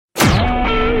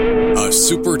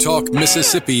SuperTalk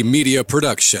Mississippi media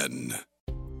production.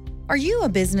 Are you a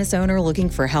business owner looking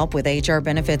for help with HR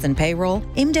benefits and payroll?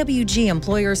 MWG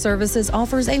Employer Services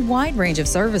offers a wide range of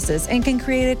services and can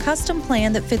create a custom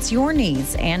plan that fits your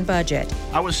needs and budget.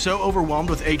 I was so overwhelmed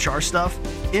with HR stuff.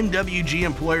 MWG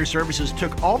Employer Services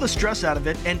took all the stress out of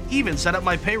it and even set up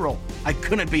my payroll. I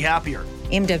couldn't be happier.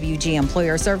 MWG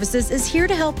Employer Services is here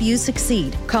to help you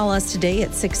succeed. Call us today at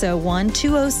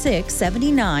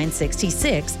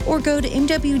 601-206-7966 or go to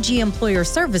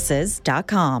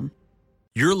MWGEmployerServices.com.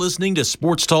 You're listening to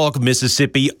Sports Talk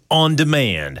Mississippi On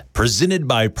Demand, presented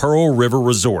by Pearl River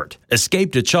Resort.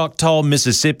 Escape to Choctaw,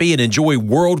 Mississippi and enjoy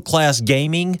world-class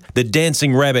gaming, the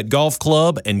Dancing Rabbit Golf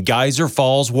Club, and Geyser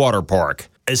Falls Water Park.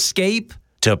 Escape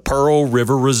to Pearl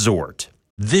River Resort.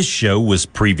 This show was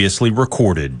previously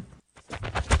recorded. To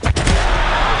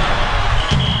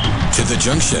the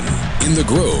junction, in the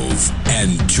Grove,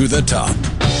 and to the top.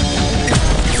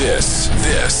 This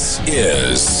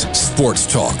is Sports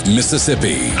Talk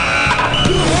Mississippi.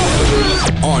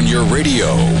 On your radio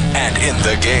and in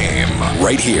the game,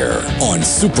 right here on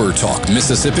Super Talk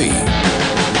Mississippi.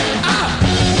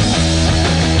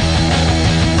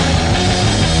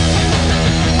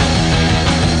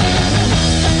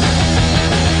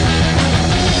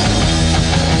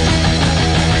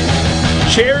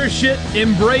 Cherish it,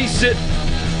 embrace it.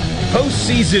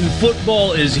 Postseason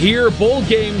football is here. Bowl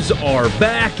games are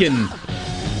back, and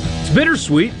it's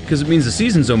bittersweet because it means the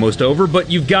season's almost over, but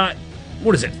you've got,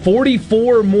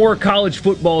 44 more college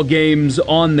football games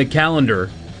on the calendar.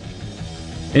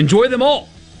 Enjoy them all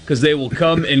because they will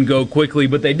come and go quickly,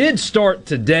 but they did start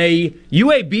today.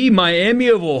 UAB Miami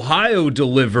of Ohio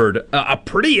delivered a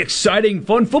pretty exciting,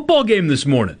 fun football game this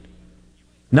morning.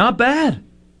 Not bad.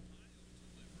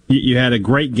 You had a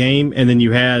great game, and then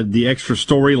you had the extra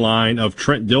storyline of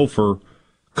Trent Dilfer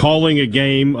calling a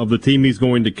game of the team he's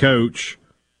going to coach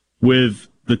with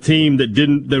the team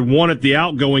that wanted the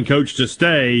outgoing coach to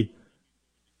stay.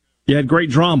 You had great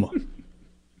drama.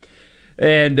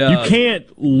 And you can't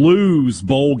lose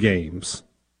bowl games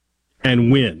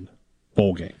and win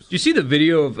bowl games. Do you see the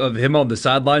video of him on the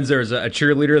sidelines? There's a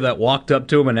cheerleader that walked up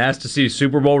to him and asked to see a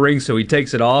Super Bowl ring, so he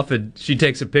takes it off, and she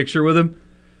takes a picture with him.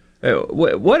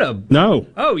 What a... No.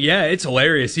 Oh, yeah, it's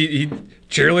hilarious. He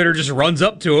cheerleader just runs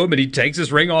up to him, and he takes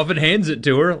his ring off and hands it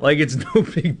to her like it's no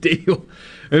big deal.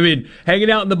 I mean,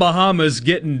 hanging out in the Bahamas,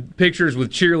 getting pictures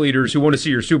with cheerleaders who want to see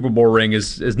your Super Bowl ring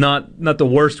is not the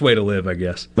worst way to live, I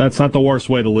guess. That's not the worst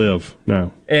way to live,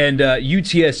 no. And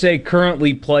UTSA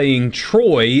currently playing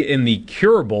Troy in the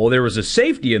Cure Bowl. There was a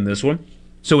safety in this one,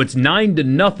 so it's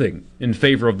 9-0 in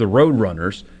favor of the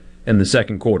Roadrunners in the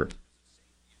second quarter.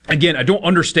 Again, I don't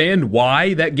understand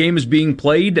why that game is being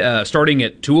played starting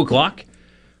at 2 o'clock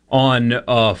on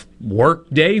a work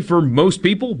day for most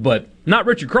people, but not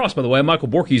Richard Cross, by the way. Michael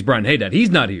Borkey's Brian Haydad.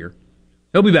 He's not here.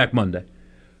 He'll be back Monday.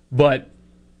 But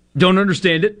don't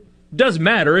understand it. Doesn't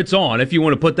matter. It's on. If you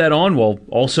want to put that on while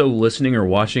also listening or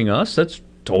watching us, that's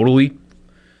totally,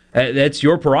 that's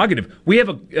your prerogative. We have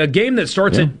a game that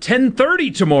starts at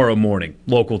 10:30 tomorrow morning,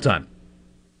 local time.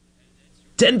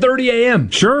 10:30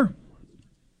 a.m. Sure.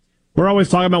 We're always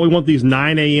talking about we want these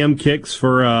 9 a.m. kicks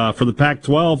for the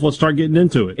Pac-12. Let's start getting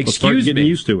into it. Let's start getting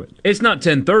used to it. It's not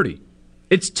 10:30.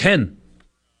 It's 10.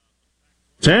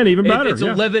 10, even better. It's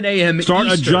 11 a.m. Start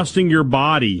Eastern. adjusting your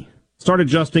body. Start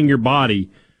adjusting your body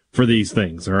for these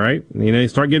things, all right?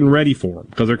 Start getting ready for them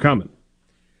because they're coming.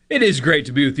 It is great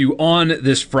to be with you on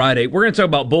this Friday. We're going to talk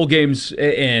about bowl games,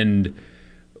 and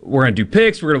we're going to do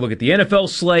picks. We're going to look at the NFL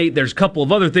slate. There's a couple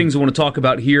of other things I want to talk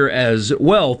about here as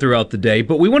well throughout the day,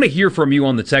 but we want to hear from you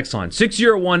on the text line.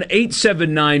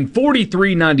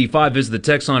 601-879-4395 is the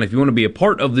text line. If you want to be a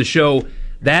part of the show,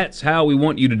 that's how we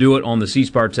want you to do it on the C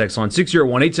Spire text line.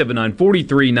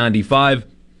 601-879-4395.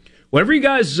 Whatever you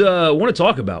guys want to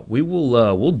talk about,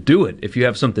 we'll do it. If you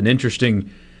have something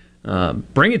interesting,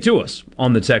 bring it to us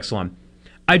on the text line.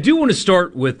 I do want to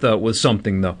start with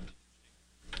something, though.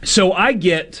 So I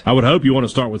would hope you want to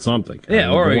start with something.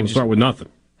 Yeah, or you want to start with nothing.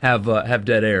 Have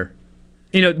dead air.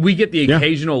 We get the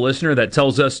occasional listener that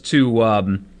tells us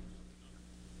to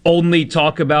only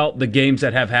talk about the games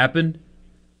that have happened.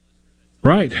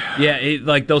 Right. Yeah,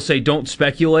 like they'll say don't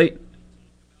speculate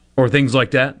or things like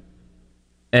that.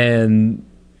 And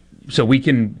so we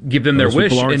can give them their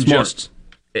wish and just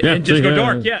go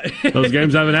dark. Yeah. Those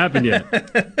games haven't happened yet.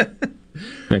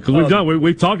 Because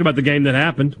we've talked about the game that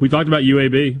happened. We talked about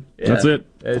UAB. Yeah. That's it.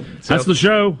 That's the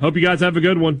show. Hope you guys have a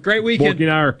good one. Great weekend. Borky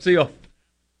and I are see y'all.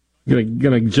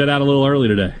 Gonna jet out a little early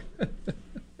today.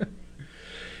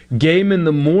 Game in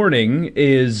the morning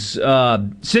is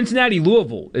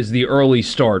Cincinnati-Louisville is the early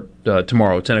start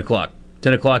tomorrow, 10 o'clock.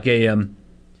 10 o'clock a.m.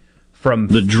 from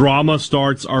The drama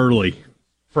starts early.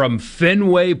 From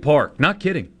Fenway Park. Not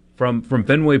kidding. From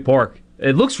Fenway Park.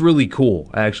 It looks really cool,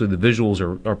 actually. The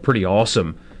visuals are pretty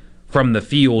awesome from the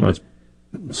field. It's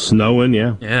snowing,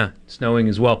 yeah. Yeah, snowing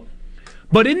as well.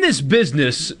 But in this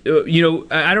business,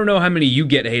 I don't know how many you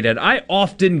get, Haydad. I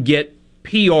often get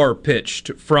PR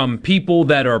pitched from people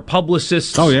that are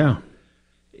publicists. Oh, yeah.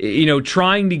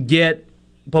 Trying to get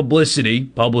publicity.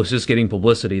 Publicists getting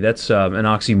publicity. That's an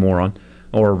oxymoron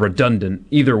or redundant.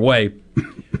 Either way.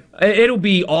 It'll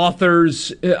be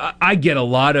authors. I get a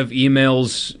lot of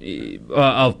emails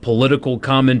of political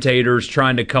commentators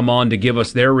trying to come on to give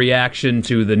us their reaction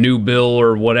to the new bill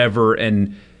or whatever.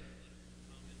 And,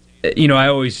 I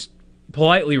always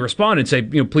politely respond and say,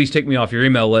 please take me off your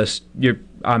email list.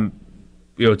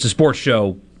 It's a sports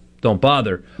show. Don't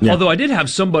bother. Yeah. Although I did have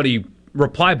somebody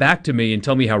reply back to me and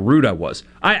tell me how rude I was.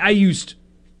 I used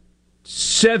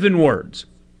 7 words.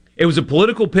 It was a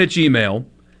political pitch email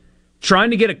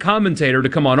trying to get a commentator to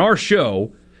come on our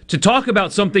show to talk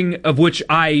about something of which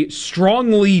I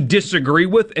strongly disagree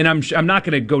with, and I'm not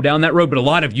going to go down that road, but a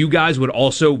lot of you guys would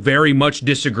also very much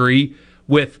disagree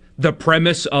with the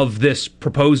premise of this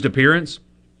proposed appearance.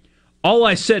 All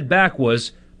I said back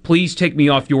was, please take me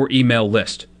off your email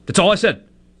list. That's all I said.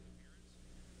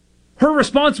 Her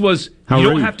response was, you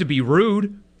don't have to be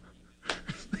rude.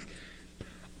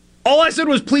 All I said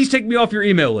was, please take me off your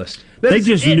email list. They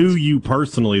just knew you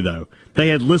personally, though. They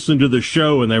had listened to the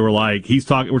show, and they were like, we're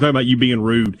talking about you being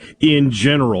rude in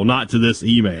general, not to this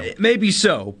email. Maybe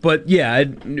so, but yeah,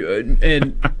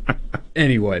 and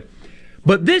anyway.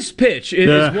 But this pitch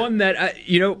is one that,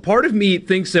 part of me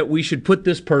thinks that we should put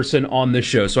this person on the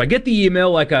show. So I get the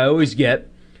email like I always get.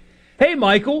 Hey,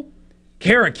 Michael,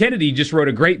 Kara Kennedy just wrote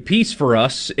a great piece for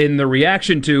us in the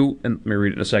reaction to, and let me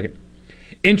read it in a second,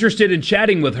 interested in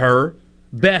chatting with her,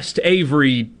 best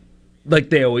Avery,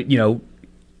 like they,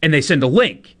 and they send a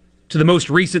link to the most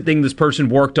recent thing this person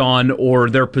worked on or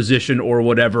their position or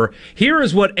whatever. Here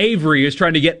is what Avery is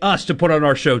trying to get us to put on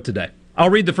our show today.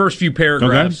 I'll read the first few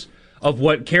paragraphs of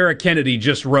what Kara Kennedy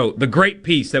just wrote, the great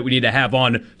piece that we need to have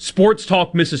on Sports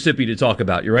Talk Mississippi to talk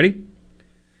about. You ready?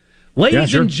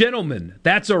 Ladies and gentlemen,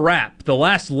 that's a wrap. The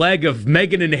last leg of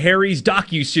Meghan and Harry's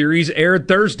docuseries aired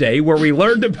Thursday, where we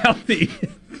learned about the...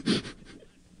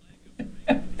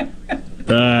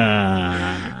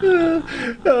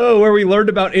 where we learned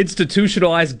about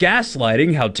institutionalized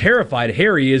gaslighting, how terrified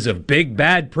Harry is of big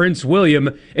bad Prince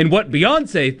William, and what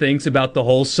Beyonce thinks about the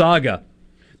whole saga.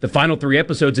 The final 3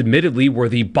 episodes, admittedly, were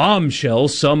the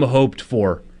bombshells some hoped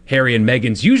for. Harry and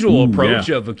Meghan's usual approach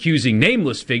of accusing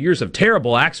nameless figures of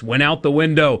terrible acts went out the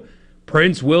window.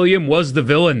 Prince William was the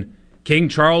villain. King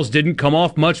Charles didn't come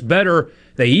off much better.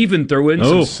 They even threw in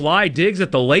some sly digs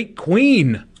at the late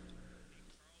Queen.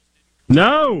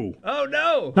 No. Oh,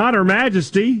 no. Not Her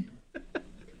Majesty.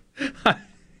 She's not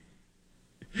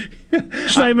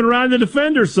even trying to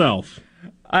defend herself.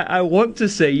 I want to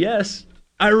say yes.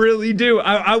 I really do.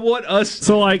 I want us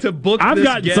to book I've this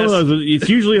got guest. Some of those. It's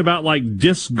usually about like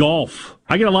disc golf.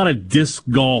 I get a lot of disc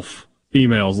golf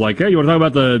emails like, hey, you want to talk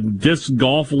about the disc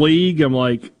golf league? I'm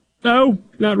like, no,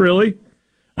 not really.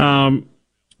 But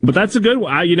that's a good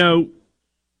one.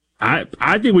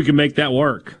 I think we can make that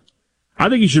work. I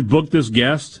think you should book this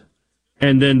guest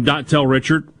and then not tell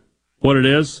Richard what it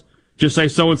is. Just say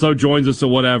so-and-so joins us or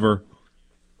whatever.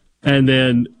 And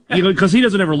then, because he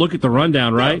doesn't ever look at the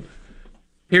rundown, right? No.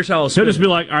 Here's how I'll He'll just be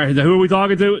like, all right, who are we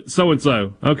talking to?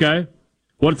 So-and-so. Okay.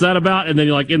 What's that about? And then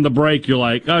you're like, in the break, you're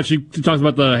like, oh, she talks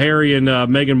about the Harry and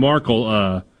Meghan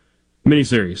Markle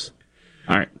miniseries.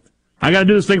 All right. I got to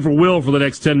do this thing for Will for the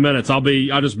next 10 minutes. I'll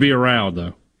just be around,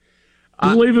 though.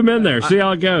 Just leave him in there. See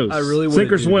how it goes. I really want Sink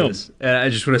to or swim. This. And I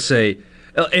just want to say,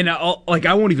 and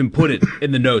I won't even put it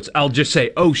in the notes. I'll just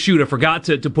say, oh, shoot, I forgot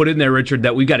to put in there, Richard,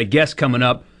 that we've got a guest coming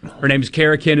up. Her name is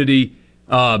Kara Kennedy.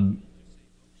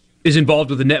 Is involved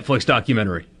with a Netflix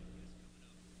documentary.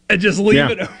 And just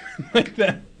leave it open like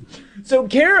that. So,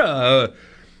 Kara,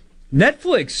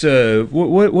 Netflix,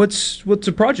 what's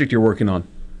a project you're working on?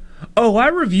 Oh, I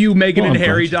review Meghan and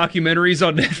Harry documentaries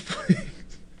on Netflix.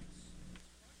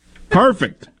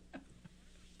 Perfect.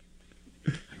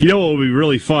 You know what would be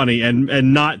really funny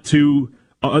and not too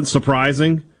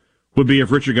unsurprising would be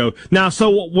if Richard go, now,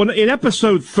 so when in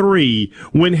episode 3,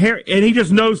 when Harry, and he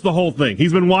just knows the whole thing.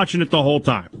 He's been watching it the whole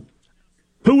time.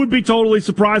 Who would be totally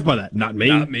surprised by that? Not me.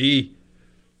 Not me.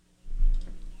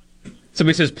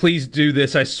 Somebody says, please do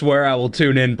this. I swear I will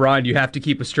tune in. Brian, you have to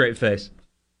keep a straight face.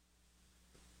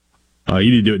 You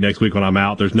need to do it next week when I'm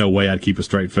out. There's no way I'd keep a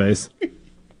straight face.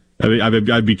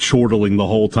 I'd be chortling the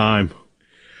whole time.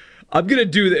 I'm going to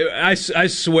do I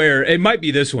swear, it might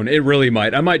be this one. It really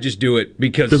might. I might just do it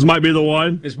because... This might be the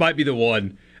one? This might be the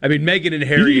one. I mean, Meghan and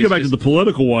Harry... You can go back to the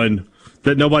political one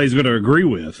that nobody's going to agree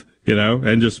with,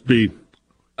 and just be...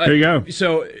 There you go.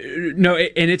 So, no,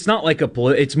 and it's not like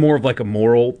it's more of like a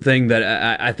moral thing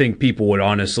that I think people would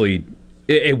honestly...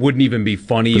 It wouldn't even be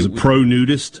funny. Is it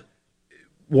pro-nudist?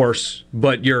 Worse,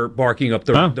 but you're barking up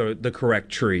the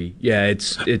correct tree. Yeah,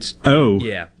 it's... Oh.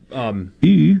 Yeah.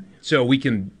 So we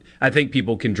can... I think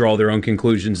people can draw their own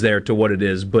conclusions there to what it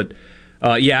is. But,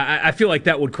 I feel like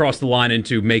that would cross the line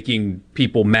into making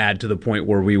people mad to the point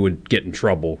where we would get in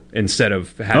trouble instead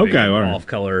of having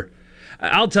off-color.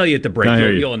 I'll tell you at the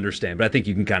break. You'll understand. But I think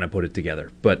you can kind of put it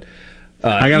together. But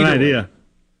I got an idea.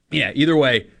 Either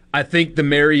way, I think the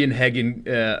Marion Hagen...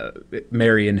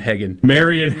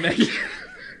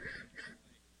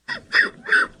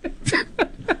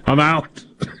 I'm out.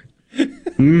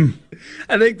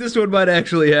 I think this one might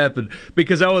actually happen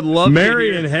because I would love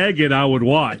Mary and Hagen. I would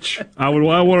watch. I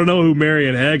want to know who Mary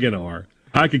and Hagen are.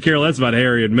 I could care less about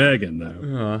Harry and Meghan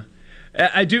though.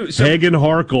 I do. So, Hagen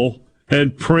Harkle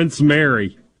and Prince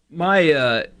Mary.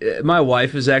 My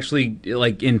wife is actually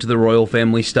like into the royal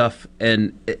family stuff,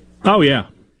 and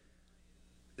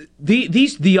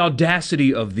the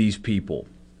audacity of these people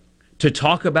to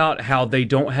talk about how they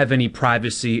don't have any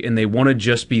privacy and they want to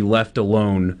just be left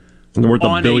alone. Worth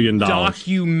on $1 billion.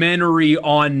 Documentary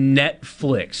on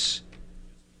Netflix.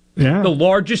 Yeah. The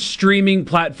largest streaming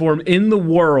platform in the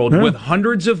world with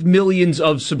hundreds of millions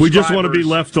of subscribers. We just want to be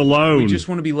left alone.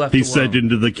 He said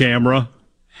into the camera.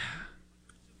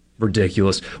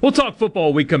 Ridiculous. We'll talk football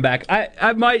when we come back.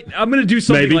 I'm going to do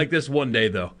something like this one day,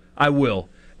 though. I will.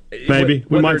 Maybe.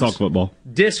 We might talk football.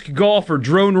 Disc golf or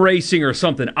drone racing or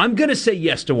something. I'm going to say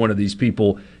yes to one of these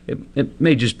people. It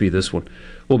may just be this one.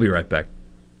 We'll be right back.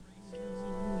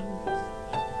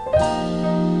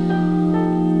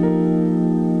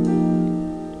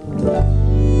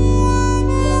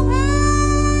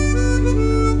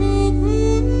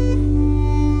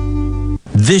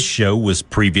 This show was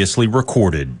previously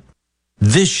recorded.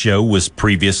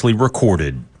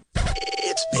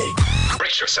 It's big.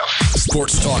 Brace yourself.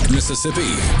 Sports Talk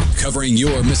Mississippi, covering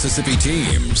your Mississippi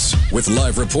teams with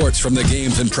live reports from the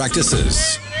games and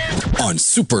practices on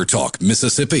Super Talk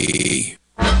Mississippi.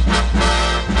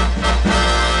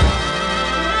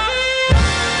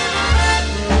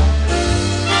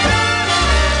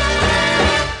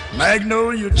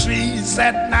 Magnolia trees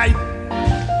at night,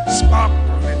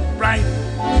 sparkling bright.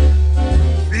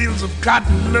 Fields of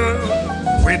cotton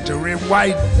love, wintry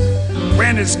white.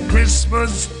 When it's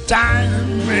Christmas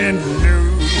time in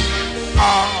New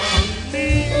Orleans.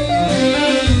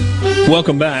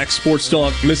 Welcome back. Sports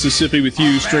Talk Mississippi with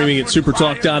you, streaming at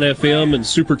supertalk.fm and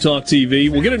Supertalk TV.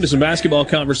 We'll get into some basketball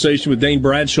conversation with Dane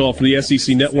Bradshaw from the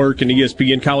SEC Network and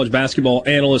ESPN college basketball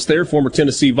analyst there, former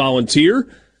Tennessee Volunteer.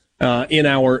 In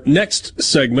our next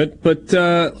segment. But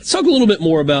let's talk a little bit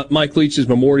more about Mike Leach's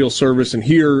memorial service and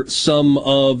hear some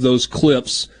of those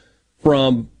clips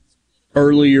from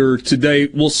earlier today.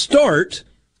 We'll start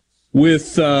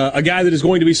with a guy that is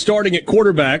going to be starting at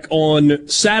quarterback on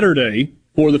Saturday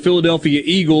for the Philadelphia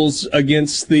Eagles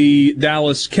against the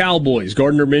Dallas Cowboys.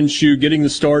 Gardner Minshew getting the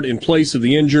start in place of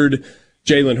the injured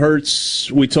Jalen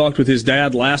Hurts. We talked with his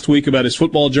dad last week about his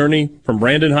football journey from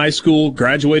Brandon High School,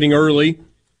 graduating early,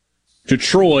 to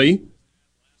Troy,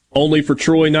 only for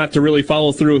Troy not to really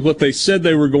follow through with what they said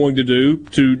they were going to do,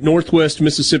 to Northwest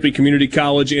Mississippi Community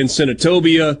College in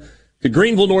Senatobia, to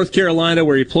Greenville, North Carolina,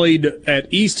 where he played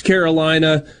at East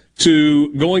Carolina,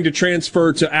 to going to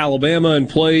transfer to Alabama and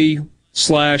play /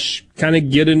 kind of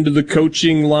get into the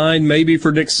coaching line, maybe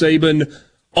for Nick Saban,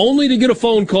 only to get a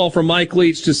phone call from Mike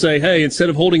Leach to say, hey, instead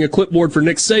of holding a clipboard for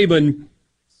Nick Saban,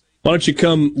 why don't you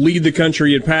come lead the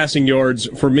country in passing yards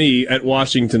for me at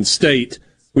Washington State?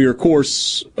 We are, of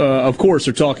course,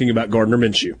 are talking about Gardner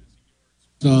Minshew.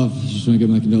 Just want to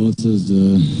give my condolences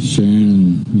to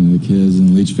Sharon and the kids and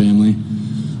the Leach family.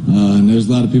 And there's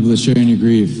a lot of people that share in your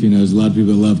grief. There's a lot of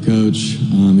people that love Coach.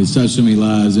 He's touched so many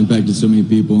lives, impacted so many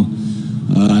people.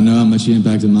 I know how much he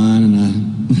impacted mine, and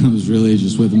I was really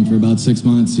just with him for about 6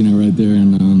 months, right there.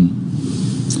 And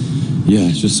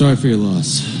just sorry for your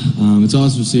loss. It's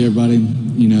awesome to see everybody,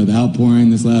 the outpouring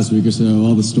this last week or so,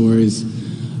 all the stories,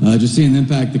 just seeing the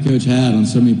impact the coach had on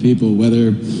so many people,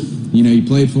 whether, you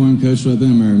played for him, coached with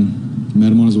him, or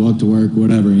met him on his walk to work,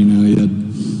 whatever, he had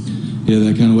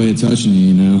that kind of way of touching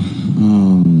you,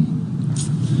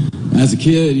 As a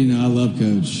kid, I loved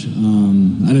Coach.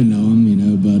 I didn't know him,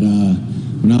 but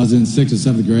when I was in 6th or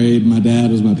 7th grade, my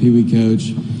dad was my Pee Wee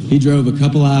coach. He drove a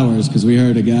couple hours because we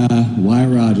heard a guy,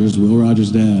 Wyatt Rogers, Will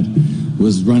Rogers' dad,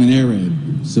 was running air raid.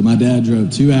 So my dad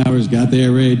drove 2 hours, got the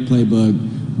air raid playbook,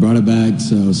 brought it back.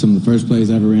 So some of the first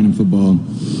plays I ever ran in football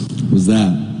was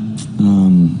that.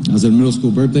 I was at a middle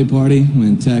school birthday party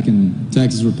when Tech and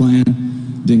Texas were playing.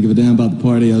 Didn't give a damn about the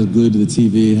party. I was glued to the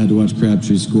TV, had to watch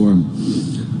Crabtree score. And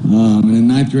in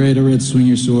 9th grade, I read Swing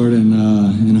Your Sword, and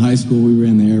in high school, we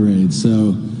ran the air raid.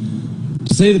 So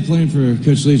to say that playing for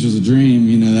Coach Leach was a dream,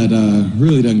 that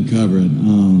really doesn't cover it.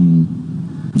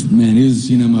 Man, he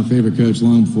was, my favorite coach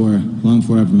long before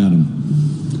I ever met him.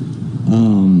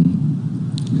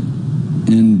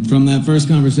 And from that first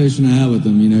conversation I had with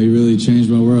him, he really changed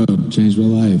my world, changed my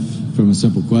life from a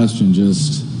simple question,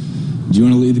 just, do you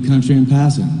want to lead the country in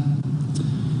passing?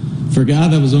 For a guy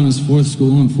that was on his 4th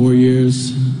school in 4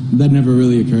 years, that never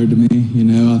really occurred to me.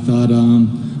 I thought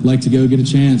I'd like to go get a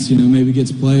chance, maybe get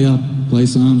to play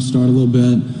some, start a little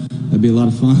bit. That'd be a lot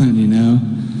of fun,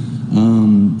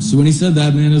 So when he said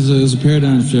that, man, it was a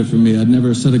paradigm shift for me. I'd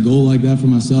never set a goal like that for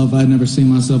myself. I'd never seen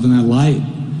myself in that light.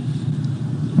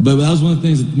 But that was one of the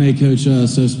things that made Coach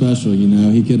so special.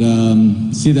 He could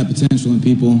see that potential in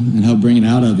people and help bring it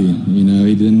out of you.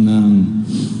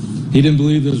 He didn't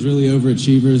believe there was really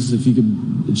overachievers. If you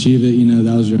could achieve it,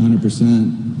 that was your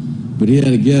 100%. But he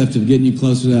had a gift of getting you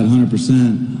closer to that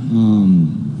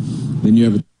 100% than you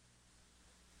ever.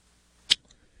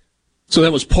 So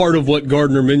that was part of what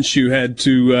Gardner Minshew had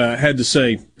to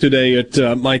say today at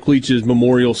Mike Leach's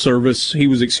memorial service. He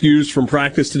was excused from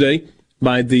practice today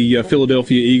by the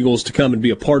Philadelphia Eagles to come and be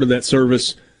a part of that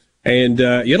service. And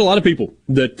you had a lot of people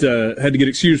that had to get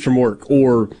excused from work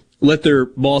or let their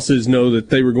bosses know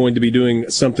that they were going to be doing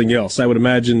something else. I would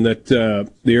imagine that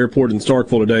the airport in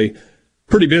Starkville today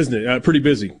pretty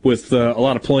busy with a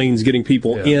lot of planes getting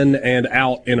people in and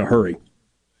out in a hurry.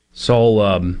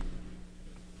 Saw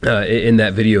in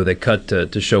that video they cut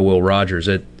to show Will Rogers,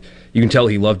 you can tell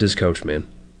he loved his coach, man.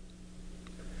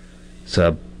 It's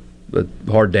a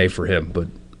hard day for him, but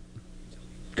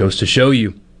goes to show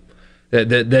you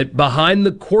that behind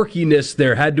the quirkiness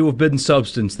there had to have been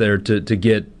substance there to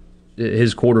get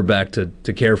his quarterback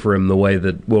to care for him the way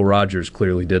that Will Rogers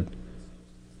clearly did.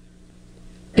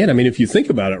 And, if you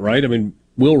think about it, right?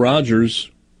 Will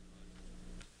Rogers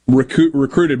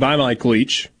recruited by Mike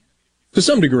Leach to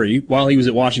some degree while he was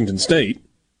at Washington State,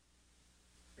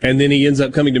 and then he ends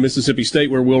up coming to Mississippi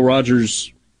State where Will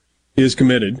Rogers is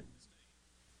committed.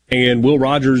 And Will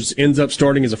Rogers ends up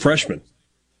starting as a freshman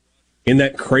in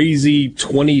that crazy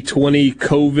 2020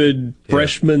 COVID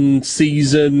freshman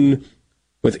season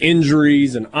with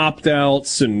injuries and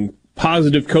opt-outs and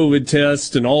positive COVID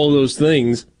tests and all of those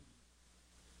things.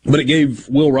 But it gave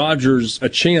Will Rogers a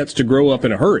chance to grow up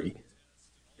in a hurry.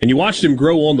 And you watched him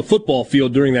grow on the football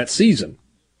field during that season.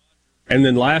 And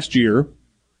then last year,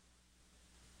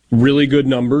 really good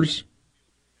numbers.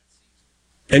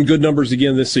 And good numbers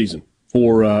again this season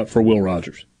for Will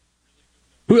Rogers.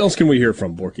 Who else can we hear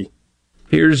from, Borky?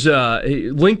 Here's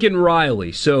Lincoln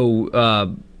Riley.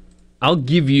 So I'll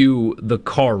give you the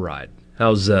car ride.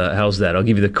 How's that? I'll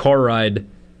give you the car ride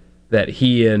that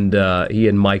he and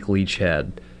Mike Leach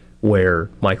had,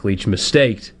 where Mike Leach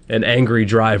mistaked an angry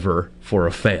driver for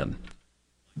a fan.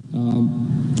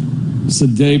 It's the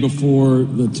day before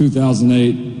the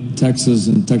 2008 Texas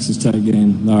and Texas Tech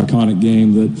game, the iconic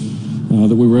game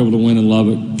that we were able to win in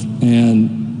Lubbock.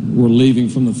 And we're leaving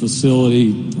from the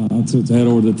facility to head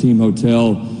over to the team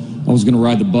hotel. I was going to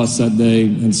ride the bus that day,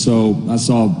 and so I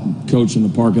saw Coach in the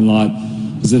parking lot.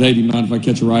 I said, "Hey, do you mind if I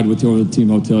catch a ride with you over to the team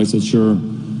hotel?" He said, "Sure."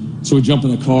 So we jumped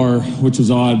in the car, which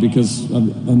was odd because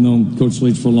I've known Coach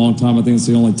Leach for a long time. I think it's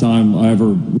the only time I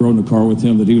ever rode in a car with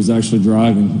him that he was actually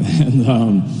driving.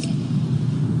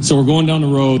 And so we're going down the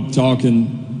road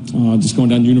talking, just going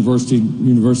down University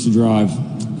Drive,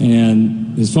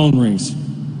 and his phone rings.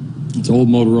 It's an old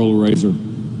Motorola Razr.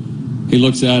 He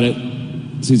looks at it,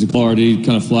 sees a caller ID,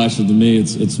 kind of flashes to me.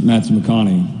 It's Matthew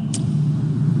McConaughey.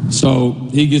 So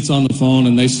he gets on the phone,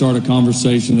 and they start a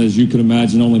conversation, as you could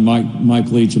imagine, only Mike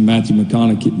Leach and Matthew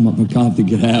McConaughey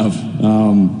could have.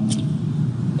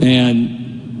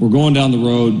 And we're going down the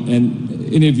road, and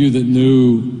any of you that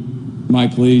knew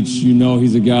Mike Leach,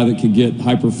 he's a guy that could get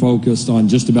hyper-focused on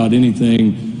just about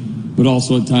anything, but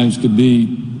also at times could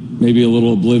be maybe a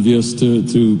little oblivious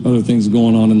to other things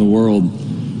going on in the world.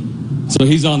 So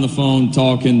he's on the phone,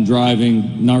 talking,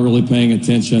 driving, not really paying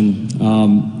attention,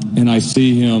 and I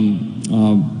see him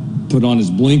put on his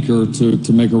blinker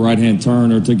to make a right-hand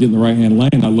turn or to get in the right-hand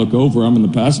lane. I look over, I'm in the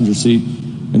passenger seat,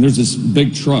 and there's this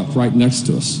big truck right next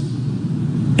to us.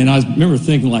 And I remember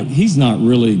thinking, he's not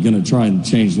really going to try and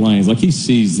change lanes. He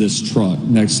sees this truck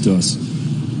next to us.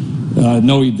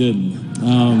 No, he didn't.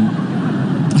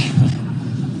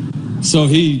 So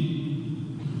he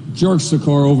jerks the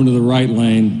car over to the right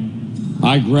lane.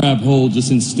 I grab hold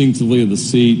just instinctively of the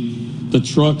seat. The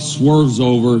truck swerves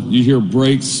over. You hear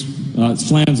brakes,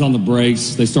 slams on the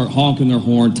brakes. They start honking their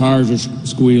horn. Tires are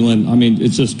squealing. I mean,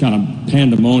 it's just kind of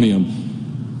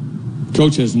pandemonium.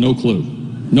 Coach has no clue.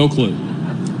 No clue.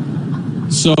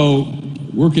 So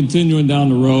we're continuing down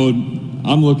the road.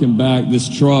 I'm looking back. This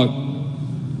truck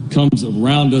comes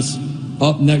around us,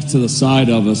 up next to the side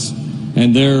of us,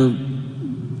 and they're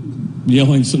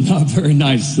yelling some not very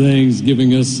nice things,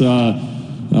 giving us, telling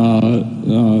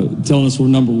us we're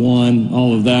number one,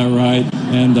 all of that, right?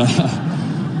 And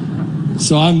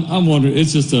so I'm wondering,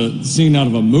 it's just a scene out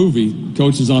of a movie.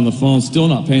 Coach is on the phone, still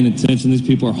not paying attention. These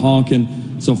people are honking.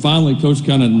 So finally, Coach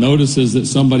kind of notices that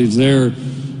somebody's there.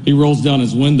 He rolls down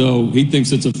his window. He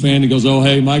thinks it's a fan. He goes, "Oh,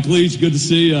 hey, Mike Leach, good to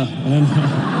see you."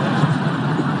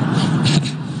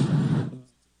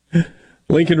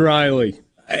 Lincoln Riley.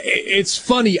 It's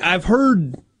funny. I've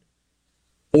heard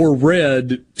or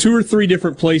read 2 or 3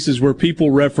 different places where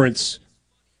people reference,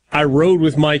 I rode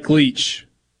with Mike Leach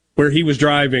where he was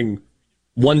driving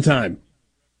one time,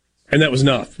 and that was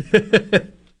enough.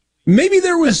 Maybe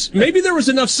there was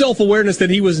enough self-awareness that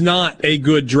he was not a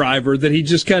good driver, that he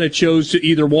just kind of chose to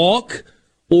either walk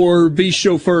or be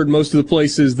chauffeured most of the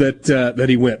places that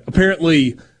he went.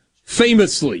 Apparently,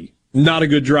 famously, not a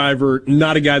good driver,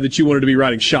 not a guy that you wanted to be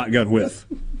riding shotgun with.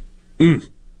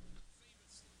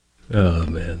 Oh,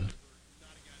 man.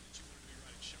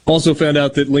 Also found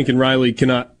out that Lincoln Riley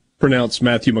cannot pronounce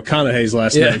Matthew McConaughey's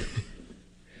last name.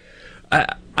 I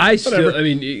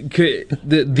mean,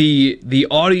 the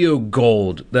audio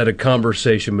gold that a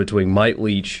conversation between Mike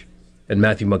Leach and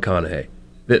Matthew McConaughey,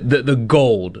 the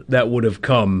gold that would have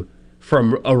come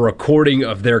from a recording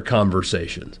of their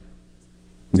conversations.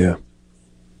 Yeah.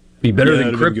 Be better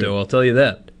than crypto, I'll tell you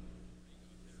that.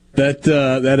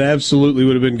 That absolutely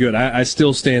would have been good. I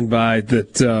still stand by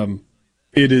that.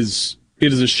 It is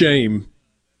a shame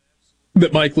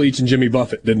that Mike Leach and Jimmy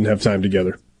Buffett didn't have time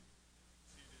together,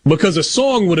 because a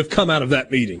song would have come out of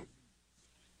that meeting.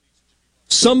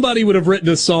 Somebody would have written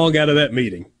a song out of that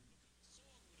meeting.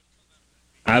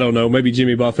 I don't know. Maybe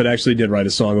Jimmy Buffett actually did write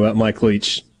a song about Mike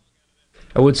Leach.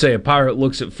 I would say a pirate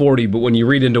looks at 40, but when you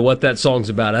read into what that song's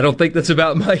about, I don't think that's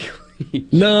about Mike Leach.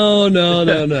 No.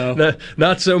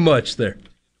 Not so much there.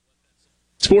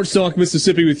 Sports Talk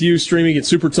Mississippi with you, streaming at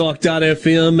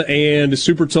supertalk.fm and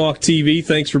Supertalk TV.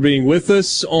 Thanks for being with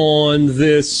us on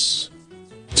this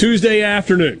Tuesday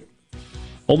afternoon.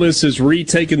 Ole Miss has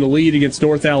retaken the lead against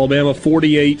North Alabama,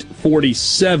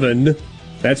 48-47.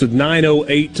 That's with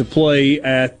 9:08 to play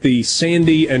at the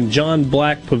Sandy and John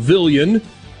Black Pavilion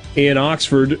in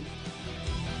Oxford.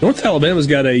 North Alabama's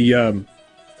got they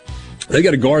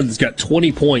got a guard that's got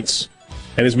 20 points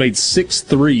and has made 6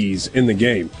 threes in the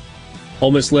game.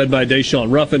 Ole Miss led by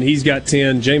Deshaun Ruffin. He's got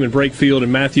 10. Jamin Brakefield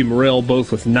and Matthew Morrell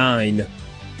both with 9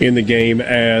 in the game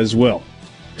as well.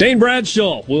 Dane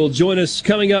Bradshaw will join us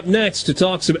coming up next to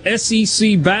talk some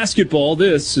SEC basketball.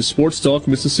 This is Sports Talk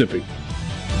Mississippi.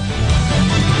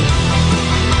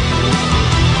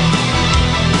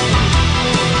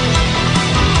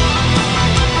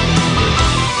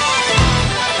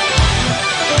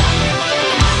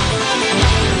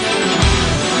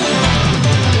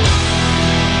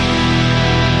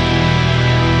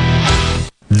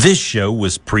 This show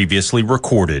was previously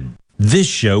recorded.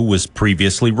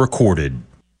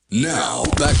 Now,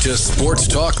 back to Sports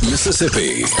Talk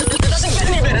Mississippi. It doesn't get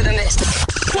any better than this.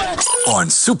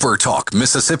 On Super Talk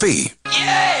Mississippi.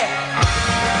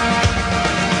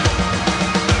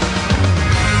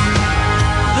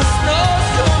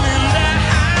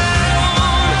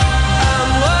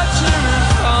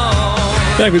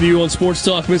 Back with you on Sports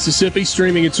Talk Mississippi,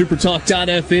 streaming at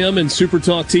supertalk.fm and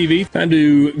Supertalk TV. Time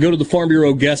to go to the Farm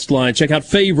Bureau guest line. Check out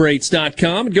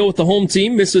favorites.com and go with the home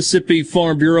team, Mississippi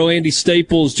Farm Bureau. Andy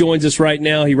Staples joins us right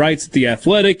now. He writes at The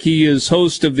Athletic. He is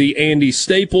host of the Andy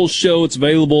Staples Show. It's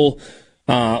available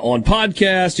on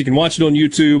podcast. You can watch it on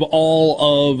YouTube,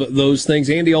 all of those things.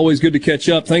 Andy, always good to catch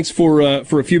up. Thanks for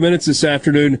a few minutes this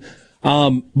afternoon.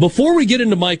 Before we get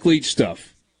into Mike Leach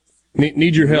stuff,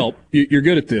 need your help. You're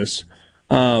good at this.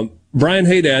 Brian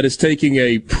Haydad is taking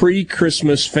a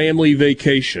pre-Christmas family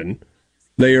vacation.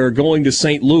 They are going to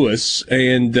St. Louis,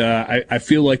 and I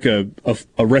feel like a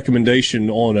recommendation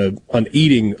on an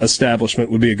eating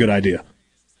establishment would be a good idea.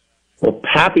 Well,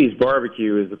 Pappy's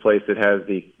Barbecue is the place that has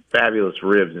the fabulous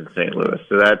ribs in St. Louis,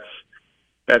 so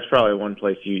that's probably one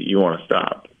place you want to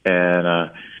stop.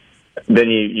 And then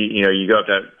you go up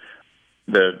to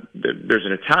there's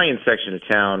an Italian section of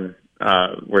town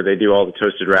where they do all the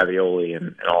toasted ravioli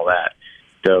and all that.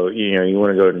 So, you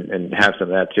want to go and have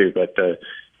some of that too. But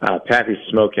Pappy's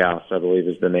Smokehouse, I believe,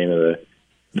 is the name of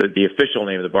the official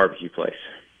name of the barbecue place.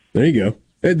 There you go.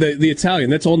 The Italian,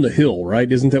 that's on the hill,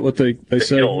 right? Isn't that what they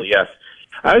say? The Hill, yes.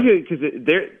 I was because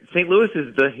St. Louis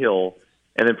is the Hill,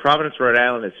 and then Providence, Rhode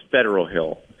Island is Federal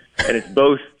Hill, and it's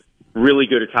both really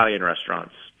good Italian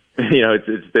restaurants.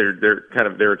 It's their kind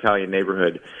of their Italian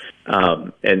neighborhood,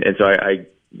 and so I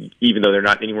even though they're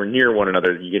not anywhere near one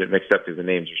another, you get it mixed up because the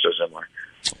names are so similar.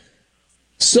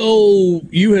 So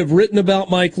you have written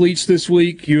about Mike Leach this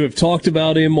week. You have talked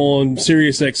about him on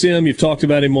SiriusXM. You've talked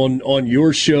about him on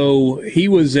your show. He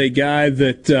was a guy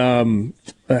that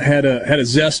had a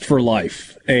zest for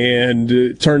life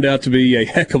and turned out to be a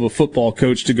heck of a football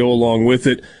coach to go along with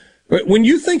it. When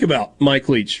you think about Mike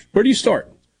Leach, where do you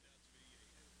start?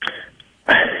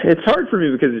 It's hard for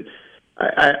me because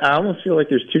I almost feel like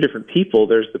there's two different people.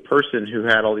 There's the person who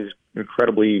had all these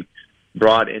incredibly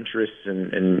broad interests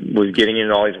and was getting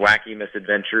into all these wacky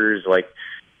misadventures. Like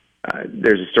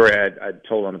there's a story I'd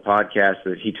told on the podcast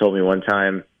that he told me one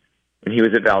time when he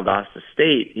was at Valdosta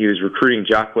State. He was recruiting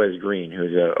Jacquez Green,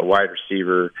 who's a wide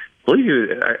receiver.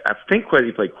 I think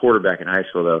Quezzy played quarterback in high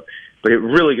school though, but a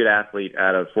really good athlete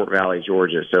out of Fort Valley,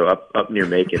 Georgia, so up near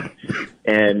Macon.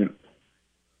 And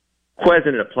Quez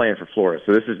ended up playing for Florida,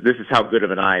 so this is how good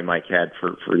of an eye Mike had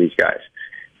for these guys.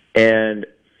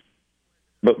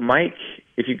 But Mike,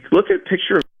 if you look at a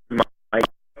picture of Mike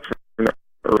from the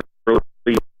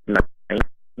early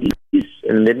 90s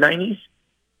and mid-90s,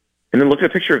 and then look at a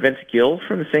picture of Vince Gill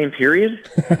from the same period,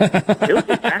 it looks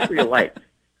exactly alike.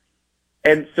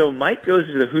 And so Mike goes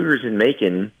to the Hooters in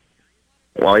Macon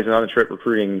while he's on the trip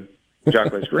recruiting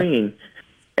Jacquez Green,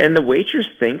 and the waitress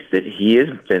thinks that he is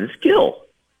Vince Gill,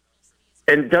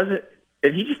 and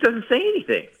he just doesn't say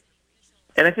anything.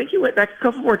 And I think he went back a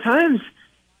couple more times,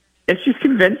 and she's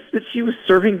convinced that she was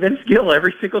serving Vince Gill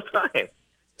every single time.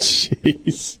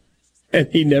 Jeez. And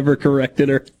he never corrected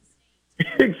her.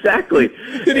 Exactly.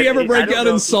 Did he ever break out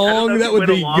in song? That would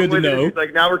be good to know. He's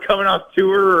like, now we're coming off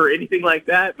tour or anything like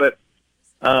that. But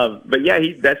yeah,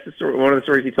 that's the story, one of the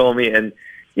stories he told me. And,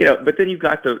 but then you've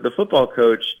got the football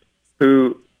coach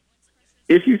who,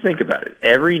 if you think about it,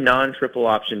 every non-triple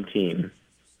option team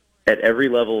at every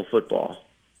level of football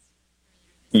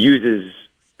uses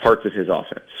parts of his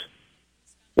offense.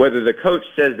 Whether the coach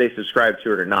says they subscribe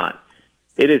to it or not,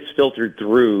 it is filtered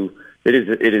through. It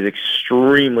is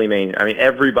extremely main. I mean,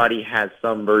 everybody has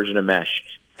some version of mesh.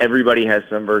 Everybody has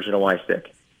some version of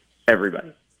Y-stick.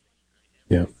 Everybody.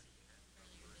 Yeah.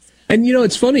 And,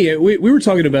 it's funny. We were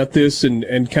talking about this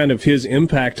and kind of his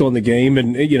impact on the game,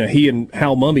 and, he and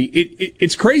Hal Mumme.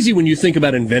 It's crazy when you think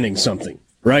about inventing something,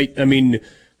 right? I mean,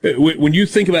 when you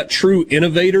think about true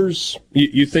innovators,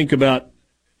 you think about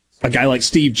a guy like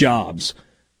Steve Jobs.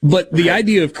 But the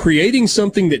idea of creating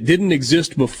something that didn't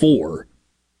exist before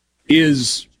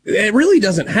it really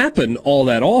doesn't happen all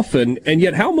that often. And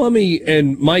yet Hal Mumme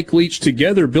and Mike Leach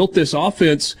together built this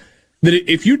offense that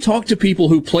if you talk to people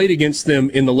who played against them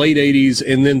in the late 80s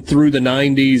and then through the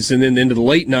 90s and then into the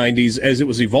late 90s as it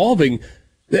was evolving,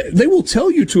 they will tell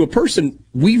you to a person,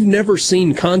 we've never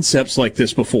seen concepts like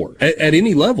this before at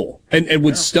any level, and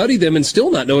would study them and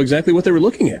still not know exactly what they were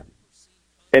looking at.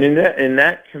 And in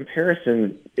that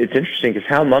comparison, it's interesting because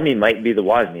Hal Mumme might be the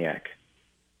Wozniak,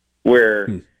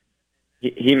 where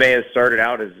he may have started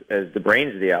out as the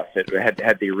brains of the outfit,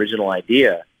 had the original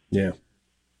idea. Yeah.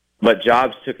 But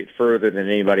Jobs took it further than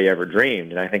anybody ever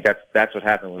dreamed, and I think that's what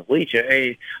happened with Leach.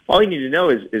 All you need to know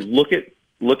is look at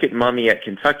Mumme at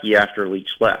Kentucky after Leach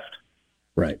left,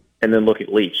 right, and then look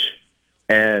at Leach,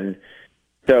 and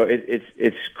so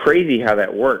it's crazy how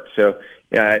that worked. So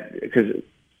because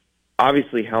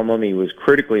obviously Hal Mumme was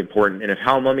critically important, and if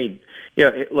Hal Mumme,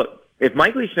 look, if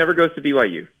Mike Leach never goes to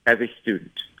BYU as a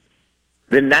student,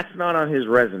 then that's not on his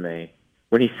resume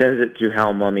when he sends it to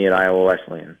Hal Mumme at Iowa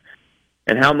Wesleyan.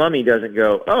 And Hal Mumme doesn't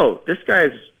go, oh, this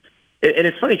guy's... And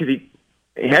it's funny because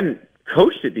he hadn't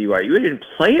coached at BYU. He didn't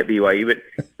play at BYU, but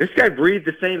this guy breathed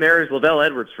the same air as Lavelle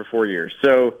Edwards for 4 years.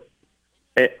 So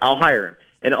I'll hire him.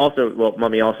 And also,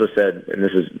 Mumme also said, and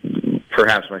this is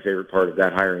perhaps my favorite part of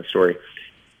that hiring story,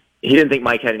 he didn't think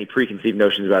Mike had any preconceived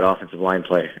notions about offensive line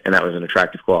play, and that was an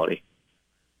attractive quality.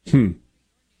 I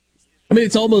mean,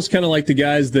 it's almost kind of like the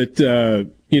guys that,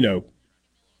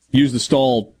 use the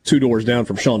stall 2 doors down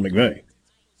from Sean McVay.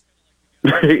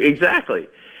 Exactly.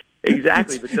 But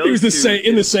he was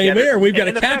in the same air. We've got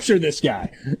to capture this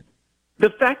guy. The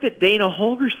fact that Dana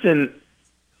Holgorsen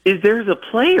is there as a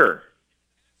player,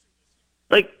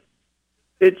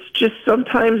 it's just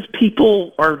sometimes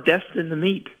people are destined to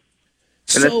meet.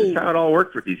 And that's just how it all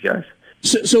worked for these guys.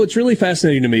 So it's really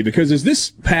fascinating to me because as this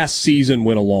past season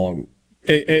went along,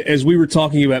 as we were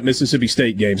talking about Mississippi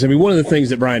State games, I mean, one of the things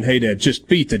that Brian Haydad just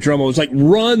beat the drum on was like,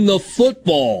 run the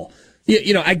football.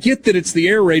 Yeah, I get that it's the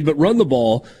air raid, but run the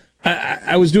ball.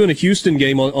 I was doing a Houston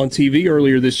game on TV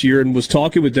earlier this year and was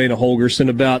talking with Dana Holgorsen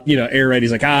about, air raid.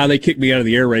 He's like, they kicked me out of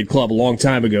the air raid club a long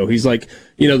time ago. He's like,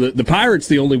 the Pirates,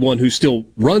 the only one who still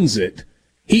runs it.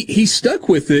 He stuck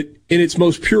with it in its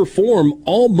most pure form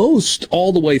almost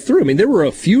all the way through. I mean, there were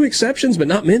a few exceptions, but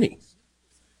not many.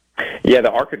 Yeah,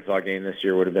 the Arkansas game this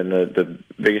year would have been the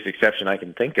biggest exception I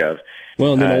can think of.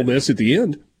 Well, and then Ole Miss at the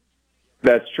end.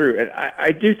 That's true. And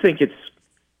I do think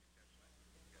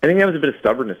I think that was a bit of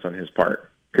stubbornness on his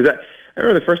part. Because I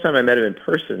remember the first time I met him in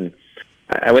person,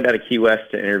 I went down to Key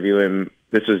West to interview him.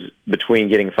 This was between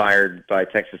getting fired by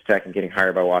Texas Tech and getting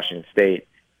hired by Washington State.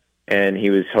 And he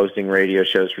was hosting radio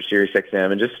shows for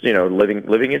SiriusXM and just,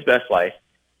 living his best life.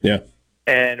 Yeah.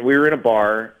 And we were in a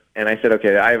bar, and I said,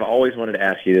 okay, I've always wanted to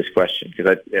ask you this question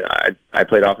because I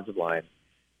played offensive line.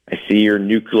 I see your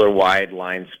nuclear-wide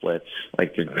line splits.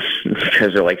 Like,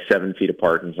 because they're like 7 feet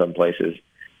apart in some places.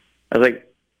 I was like,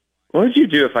 what would you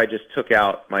do if I just took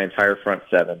out my entire front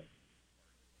seven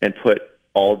and put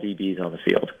all DBs on the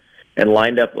field and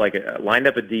lined up a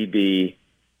DB,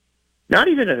 not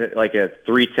even a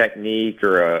 3 technique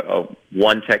or a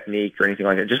 1 technique or anything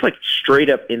like that, just like straight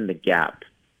up in the gap,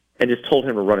 and just told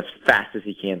him to run as fast as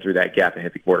he can through that gap and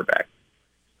hit the quarterback.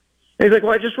 And he's like,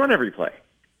 well, I just run every play.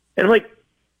 And I'm like,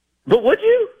 but would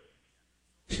you?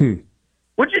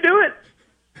 Would you do it?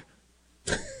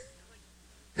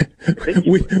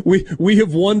 We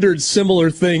have wondered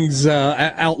similar things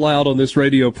out loud on this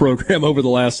radio program over the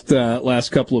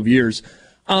last couple of years.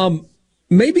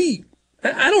 Maybe,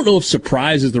 I don't know if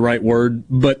surprise is the right word,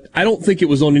 but I don't think it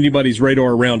was on anybody's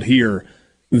radar around here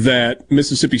that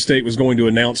Mississippi State was going to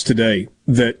announce today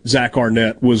that Zach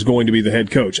Arnett was going to be the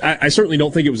head coach. I certainly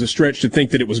don't think it was a stretch to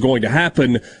think that it was going to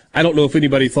happen. I don't know if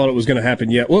anybody thought it was going to happen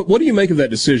yet. What do you make of that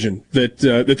decision that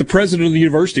the president of the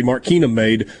university, Mark Keenum,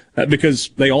 made because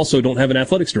they also don't have an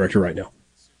athletics director right now?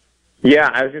 Yeah,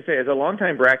 I was going to say, as a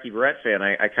longtime Bracky Barrett fan,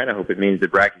 I kind of hope it means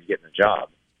that Bracky's getting a job.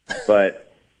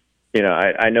 But,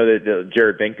 I know that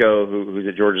Jared Benko, who's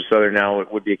at Georgia Southern now,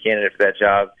 would be a candidate for that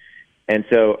job. And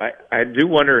so I do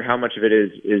wonder how much of it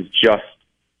is just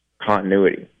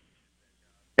continuity.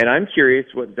 And I'm curious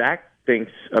what Zach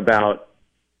thinks about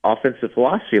offensive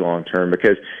philosophy long term,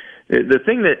 because the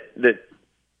thing that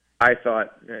I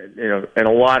thought,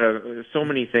 and so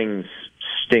many things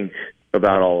stink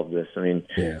about all of this. I mean,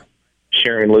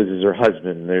 Sharon loses her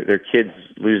husband, their kids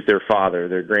lose their father,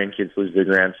 their grandkids lose their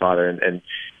grandfather, and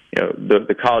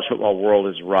the college football world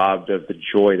is robbed of the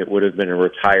joy that would have been a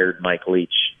retired Mike Leach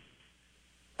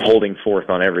holding forth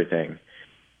on everything.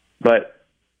 But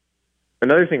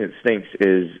another thing that stinks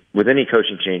is with any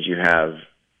coaching change you have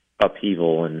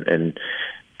upheaval and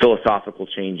philosophical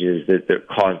changes that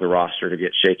cause the roster to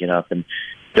get shaken up. And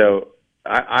so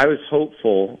I was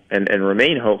hopeful and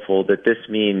remain hopeful that this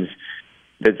means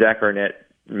that Zach Arnett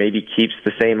maybe keeps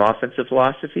the same offensive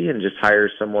philosophy and just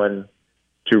hires someone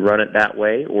to run it that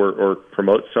way or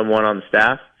promote someone on the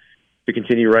staff to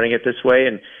continue running it this way.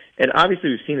 And obviously,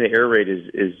 we've seen the air raid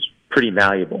is pretty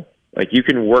malleable. Like, you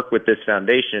can work with this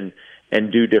foundation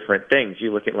and do different things.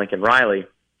 You look at Lincoln Riley;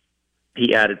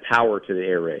 he added power to the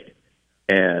air raid,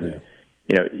 and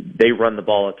they run the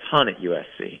ball a ton at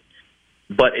USC,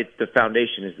 but the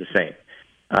foundation is the same.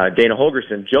 Dana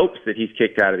Holgorsen jokes that he's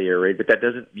kicked out of the air raid, but that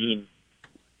doesn't mean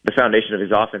the foundation of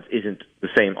his offense isn't the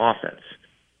same offense.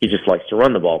 He just likes to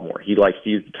run the ball more. He likes to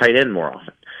use the tight end more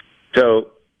often.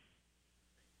 So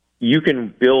you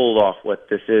can build off what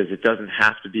this is. It doesn't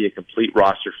have to be a complete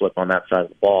roster flip on that side of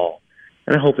the ball.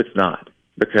 And I hope it's not,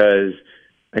 because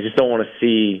I just don't want to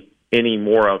see any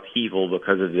more upheaval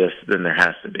because of this than there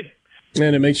has to be.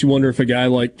 And it makes you wonder if a guy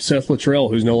like Seth Luttrell,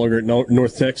 who's no longer at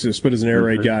North Texas, but is an air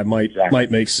raid guy,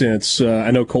 might make sense. I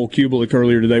know Cole Kubelik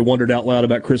earlier today wondered out loud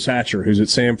about Chris Hatcher, who's at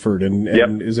Samford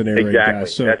and is an air raid guy.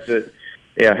 So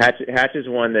Hatch is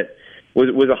one that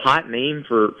was a hot name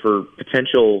for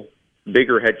potential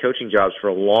bigger head coaching jobs for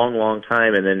a long, long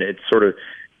time, and then it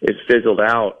fizzled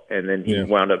out, and then he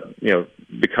wound up,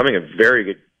 becoming a very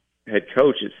good head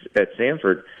coach at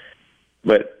Samford.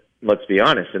 But let's be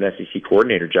honest, an SEC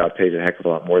coordinator job pays a heck of a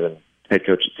lot more than head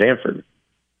coach at Samford.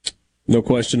 No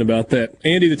question about that.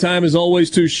 Andy, the time is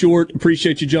always too short.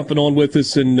 Appreciate you jumping on with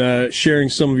us and sharing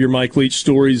some of your Mike Leach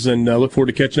stories, and look forward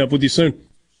to catching up with you soon.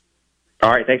 All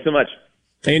right, thanks so much.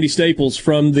 Andy Staples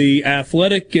from The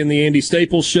Athletic and the Andy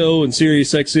Staples Show and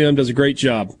SiriusXM does a great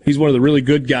job. He's one of the really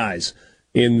good guys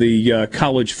in the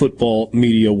college football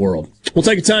media world. We'll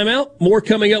take a time out. More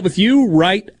coming up with you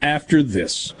right after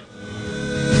this.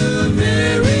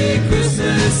 Merry Christmas.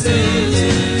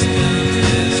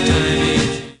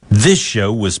 This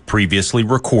show was previously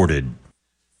recorded.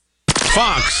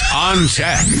 Fox on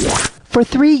Tech. For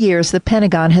 3 years, the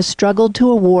Pentagon has struggled to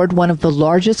award one of the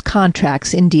largest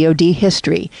contracts in DoD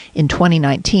history. In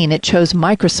 2019, it chose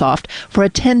Microsoft for a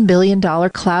 $10 billion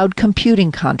cloud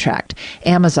computing contract.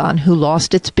 Amazon, who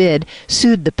lost its bid,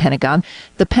 sued the Pentagon.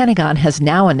 The Pentagon has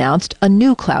now announced a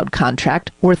new cloud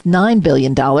contract worth $9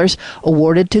 billion,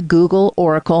 awarded to Google,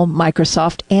 Oracle,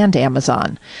 Microsoft, and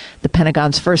Amazon. The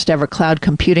Pentagon's first ever cloud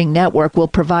computing network will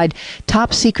provide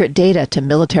top secret data to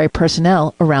military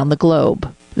personnel around the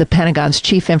globe. The Pentagon's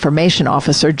Chief Information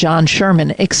Officer, John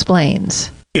Sherman,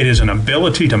 explains. It is an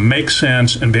ability to make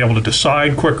sense and be able to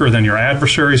decide quicker than your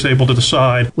adversary is able to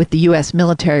decide. With the U.S.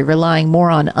 military relying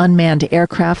more on unmanned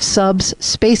aircraft, subs,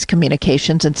 space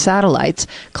communications, and satellites,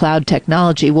 cloud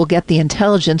technology will get the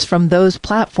intelligence from those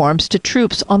platforms to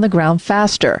troops on the ground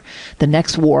faster. The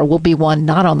next war will be won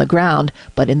not on the ground,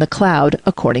 but in the cloud,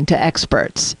 according to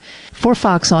experts. For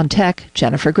Fox on Tech,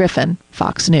 Jennifer Griffin,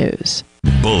 Fox News.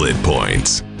 Bullet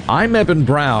points. I'm Eben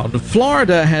Brown.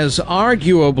 Florida has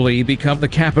arguably become the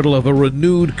capital of a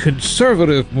renewed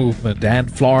conservative movement,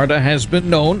 and Florida has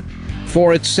been known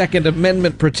for its Second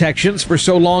Amendment protections. For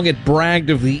so long, it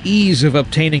bragged of the ease of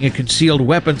obtaining a concealed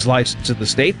weapons license in the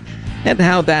state, and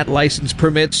how that license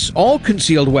permits all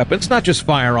concealed weapons, not just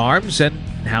firearms, and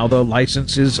how the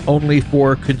license is only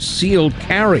for concealed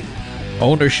carry.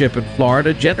 Ownership in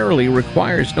Florida generally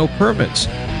requires no permits.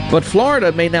 But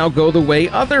Florida may now go the way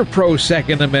other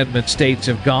pro-Second Amendment states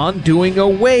have gone, doing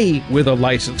away with a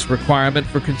license requirement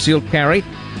for concealed carry.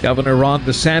 Governor Ron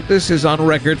DeSantis is on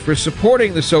record for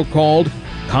supporting the so-called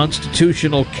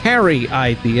constitutional carry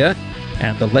idea,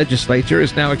 and the legislature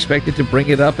is now expected to bring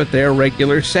it up at their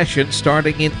regular session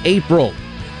starting in April.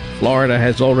 Florida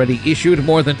has already issued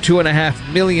more than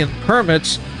 2.5 million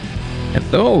permits, and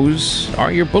those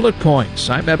are your bullet points.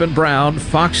 I'm Eben Brown,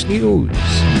 Fox News.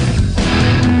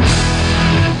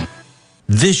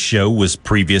 This show was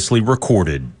previously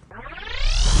recorded.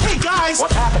 Hey guys,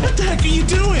 what happened? What the heck are you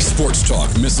doing? Sports Talk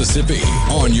Mississippi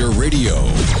on your radio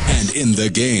and in the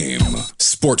game.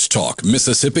 Sports Talk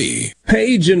Mississippi.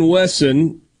 Page and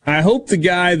Wesson, I hope the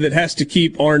guy that has to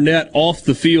keep Arnett off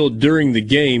the field during the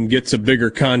game gets a bigger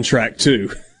contract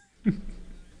too.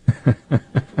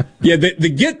 Yeah, the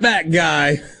get-back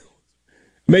guy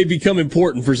may become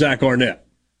important for Zach Arnett.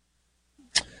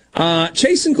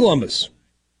 Chase in Columbus.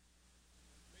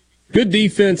 Good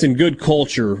defense and good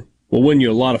culture will win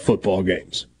you a lot of football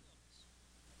games.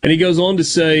 And he goes on to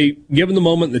say, given the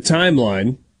moment and the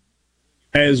timeline,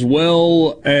 as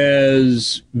well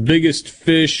as biggest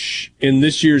fish in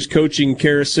this year's coaching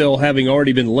carousel having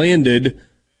already been landed,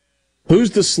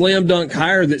 who's the slam dunk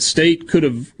hire that State could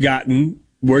have gotten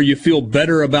where you feel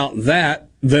better about that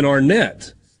than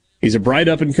Arnett? He's a bright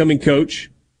up-and-coming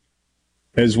coach.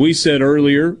 As we said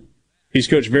earlier, he's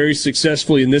coached very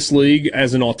successfully in this league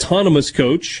as an autonomous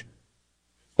coach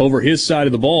over his side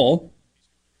of the ball,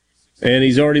 and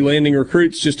he's already landing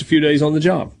recruits just a few days on the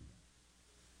job.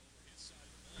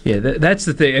 Yeah, that's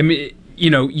the thing. I mean,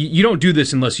 you don't do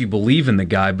this unless you believe in the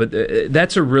guy, but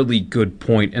that's a really good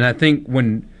point. And I think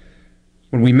when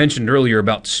we mentioned earlier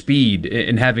about speed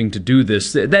and having to do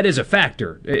this, that is a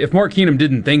factor. If Mark Keenum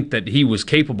didn't think that he was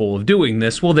capable of doing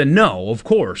this, well, then no, of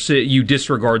course. You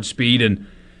disregard speed and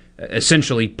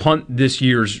essentially punt this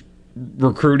year's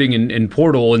recruiting and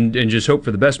portal and just hope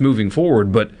for the best moving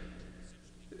forward. But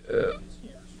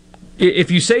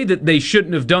if you say that they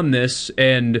shouldn't have done this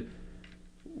and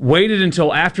waited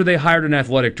until after they hired an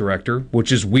athletic director,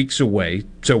 which is weeks away,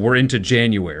 so we're into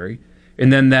January,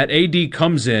 and then that AD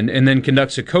comes in and then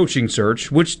conducts a coaching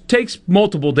search, which takes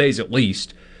multiple days at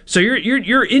least. So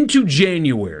you're into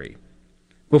January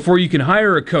before you can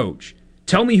hire a coach.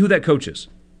 Tell me who that coach is.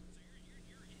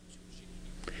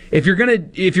 If you're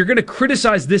gonna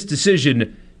criticize this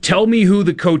decision, tell me who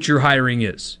the coach you're hiring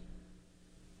is.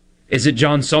 Is it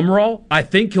John Summerall? I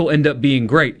think he'll end up being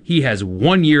great. He has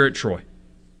 1 year at Troy.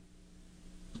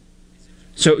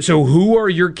 So who are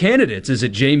your candidates? Is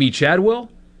it Jamie Chadwell?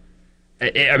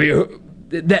 I mean,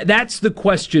 that's the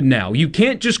question now. You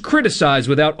can't just criticize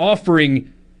without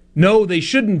offering, no, they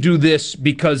shouldn't do this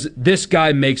because this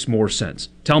guy makes more sense.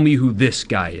 Tell me who this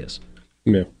guy is.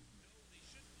 Yeah.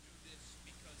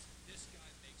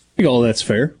 I think all that's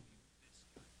fair.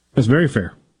 That's very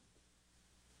fair.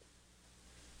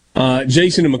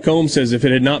 Jason in Macomb says, if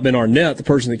it had not been Arnett, the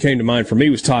person that came to mind for me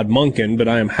was Todd Monken, but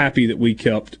I am happy that we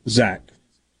kept Zach.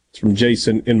 It's from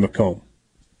Jason in Macomb.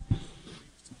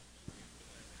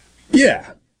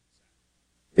 Yeah.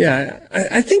 Yeah,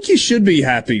 I think you should be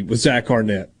happy with Zach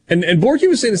Arnett. And Borky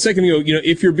was saying a second ago,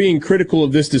 if you're being critical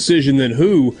of this decision, then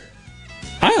who?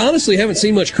 I honestly haven't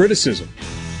seen much criticism.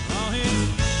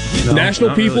 No,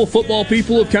 National people, really. Football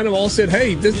people have kind of all said,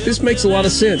 hey, this makes a lot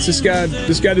of sense. This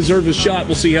guy deserves a shot.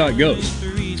 We'll see how it goes.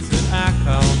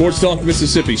 Sports Talk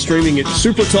Mississippi, streaming at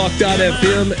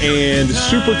supertalk.fm and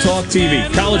Supertalk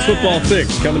TV. College Football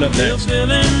Fix coming up next.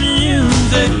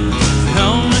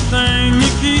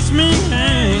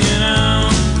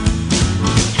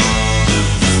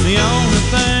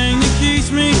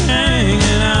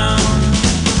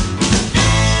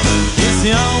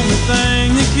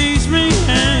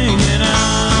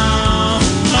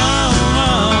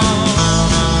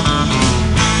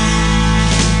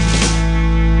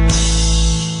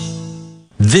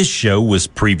 This show was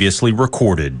previously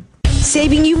recorded.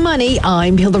 Saving you money,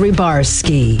 I'm Hillary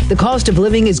Barsky. The cost of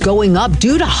living is going up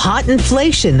due to hot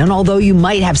inflation, and although you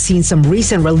might have seen some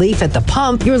recent relief at the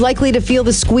pump, you're likely to feel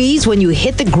the squeeze when you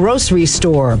hit the grocery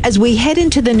store. As we head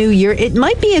into the new year, it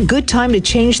might be a good time to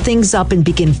change things up and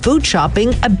begin food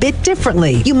shopping a bit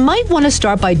differently. You might want to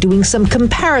start by doing some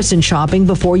comparison shopping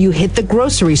before you hit the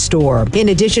grocery store. In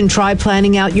addition, try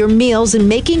planning out your meals and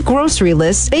making grocery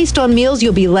lists based on meals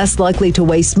you'll be less likely to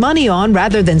waste money on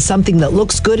rather than something that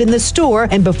looks good in the store.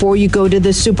 And before you go to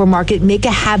the supermarket, make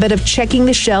a habit of checking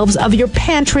the shelves of your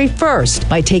pantry first.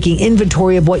 By taking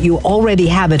inventory of what you already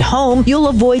have at home, you'll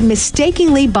avoid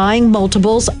mistakenly buying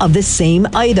multiples of the same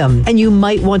item. And you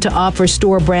might want to opt for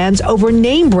store brands over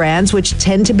name brands, which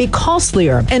tend to be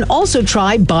costlier. And also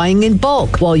try buying in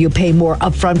bulk. While you pay more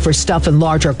upfront for stuff in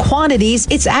larger quantities,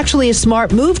 it's actually a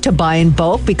smart move to buy in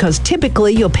bulk because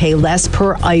typically you'll pay less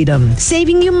per item.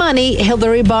 Saving you money,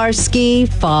 Hillary Barsky,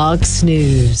 Fox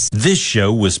News. This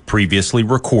show was previously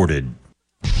recorded.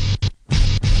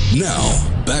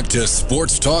 Now, back to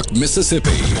Sports Talk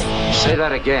Mississippi. Say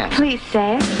that again. Please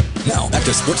say it. Now, back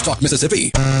to Sports Talk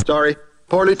Mississippi. Sorry.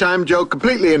 Poorly timed joke,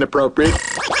 completely inappropriate.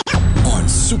 On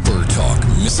Super Talk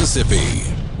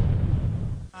Mississippi.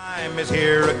 Time is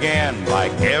here again,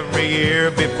 like every year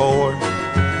before.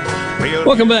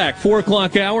 Welcome back. 4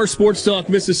 o'clock hour, Sports Talk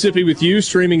Mississippi with you,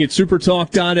 streaming at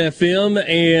supertalk.fm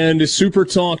and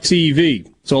Supertalk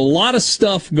TV. So a lot of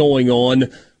stuff going on,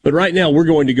 but right now we're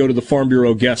going to go to the Farm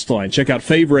Bureau guest line. Check out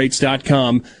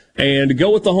favorites.com and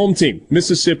go with the home team,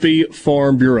 Mississippi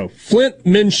Farm Bureau. Flint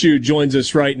Minshew joins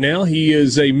us right now. He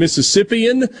is a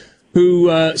Mississippian who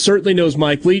certainly knows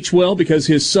Mike Leach well because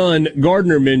his son,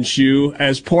 Gardner Minshew,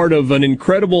 as part of an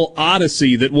incredible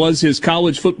odyssey that was his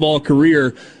college football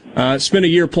career, spent a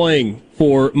year playing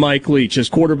for Mike Leach as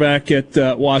quarterback at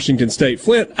Washington State.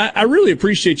 Flint, I really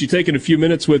appreciate you taking a few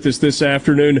minutes with us this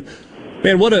afternoon.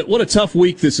 Man, what a tough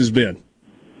week this has been.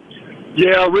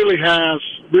 Yeah, it really has.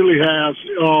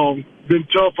 Been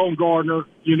tough on Gardner.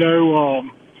 We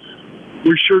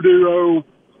sure do owe,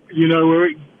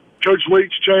 Coach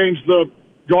Leach changed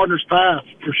Gardner's path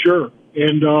for sure,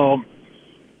 and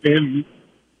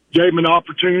gave him an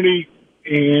opportunity.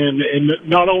 And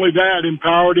not only that,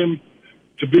 empowered him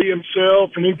to be himself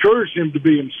and encouraged him to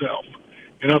be himself.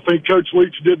 And I think Coach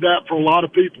Leach did that for a lot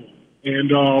of people.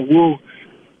 And we'll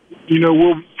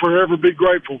forever be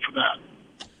grateful for that.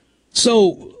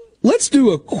 So let's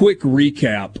do a quick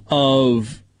recap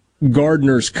of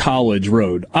Gardner's college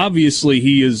road. Obviously,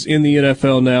 he is in the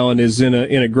NFL now and is in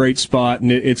a great spot,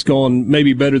 and it's gone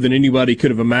maybe better than anybody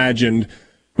could have imagined.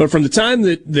 But from the time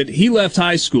that he left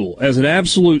high school as an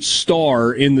absolute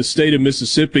star in the state of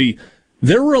Mississippi,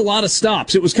 there were a lot of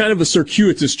stops. It was kind of a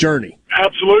circuitous journey.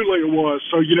 Absolutely it was.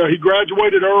 So, he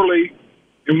graduated early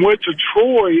and went to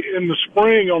Troy in the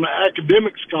spring on an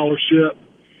academic scholarship,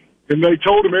 and they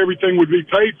told him everything would be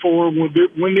paid for. When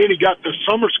then he got to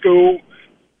summer school,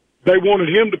 they wanted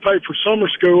him to pay for summer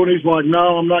school, and he's like,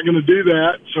 no, I'm not going to do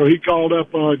that. So he called up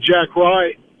Jack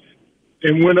Wright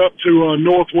and went up to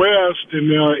Northwest,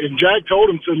 and Jack told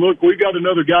him, said, look, we got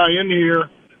another guy in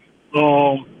here,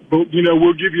 but,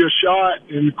 we'll give you a shot.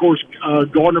 And, of course,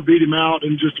 Gardner beat him out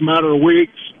in just a matter of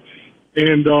weeks.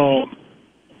 And,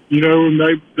 and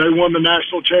they won the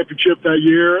national championship that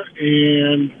year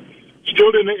and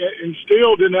still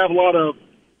didn't have a lot of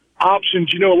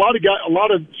options. A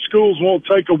lot of schools won't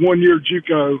take a one-year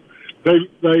JUCO. There's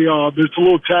a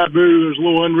little taboo. There's a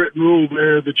little unwritten rule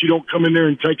there that you don't come in there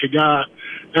and take a guy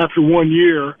after 1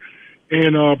 year.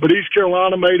 And but East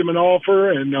Carolina made him an offer,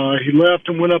 and he left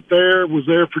and went up there. Was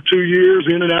there for 2 years,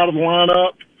 in and out of the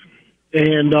lineup,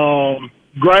 and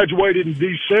graduated in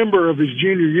December of his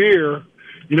junior year.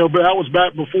 But that was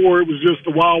back before it was just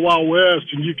the Wild Wild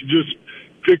West, and you could just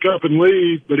pick up and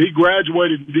leave. But he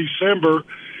graduated in December,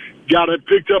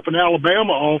 picked up an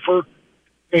Alabama offer,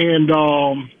 and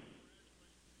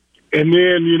And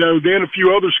then, then a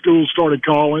few other schools started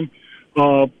calling,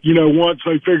 once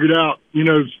they figured out,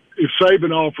 if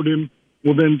Saban offered him,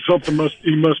 well, then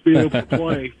he must be able to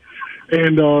play.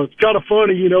 And it's kind of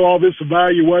funny, all this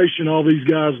evaluation all these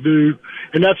guys do,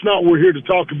 and that's not what we're here to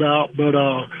talk about. But,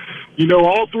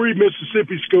 all three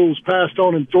Mississippi schools passed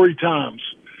on him 3 times,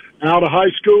 out of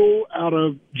high school, out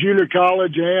of junior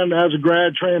college, and as a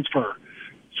grad transfer.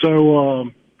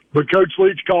 So, but Coach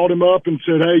Leach called him up and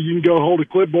said, hey, you can go hold a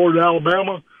clipboard at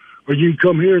Alabama, or you can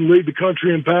come here and lead the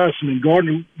country in passing. And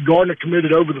Gardner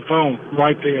committed over the phone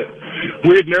right then.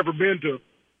 We had never been to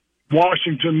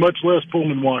Washington, much less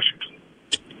Pullman, Washington.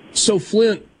 So,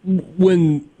 Flint,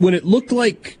 when it looked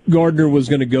like Gardner was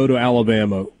going to go to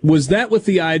Alabama, was that with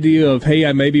the idea of, hey,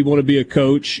 I maybe want to be a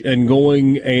coach, and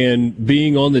going and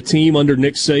being on the team under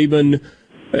Nick Saban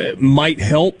might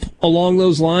help along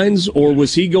those lines? Or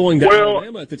was he going to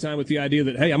Alabama at the time with the idea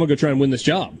that, hey, I'm going to go try and win this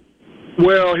job?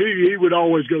 Well, he would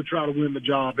always go try to win the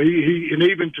job. He and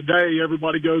even today,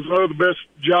 everybody goes, oh, the best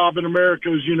job in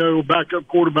America is, backup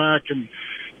quarterback, and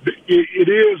it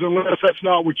is, unless that's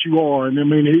not what you are. And I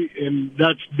mean, and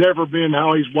that's never been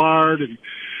how he's wired.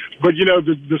 But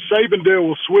the Saban deal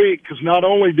was sweet, because not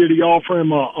only did he offer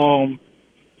him a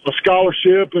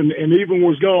scholarship and even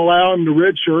was going to allow him to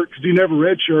redshirt, because he never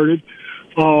redshirted,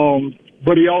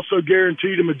 but he also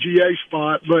guaranteed him a GA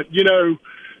spot. But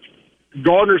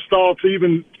Gardner's thoughts,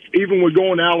 even with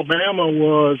going to Alabama,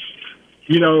 was,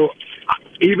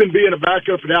 even being a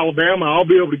backup at Alabama, I'll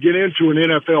be able to get into an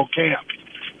NFL camp.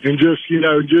 And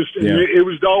it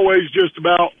was always just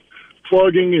about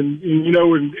plugging and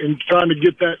trying to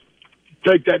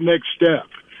take that next step.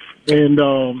 And,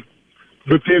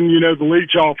 but then, the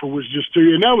Leach offer was just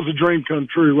and that was a dream come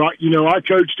true, right? I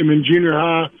coached him in junior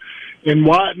high, and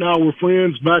Wyatt and I were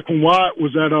friends back when Wyatt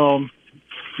was at,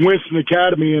 Winston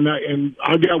Academy, and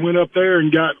I went up there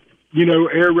and got,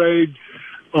 air raid,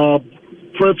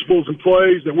 principles and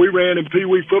plays that we ran in Pee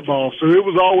Wee football. So it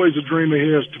was always a dream of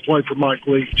his to play for Mike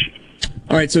Leach.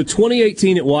 All right, so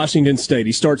 2018 at Washington State,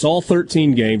 he starts all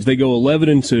 13 games. They go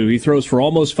 11-2. He throws for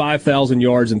almost 5,000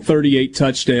 yards and 38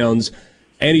 touchdowns,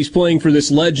 and he's playing for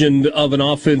this legend of an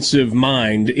offensive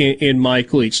mind in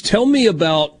Mike Leach. Tell me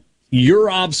about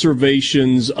your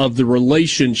observations of the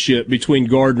relationship between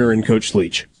Gardner and Coach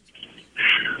Leach.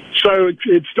 So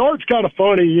it starts kind of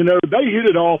funny, they hit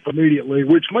it off immediately,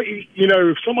 which,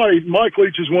 if Mike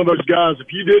Leach is one of those guys,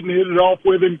 if you didn't hit it off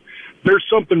with him, there's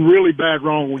something really bad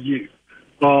wrong with you,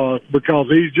 because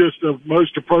he's just the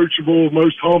most approachable,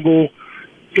 most humble,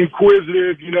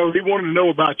 inquisitive, he wanted to know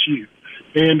about you.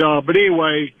 And, but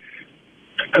anyway,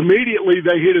 immediately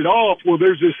they hit it off. Well,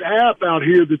 there's this app out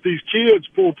here that these kids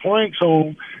pull pranks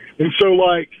on. And so,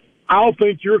 I'll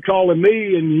think you're calling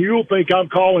me, and you'll think I'm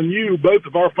calling you. Both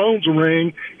of our phones will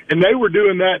ring, and they were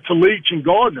doing that to Leach and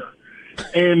Gardner,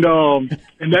 and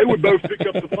they would both pick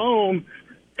up the phone,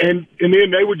 and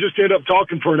then they would just end up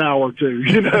talking for an hour or two.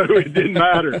 It didn't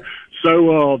matter.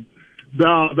 So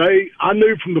I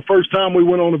knew from the first time we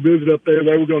went on a visit up there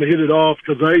they were going to hit it off,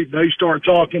 because they start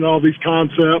talking all these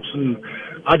concepts, and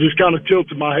I just kind of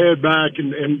tilted my head back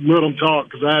and let them talk,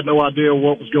 because I had no idea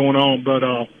what was going on, but.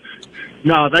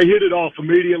 No, they hit it off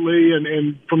immediately,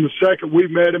 and from the second we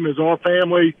met him, as our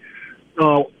family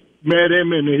met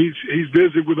him, and he's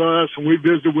visited with us, and we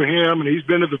visited with him, and he's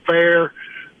been to the fair.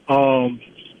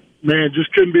 Man,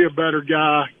 just couldn't be a better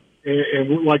guy,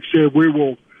 and like I said, we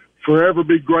will forever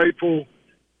be grateful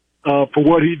for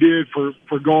what he did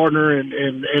for Gardner,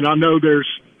 and I know there's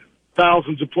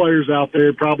thousands of players out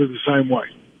there probably the same way.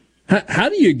 How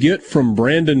do you get from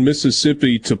Brandon,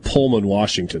 Mississippi to Pullman,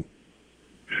 Washington?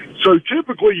 So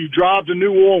typically you drive to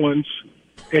New Orleans,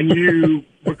 and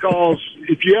because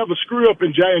if you have a screw up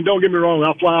in Jackson, and don't get me wrong,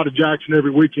 I fly out of Jackson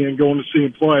every weekend going to see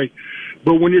him play.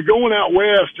 But when you're going out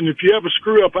west, and if you have a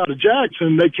screw up out of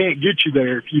Jackson, they can't get you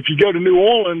there. If you go to New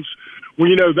Orleans,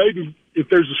 well, if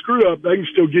there's a screw up, they can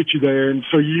still get you there. And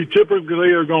so you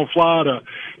typically are going to fly to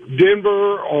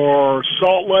Denver or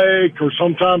Salt Lake or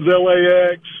sometimes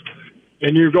LAX,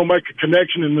 and you're going to make a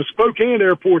connection. And the Spokane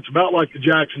airport's about like the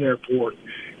Jackson airport.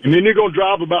 And then you're going to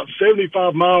drive about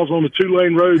 75 miles on a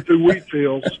 2-lane road through wheat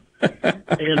fields.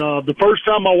 And the first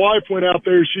time my wife went out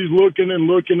there, she's looking and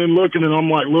looking and looking, and I'm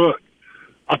like, look,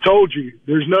 I told you,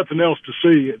 there's nothing else to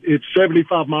see. It's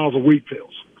 75 miles of wheat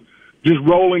fields, just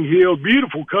rolling hills,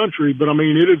 beautiful country. But I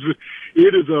mean,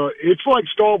 it's like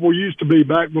Starkville used to be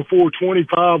back before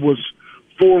 25 was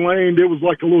 4-lane. It was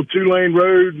like a little 2-lane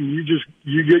road, and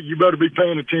you better be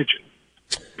paying attention.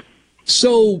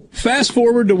 So fast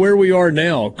forward to where we are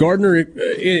now. Gardner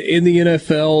in the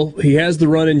NFL, he has the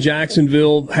run in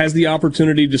Jacksonville, has the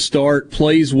opportunity to start,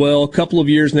 plays well. A couple of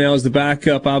years now as the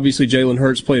backup. Obviously, Jalen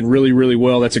Hurts playing really, really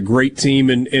well. That's a great team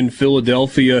in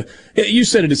Philadelphia. You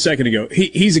said it a second ago.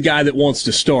 He's a guy that wants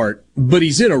to start, but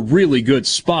he's in a really good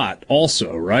spot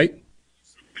also, right?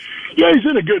 Yeah, he's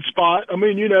in a good spot. I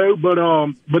mean, but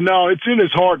no, it's in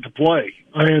his heart to play,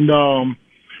 and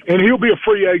he'll be a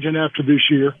free agent after this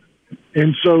year.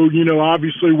 And so,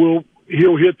 obviously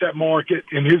he'll hit that market,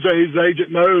 and his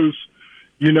agent knows,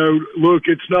 look,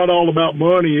 it's not all about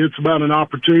money. It's about an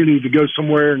opportunity to go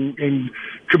somewhere and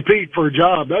compete for a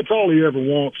job. That's all he ever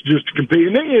wants, just to compete.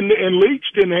 And Leach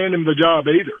didn't hand him the job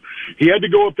either. He had to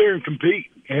go up there and compete.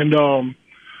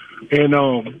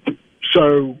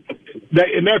 So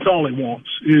that's all he wants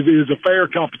is a fair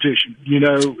competition,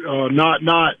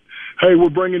 not, hey,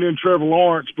 we're bringing in Trevor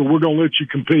Lawrence, but we're going to let you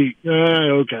compete.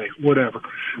 Okay, whatever.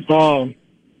 So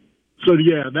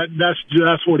yeah,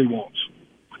 that's what he wants.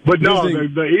 But no,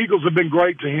 the Eagles have been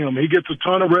great to him. He gets a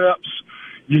ton of reps.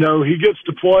 He gets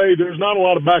to play. There's not a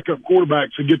lot of backup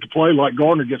quarterbacks that get to play like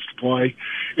Gardner gets to play,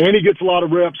 and he gets a lot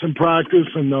of reps in practice.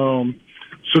 And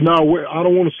so no, I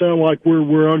don't want to sound like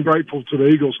we're ungrateful to the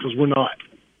Eagles, because we're not.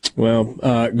 Well,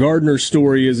 Gardner's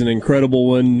story is an incredible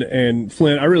one, and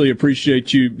Flint, I really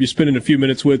appreciate you spending a few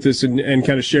minutes with us and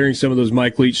kind of sharing some of those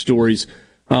Mike Leach stories.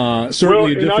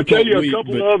 Certainly a difficult I'll tell you week, a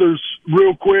couple others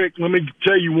real quick. Let me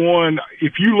tell you one.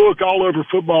 If you look all over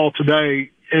football today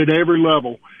at every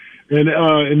level, and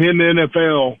in the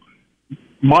NFL,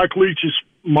 Mike Leach's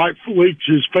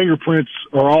fingerprints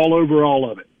are all over all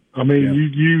of it. I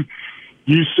mean,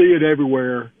 you see it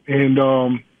everywhere, and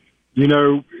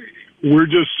we're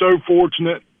just so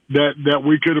fortunate that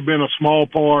we could have been a small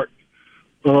part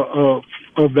of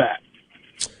that.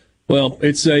 Well,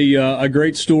 it's a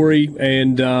great story,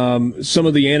 and some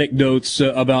of the anecdotes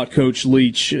about Coach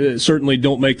Leach certainly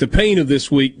don't make the pain of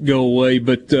this week go away,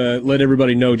 but let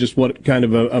everybody know just what kind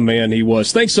of a man he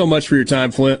was. Thanks so much for your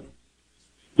time, Flint.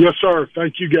 Yes, sir.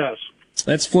 Thank you, guys.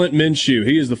 That's Flint Minshew.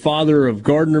 He is the father of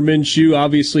Gardner Minshew,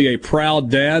 obviously a proud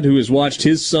dad who has watched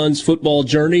his son's football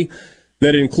journey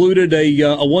that included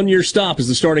a one-year stop as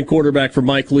the starting quarterback for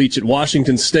Mike Leach at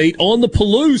Washington State on the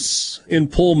Palouse in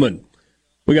Pullman.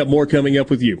 We got more coming up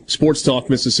with you. Sports Talk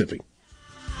Mississippi.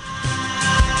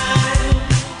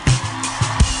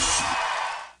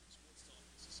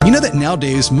 You know that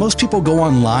nowadays most people go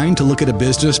online to look at a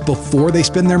business before they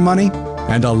spend their money?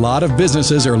 And a lot of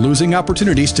businesses are losing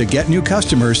opportunities to get new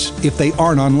customers if they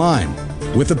aren't online.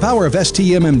 With the power of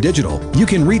STMM Digital, you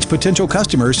can reach potential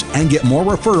customers and get more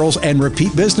referrals and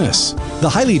repeat business. The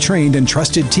highly trained and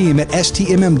trusted team at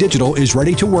STMM Digital is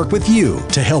ready to work with you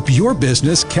to help your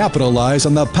business capitalize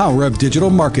on the power of digital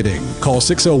marketing. Call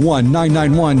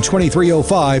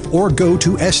 601-991-2305 or go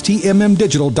to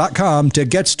stmmdigital.com to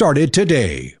get started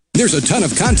today. There's a ton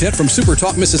of content from Super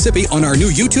Talk Mississippi on our new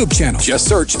YouTube channel. Just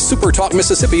search Super Talk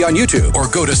Mississippi on YouTube or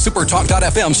go to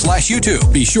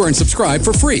supertalk.fm/YouTube. Be sure and subscribe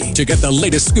for free to get the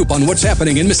latest scoop on what's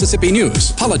happening in Mississippi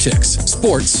news, politics,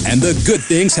 sports, and the good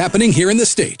things happening here in the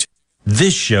state.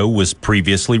 This show was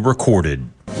previously recorded.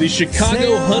 The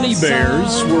Chicago Honey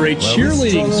Bears were a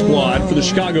cheerleading squad for the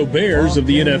Chicago Bears of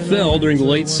the NFL during the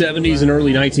late 70s and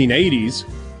early 1980s.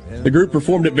 The group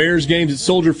performed at Bears games at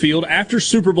Soldier Field. After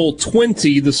Super Bowl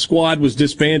 20, the squad was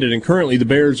disbanded, and currently the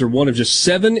Bears are one of just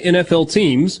 7 NFL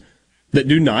teams that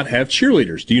do not have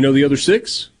cheerleaders. Do you know the other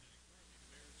 6?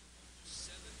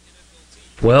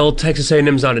 Well, Texas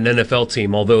A&M's not an NFL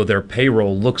team, although their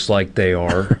payroll looks like they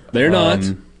are. They're not.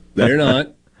 They're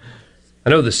not. I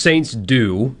know the Saints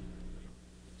do.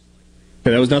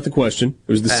 Okay, that was not the question.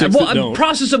 It was the 6 that don't.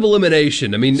 Process of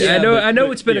elimination. I mean, I know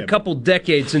it's been a couple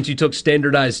decades since you took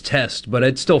standardized tests, but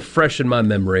it's still fresh in my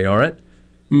memory, all right?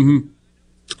 Mm-hmm.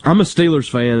 I'm a Steelers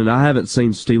fan, and I haven't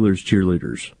seen Steelers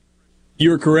cheerleaders.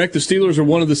 You are correct. The Steelers are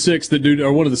one of the 6 that do,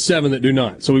 or one of the 7 that do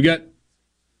not. So we've got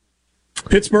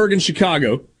Pittsburgh and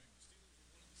Chicago.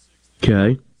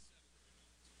 Okay.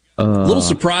 A little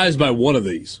surprised by one of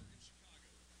these.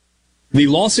 The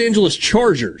Los Angeles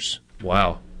Chargers.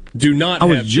 Wow. Do not I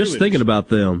have was just thinking about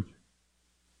them.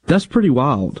 That's pretty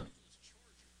wild.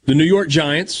 The New York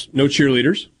Giants, no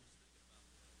cheerleaders.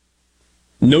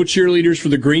 No cheerleaders for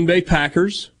the Green Bay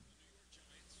Packers.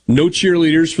 No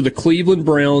cheerleaders for the Cleveland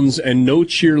Browns, and no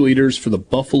cheerleaders for the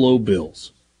Buffalo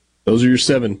Bills. Those are your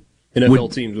 7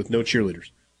 NFL teams with no cheerleaders.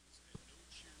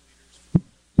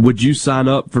 Would you sign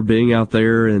up for being out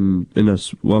there in a,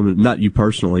 well, not you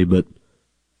personally, but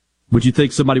would you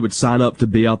think somebody would sign up to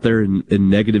be out there in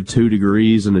 -2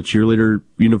 degrees in a cheerleader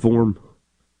uniform?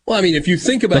 Well, I mean, if you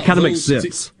think about that kind of makes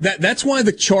sense. That's why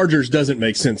the Chargers doesn't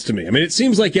make sense to me. I mean, it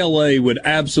seems like LA would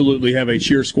absolutely have a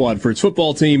cheer squad for its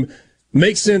football team.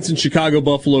 Makes sense in Chicago,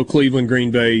 Buffalo, Cleveland,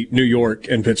 Green Bay, New York,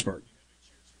 and Pittsburgh.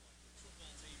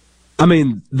 I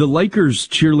mean, the Lakers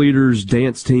cheerleaders,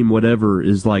 dance team, whatever,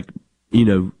 is like,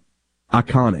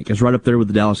 iconic. It's right up there with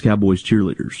the Dallas Cowboys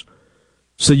cheerleaders.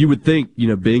 So you would think,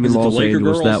 being in Los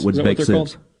Angeles, that would make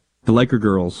sense. The Laker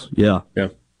girls, yeah. Yeah.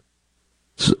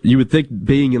 So you would think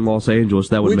being in Los Angeles,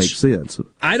 that would make sense.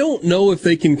 I don't know if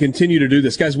they can continue to do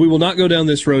this. Guys, we will not go down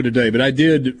this road today, but I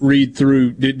did read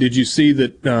through. Did you see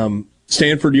that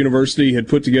Stanford University had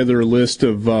put together a list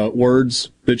of words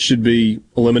that should be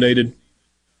eliminated?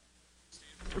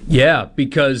 Yeah,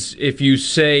 because if you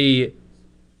say,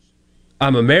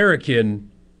 I'm American,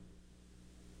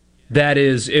 that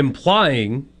is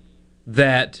implying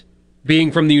that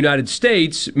being from the United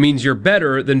States means you're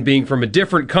better than being from a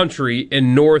different country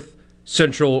in North,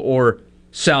 Central, or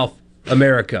South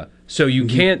America. So you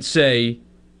can't say,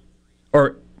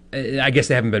 or I guess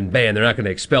they haven't been banned. They're not going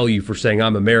to expel you for saying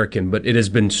I'm American, but it has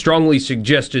been strongly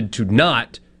suggested to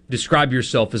not describe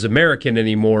yourself as American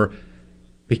anymore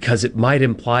because it might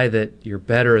imply that you're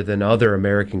better than other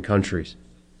American countries.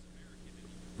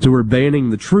 So we're banning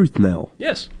the truth now.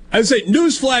 Yes. I would say,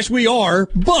 newsflash, we are,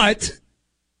 but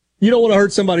you don't want to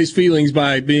hurt somebody's feelings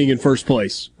by being in first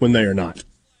place when they are not.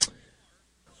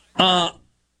 I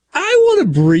want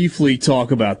to briefly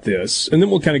talk about this, and then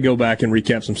we'll kind of go back and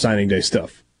recap some signing day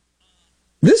stuff.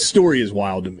 This story is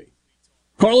wild to me.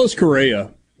 Carlos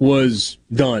Correa was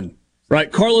done,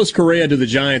 right? Carlos Correa to the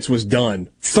Giants was done.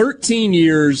 13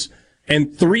 years and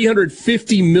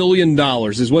 $350 million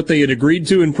is what they had agreed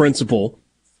to in principle,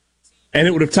 and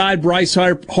it would have tied Bryce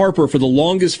Harper for the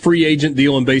longest free agent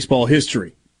deal in baseball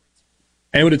history.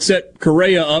 And would have set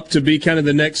Correa up to be kind of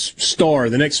the next star,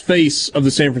 the next face of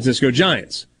the San Francisco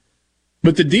Giants.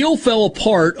 But the deal fell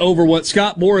apart over what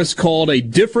Scott Boras called a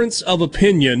difference of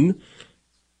opinion,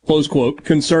 close quote,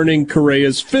 concerning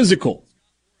Correa's physical.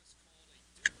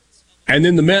 And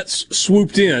then the Mets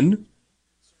swooped in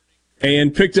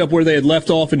and picked up where they had left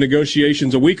off in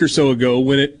negotiations a week or so ago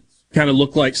when it kind of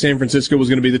looked like San Francisco was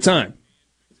going to be the time.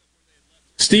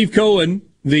 Steve Cohen,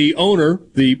 the owner,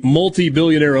 the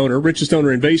multi-billionaire owner, richest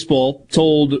owner in baseball,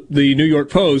 told the New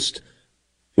York Post,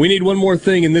 we need one more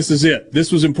thing, and this is it.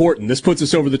 This was important. This puts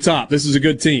us over the top. This is a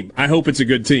good team. I hope it's a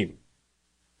good team.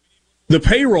 The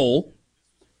payroll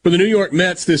for the New York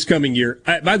Mets this coming year,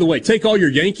 by the way, take all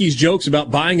your Yankees jokes about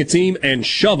buying a team and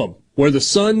shove them where the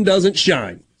sun doesn't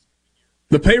shine.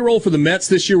 The payroll for the Mets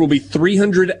this year will be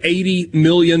 $380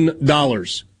 million.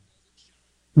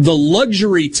 The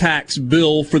luxury tax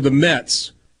bill for the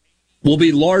Mets will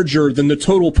be larger than the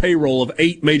total payroll of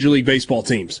 8 Major League Baseball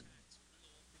teams.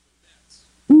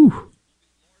 Ooh.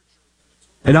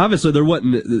 And obviously there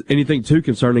wasn't anything too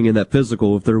concerning in that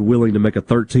physical if they're willing to make a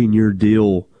 13-year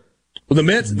deal. Well, the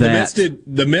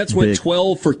Mets went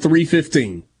 12 for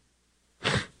 $315.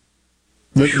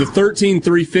 The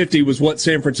 13-350 was what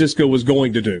San Francisco was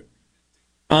going to do.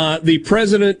 The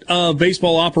president of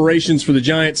baseball operations for the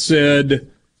Giants said,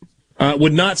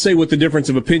 would not say what the difference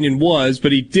of opinion was,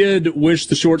 but he did wish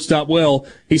the shortstop well.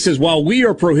 He says, while we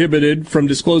are prohibited from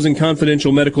disclosing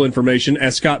confidential medical information,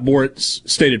 as Scott Boras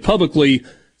stated publicly,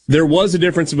 there was a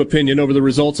difference of opinion over the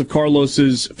results of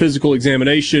Carlos's physical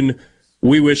examination.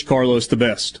 We wish Carlos the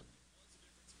best.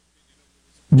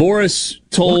 Boras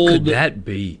told... What could that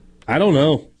be? I don't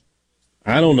know.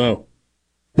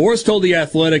 Boras told The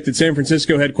Athletic that San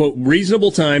Francisco had, quote,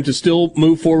 reasonable time to still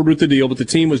move forward with the deal, but the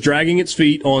team was dragging its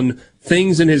feet on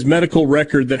things in his medical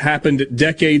record that happened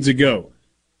decades ago.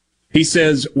 He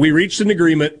says, we reached an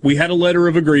agreement. We had a letter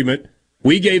of agreement.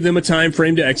 We gave them a time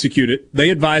frame to execute it. They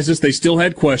advised us they still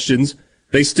had questions.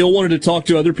 They still wanted to talk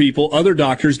to other people, other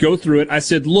doctors, go through it. I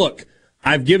said, look,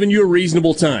 I've given you a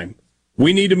reasonable time.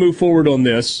 We need to move forward on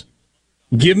this.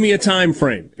 Give me a time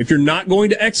frame. If you're not going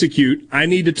to execute, I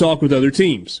need to talk with other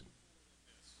teams.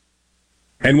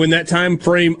 And when that time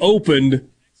frame opened,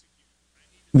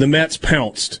 the Mets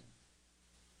pounced.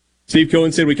 Steve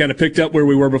Cohen said we kind of picked up where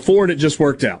we were before, and it just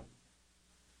worked out.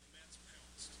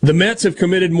 The Mets have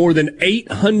committed more than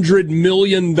 $800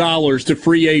 million to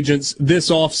free agents this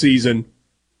offseason,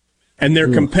 and their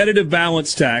competitive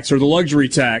balance tax, or the luxury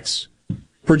tax,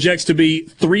 projects to be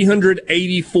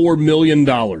 $384 million.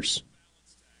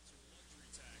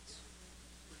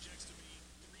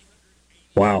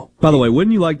 Wow. By the way,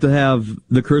 wouldn't you like to have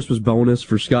the Christmas bonus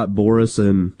for Scott Boras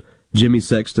and Jimmy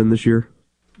Sexton this year?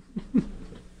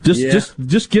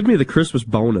 Just give me the Christmas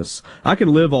bonus. I can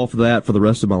live off of that for the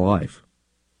rest of my life.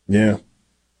 Yeah.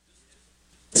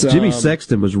 Jimmy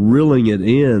Sexton was reeling it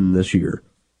in this year.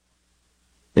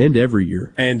 And every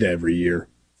year.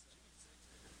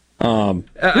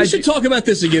 We should talk about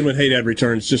this again when Haydad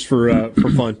returns, just for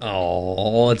fun.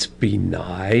 Oh, let's be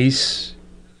nice.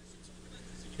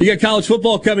 You got college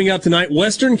football coming up tonight.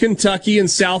 Western Kentucky and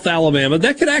South Alabama.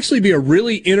 That could actually be a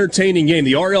really entertaining game.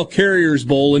 The RL Carriers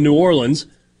Bowl in New Orleans,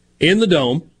 in the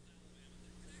Dome.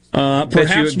 Bet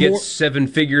you it gets 7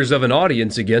 figures of an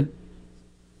audience again.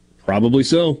 Probably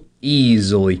so.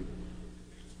 Easily.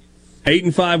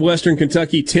 8-5 Western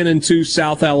Kentucky, 10-2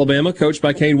 South Alabama, coached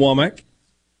by Kane Womack.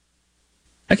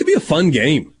 That could be a fun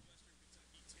game.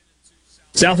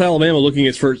 South Alabama looking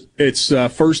at its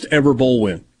first ever bowl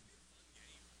win.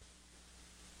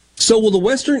 So, well,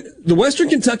 the Western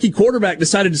Kentucky quarterback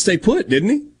decided to stay put, didn't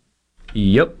he?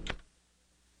 Yep.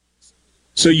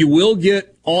 So you will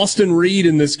get Austin Reed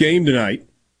in this game tonight.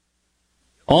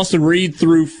 Austin Reed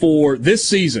threw for this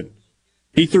season.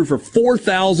 He threw for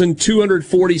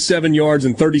 4,247 yards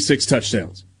and 36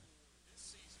 touchdowns.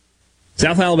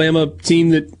 South Alabama team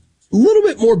that a little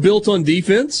bit more built on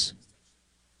defense.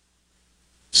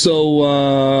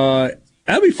 So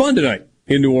that'll be fun tonight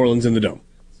in New Orleans in the Dome.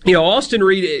 You know, Austin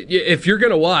Reed, if you're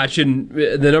going to watch, and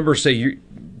the numbers say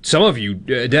some of you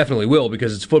definitely will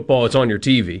because it's football, it's on your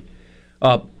TV.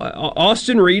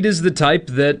 Austin Reed is the type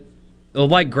that,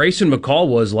 like Grayson McCall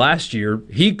was last year,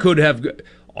 he could have,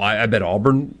 I bet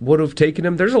Auburn would have taken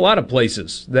him. There's a lot of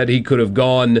places that he could have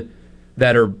gone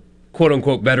that are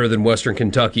quote-unquote better than Western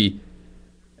Kentucky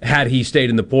had he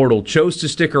stayed in the portal, chose to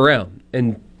stick around.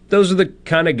 And those are the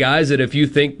kind of guys that if you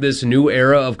think this new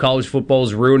era of college football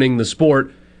is ruining the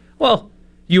sport, well,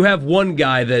 you have one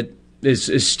guy that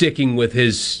is sticking with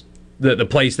the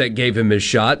place that gave him his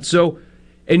shot. So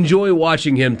enjoy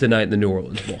watching him tonight in the New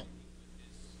Orleans Bowl.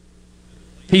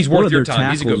 He's worth your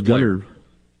time. He's a good player.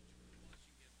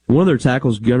 One of their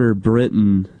tackles, Gunnar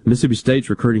Brenton, Mississippi State's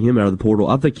recruiting him out of the portal.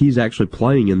 I think he's actually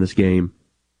playing in this game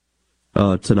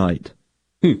tonight.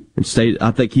 And State, I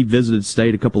think he visited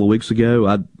State a couple of weeks ago.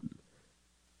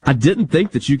 I didn't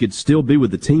think that you could still be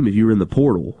with the team if you were in the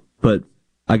portal, but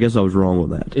I guess I was wrong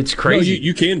with that. It's crazy. No,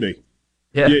 you can be.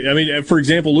 Yeah. I mean, for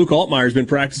example, Luke Altmaier's been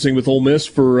practicing with Ole Miss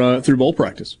through bowl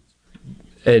practice.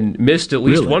 And missed at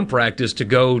least one practice to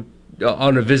go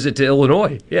on a visit to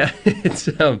Illinois. Yeah, it's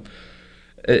an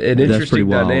interesting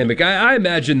dynamic. I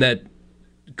imagine that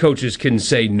coaches can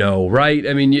say no, right?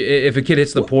 I mean, if a kid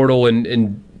hits the portal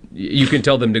and you can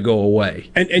tell them to go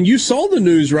away. And you saw the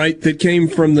news, right, that came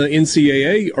from the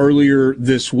NCAA earlier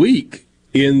this week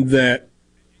in that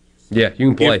you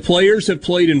can play. If players have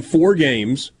played in 4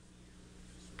 games,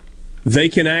 they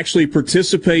can actually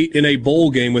participate in a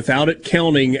bowl game without it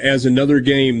counting as another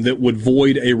game that would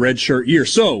void a redshirt year.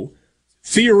 So,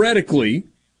 theoretically,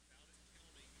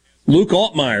 Luke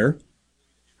Altmaier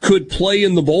could play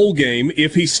in the bowl game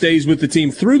if he stays with the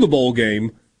team through the bowl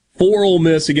game for Ole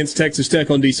Miss against Texas Tech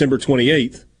on December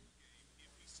 28th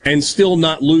and still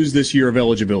not lose this year of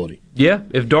eligibility. Yeah,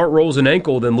 if Dart rolls an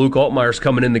ankle, then Luke Altmaier's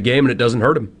coming in the game and it doesn't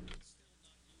hurt him.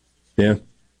 Yeah.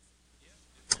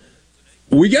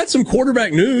 We got some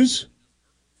quarterback news.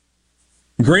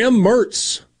 Graham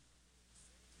Mertz,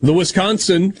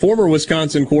 the former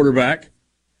Wisconsin quarterback,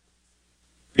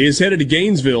 is headed to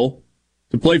Gainesville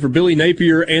to play for Billy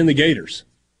Napier and the Gators.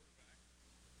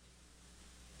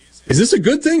 Is this a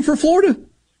good thing for Florida?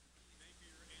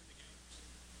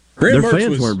 Their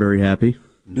fans weren't very happy.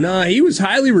 Nah, he was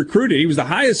highly recruited. He was the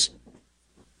highest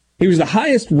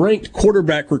ranked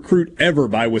quarterback recruit ever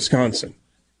by Wisconsin.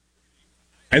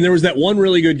 And there was that one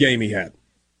really good game he had.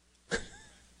 There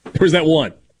was that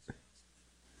one.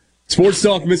 Sports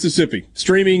Talk Mississippi,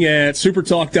 streaming at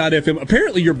supertalk.fm.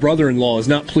 Apparently your brother-in-law is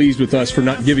not pleased with us for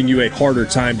not giving you a harder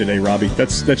time today, Robbie.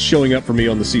 That's showing up for me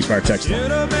on the C Spire text line.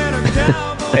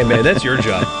 Hey, man, that's your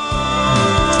job.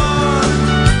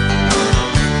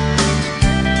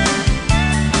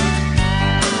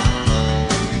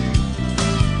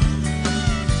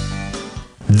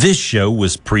 This show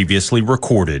was previously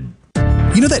recorded.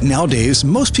 You know that nowadays,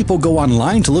 most people go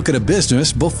online to look at a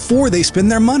business before they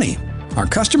spend their money. Are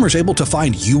customers able to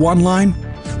find you online?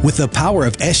 With the power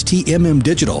of STMM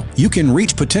Digital, you can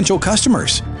reach potential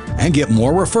customers and get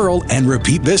more referral and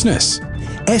repeat business.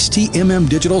 STMM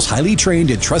Digital's highly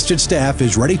trained and trusted staff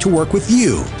is ready to work with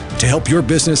you to help your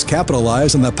business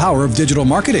capitalize on the power of digital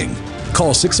marketing.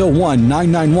 Call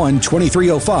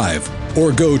 601-991-2305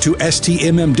 or go to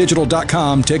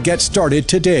stmmdigital.com to get started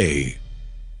today.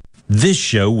 This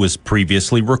show was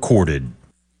previously recorded.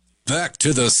 Back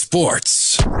to the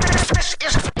sports.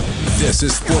 This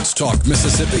is Sports Talk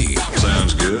Mississippi.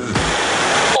 Sounds good.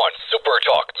 On Super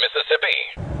Talk Mississippi.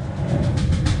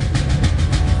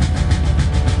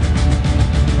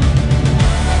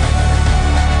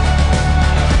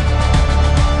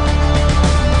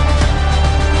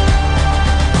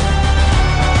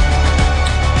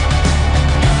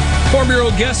 Farm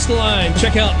Bureau guest line.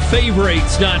 Check out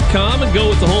favorites.com and go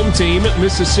with the home team at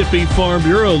Mississippi Farm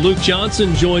Bureau. Luke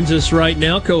Johnson joins us right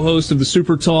now, co-host of the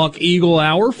Super Talk Eagle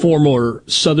Hour, former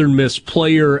Southern Miss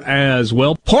player as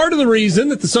well. Part of the reason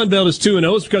that the Sun Belt is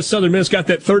 2-0 is because Southern Miss got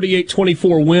that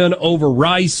 38-24 win over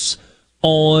Rice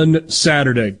on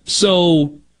Saturday.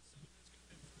 So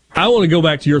I want to go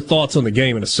back to your thoughts on the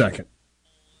game in a second.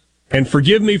 And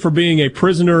forgive me for being a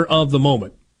prisoner of the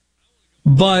moment.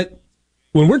 But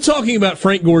when we're talking about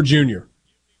Frank Gore Jr.,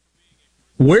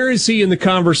 where is he in the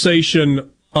conversation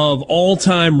of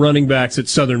all-time running backs at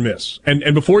Southern Miss?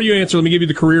 And before you answer, let me give you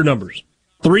the career numbers.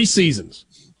 3 seasons.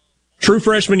 True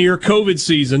freshman year, COVID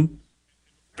season,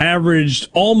 averaged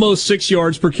almost 6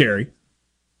 yards per carry.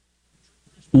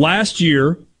 Last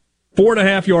year,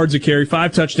 4.5 yards a carry,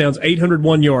 5 touchdowns,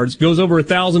 801 yards. Goes over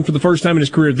 1,000 for the first time in his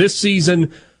career. This season,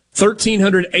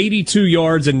 1,382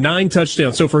 yards and 9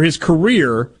 touchdowns. So for his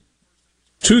career,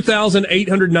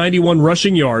 2,891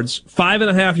 rushing yards,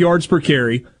 5.5 yards per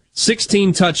carry,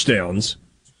 16 touchdowns.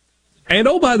 And,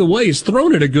 oh, by the way, he's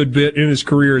thrown it a good bit in his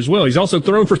career as well. He's also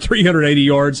thrown for 380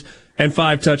 yards and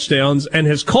 5 touchdowns and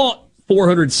has caught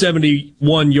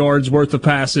 471 yards worth of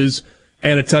passes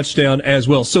and a touchdown as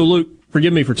well. So, Luke,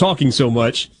 forgive me for talking so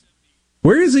much.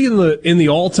 Where is he in the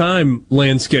all-time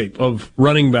landscape of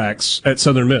running backs at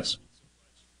Southern Miss?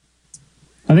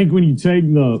 I think when you take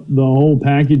the whole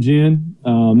package in,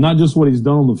 not just what he's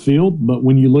done on the field, but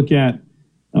when you look at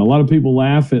a lot of people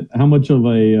laugh at how much of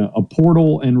a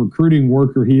portal and recruiting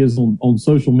worker he is on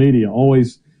social media,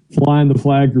 always flying the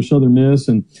flag for Southern Miss.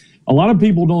 And a lot of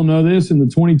people don't know this. In the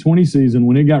 2020 season,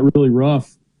 when it got really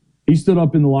rough, he stood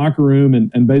up in the locker room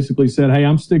and basically said, hey,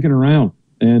 I'm sticking around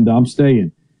and I'm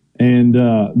staying. And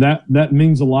that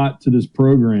means a lot to this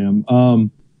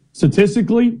program.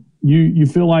 Statistically, you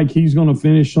feel like he's going to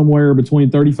finish somewhere between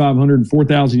 3,500 and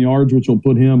 4,000 yards, which will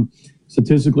put him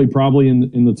statistically probably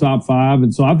in the top 5.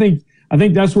 And so I think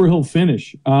that's where he'll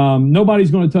finish. Nobody's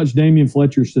going to touch Damian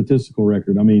Fletcher's statistical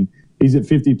record. I mean, he's at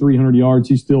 5,300 yards.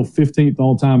 He's still 15th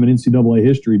all time in NCAA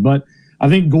history. But I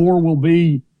think Gore will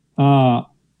be a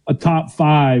top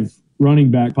 5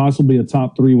 running back, possibly a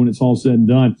top 3 when it's all said and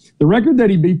done. The record that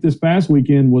he beat this past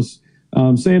weekend was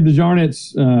Sam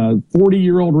DeJarnett's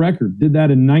 40-year-old record. Did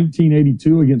that in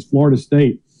 1982 against Florida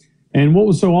State. And what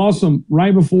was so awesome,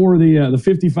 right before the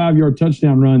 55-yard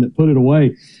touchdown run that put it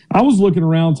away, I was looking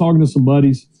around talking to some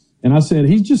buddies, and I said,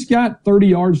 he's just got 30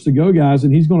 yards to go, guys,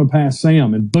 and he's going to pass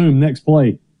Sam. And boom, next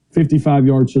play, 55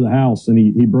 yards to the house, and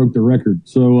he broke the record.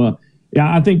 So,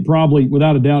 yeah, I think probably,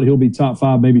 without a doubt, he'll be top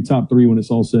 5, maybe top 3 when it's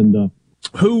all said and done.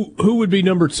 Who would be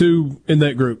number 2 in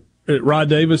that group? Rod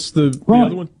Davis, the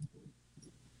other one?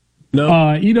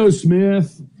 No. Ito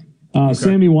Smith, okay.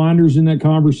 Sammy Winder's in that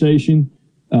conversation.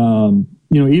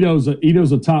 Ito's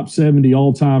a top 70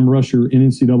 all-time rusher in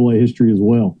NCAA history as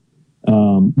well.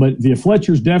 But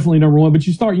Fletcher's definitely number 1. But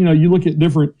you look at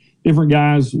different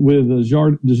guys with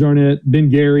DeJarnette, Ben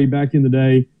Gary back in the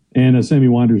day, and Sammy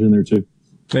Winder's in there too.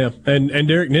 Yeah, and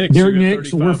Derek Nix. Derek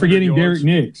Nix. We're forgetting yards. Derek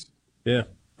Nix. Yeah,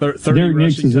 30 Derek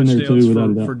Nix is in there too,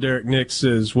 without a doubt. For Derek Nix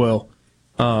as well.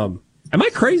 Am I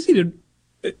crazy?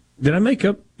 Did I make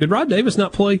up? Did Rod Davis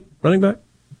not play running back?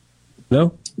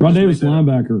 No? Rod Davis,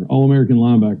 linebacker, All-American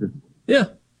linebacker. Yeah.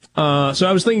 So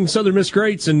I was thinking Southern Miss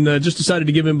greats and just decided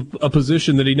to give him a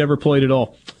position that he never played at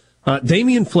all.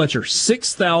 Damian Fletcher,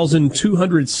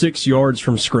 6,206 yards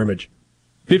from scrimmage.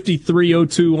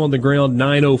 5,302 on the ground,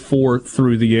 904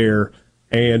 through the air,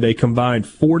 and a combined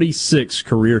 46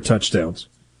 career touchdowns,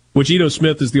 which Ito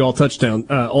Smith is the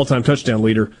all-time touchdown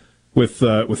leader with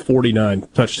 49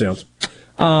 touchdowns.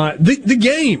 The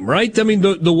game, right? I mean,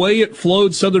 the way it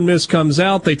flowed, Southern Miss comes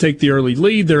out, they take the early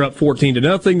lead, they're up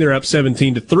 14-0, they're up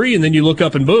 17-3, and then you look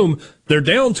up and boom, they're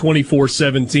down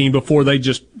 24-17 before they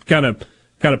just kind of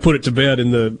put it to bed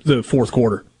in the fourth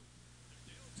quarter.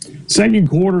 Second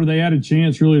quarter, they had a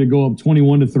chance really to go up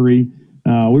 21-3.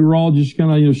 We were all just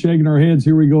kind of shaking our heads.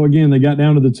 Here we go again. They got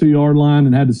down to the 2-yard line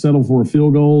and had to settle for a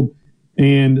field goal.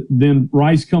 And then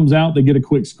Rice comes out. They get a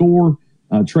quick score.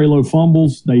 Trelo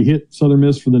fumbles. They hit Southern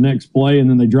Miss for the next play, and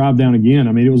then they drive down again.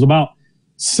 I mean, it was about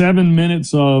 7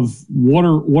 minutes of what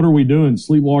are we doing?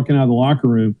 Sleepwalking out of the locker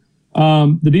room.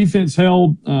 The defense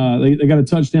held. They got a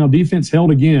touchdown. Defense held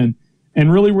again. And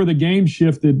really where the game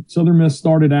shifted, Southern Miss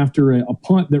started after a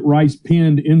punt that Rice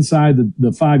pinned inside the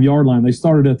 5-yard line. They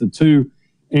started at the 2.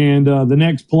 And the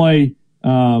next play,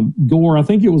 Gore, I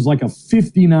think it was like a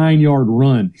 59-yard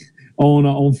run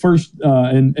on first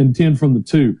and 10 from the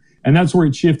 2. And that's where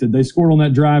it shifted. They scored on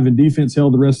that drive, and defense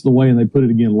held the rest of the way, and they put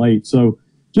it again late. So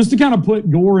just to kind of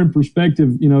put Gore in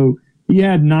perspective, he He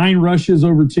had 9 rushes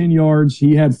over 10 yards.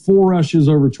 He had 4 rushes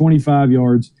over 25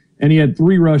 yards, and he had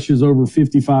 3 rushes over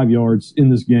 55 yards in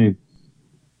this game.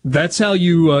 That's how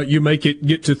you make it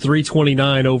get to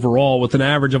 329 overall with an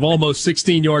average of almost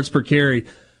 16 yards per carry.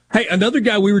 Hey, another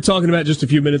guy we were talking about just a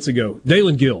few minutes ago,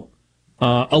 Dalen Gill.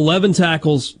 11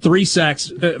 tackles, 3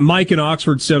 sacks. Mike in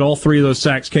Oxford said all 3 of those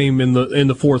sacks came in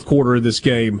the fourth quarter of this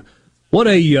game. What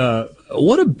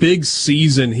a big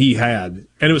season he had.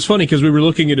 And it was funny because we were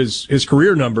looking at his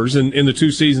career numbers in the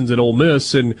 2 seasons at Ole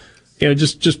Miss, and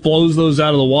just blows those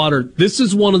out of the water. This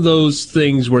is one of those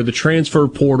things where the transfer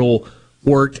portal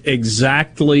worked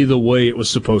exactly the way it was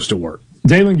supposed to work.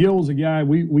 Dalen Gill was a guy,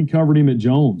 we covered him at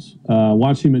Jones,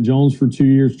 watched him at Jones for 2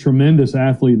 years, tremendous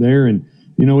athlete there. And,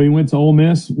 he went to Ole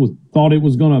Miss, thought it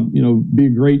was going to, be a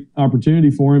great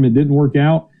opportunity for him. It didn't work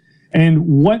out.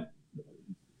 And what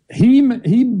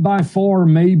he by far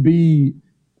may be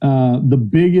the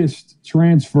biggest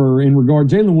transfer in regard.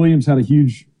 Jalen Williams had a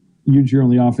huge year on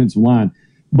the offensive line.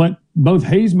 But both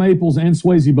Hayes Maples and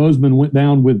Swayze Bozeman went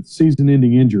down with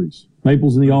season-ending injuries.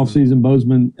 Maples in the offseason,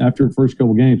 Bozeman after the first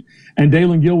couple games. And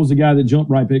Dalen Gill was the guy that jumped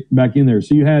right back in there.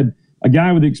 So you had a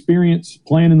guy with experience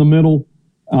playing in the middle,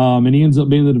 and he ends up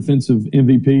being the defensive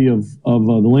MVP of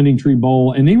the Lending Tree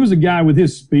Bowl. And he was a guy with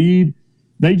his speed.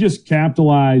 They just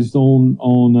capitalized on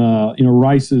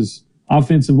Rice's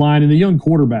offensive line and the young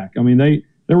quarterback. I mean,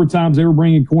 there were times they were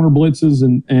bringing corner blitzes,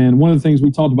 and one of the things we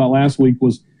talked about last week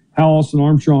was how Austin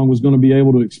Armstrong was going to be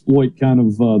able to exploit kind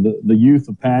of the youth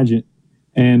of Pageant.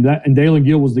 And Dalen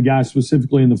Gill was the guy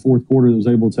specifically in the fourth quarter that was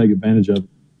able to take advantage of it.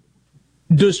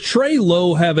 Does Trey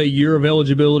Lowe have a year of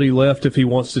eligibility left if he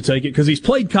wants to take it? Because he's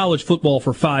played college football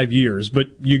for 5 years, but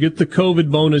you get the COVID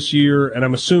bonus year, and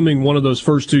I'm assuming one of those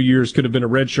first 2 years could have been a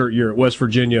redshirt year at West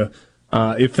Virginia,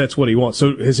 if that's what he wants.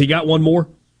 So has he got one more?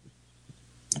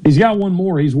 He's got one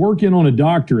more. He's working on a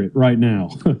doctorate right now.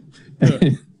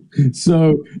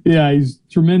 So, yeah, he's a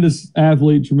tremendous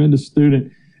athlete, tremendous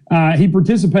student. He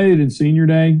participated in Senior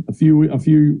Day a few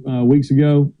weeks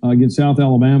ago against South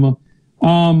Alabama.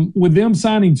 With them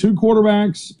signing 2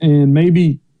 quarterbacks, and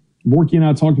maybe Borky and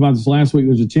I talked about this last week,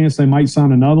 there's a chance they might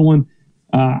sign another one.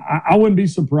 I wouldn't be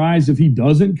surprised if he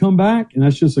doesn't come back, and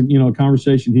that's just a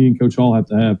conversation he and Coach Hall have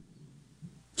to have.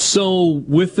 So,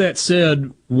 with that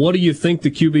said, what do you think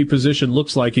the QB position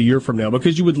looks like a year from now?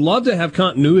 Because you would love to have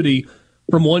continuity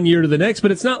from one year to the next,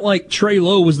 but it's not like Trey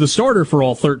Lowe was the starter for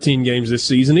all 13 games this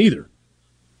season either.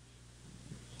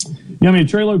 Yeah, I mean,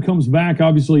 Trey Lowe comes back.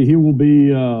 Obviously, he will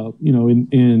be,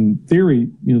 in theory,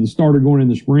 the starter going in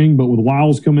the spring. But with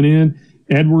Wiles coming in,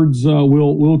 Edwards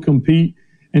will compete.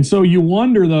 And so you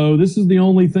wonder, though, this is the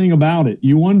only thing about it.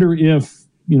 You wonder if,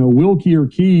 Wilkie or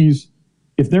Keys,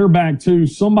 if they're back too,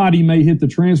 somebody may hit the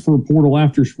transfer portal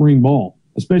after spring ball,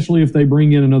 especially if they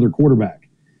bring in another quarterback.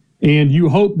 And you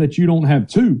hope that you don't have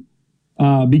 2.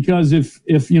 Because if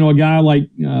a guy like,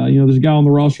 there's a guy on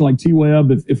the roster like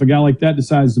T-Webb, if a guy like that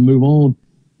decides to move on,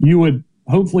 you would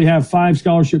hopefully have 5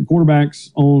 scholarship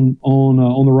quarterbacks on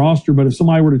the roster. But if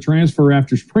somebody were to transfer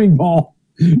after spring ball,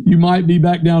 you might be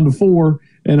back down to 4,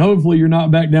 and hopefully you're not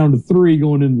back down to 3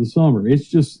 going into the summer.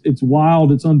 It's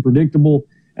wild. It's unpredictable.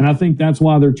 And I think that's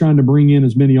why they're trying to bring in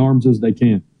as many arms as they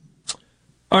can.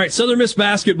 All right, Southern Miss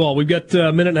basketball. We've got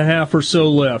a minute and a half or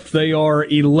so left. They are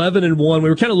 11-1. We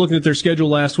were kind of looking at their schedule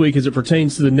last week as it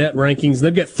pertains to the net rankings.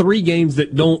 They've got 3 games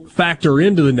that don't factor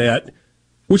into the net,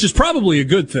 which is probably a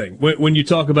good thing when you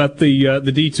talk about the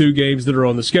D2 games that are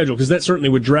on the schedule, because that certainly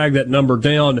would drag that number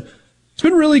down. It's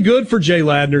been really good for Jay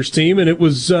Ladner's team, and it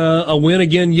was a win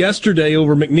again yesterday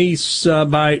over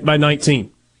McNeese by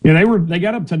 19. Yeah, they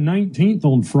got up to 19th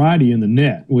on Friday in the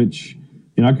net, which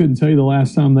I couldn't tell you the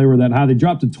last time they were that high. They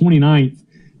dropped to 29th.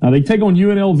 They take on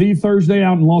UNLV Thursday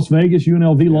out in Las Vegas.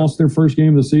 UNLV lost their first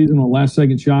game of the season on a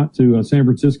last-second shot to San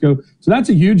Francisco. So that's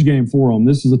a huge game for them.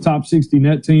 This is a top 60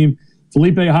 net team.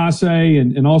 Felipe Haase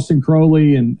and Austin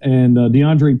Crowley and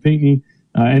DeAndre Pinckney.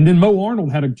 And then Mo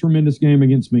Arnold had a tremendous game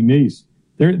against McNeese.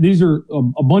 These are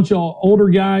a bunch of older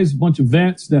guys, a bunch of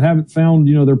vets that haven't found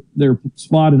their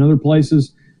spot in other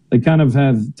places. They kind of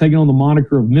have taken on the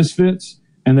moniker of misfits.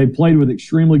 And they played with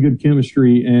extremely good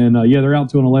chemistry. And, they're out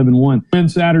to an 11-1. Win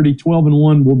Saturday,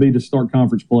 12-1 will be to start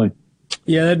conference play.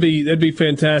 Yeah, that'd be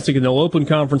fantastic. And they'll open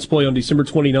conference play on December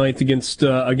 29th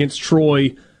against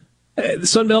Troy. The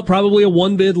Sun Belt probably a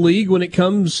one-bid league when it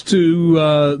comes to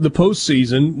the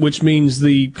postseason, which means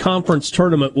the conference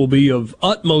tournament will be of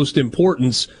utmost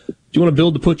importance. You want to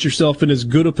build to put yourself in as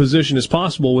good a position as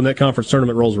possible when that conference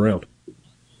tournament rolls around.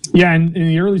 Yeah, and in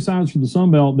the early signs for the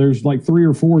Sun Belt, there's like 3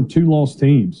 or 4 2-loss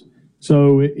teams.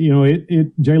 So,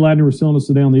 Jay Ladner was telling us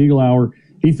today on the Eagle Hour,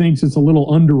 he thinks it's a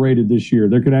little underrated this year.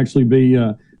 There could actually be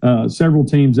several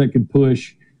teams that could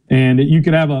push, and you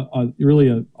could have a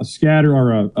scatter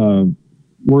or a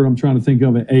word I'm trying to think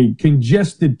of, a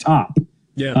congested top.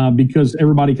 Yeah. Because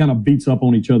everybody kind of beats up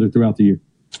on each other throughout the year.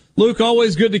 Luke,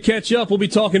 always good to catch up. We'll be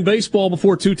talking baseball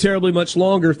before too terribly much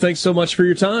longer. Thanks so much for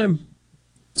your time.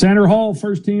 Tanner Hall,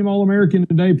 first team All-American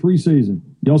today, preseason.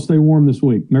 Y'all stay warm this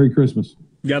week. Merry Christmas.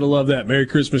 Gotta love that. Merry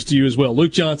Christmas to you as well.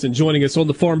 Luke Johnson joining us on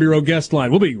the Farm Bureau guest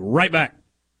line. We'll be right back.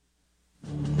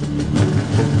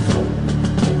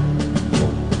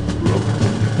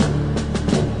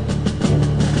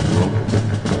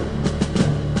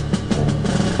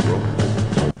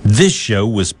 This show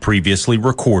was previously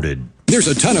recorded. There's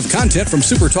a ton of content from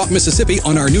Super Talk Mississippi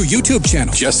on our new YouTube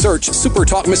channel. Just search Super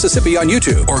Talk Mississippi on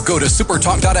YouTube or go to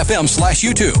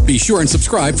supertalk.fm/YouTube. Be sure and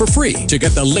subscribe for free to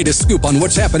get the latest scoop on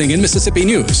what's happening in Mississippi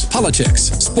news, politics,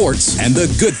 sports, and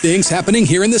the good things happening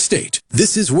here in the state.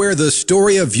 This is where the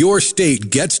story of your state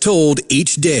gets told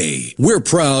each day. We're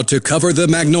proud to cover the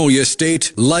Magnolia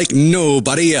State like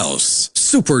nobody else.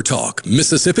 Super Talk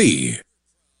Mississippi.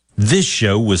 This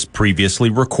show was previously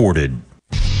recorded.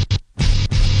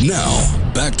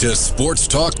 Now, back to Sports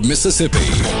Talk Mississippi.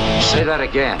 Say that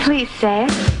again. Please say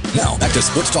it. Now, back to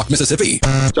Sports Talk Mississippi.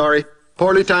 Sorry.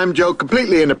 Poorly timed joke,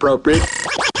 completely inappropriate.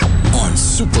 On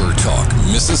Super Talk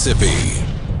Mississippi.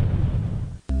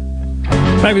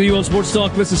 Back with you on Sports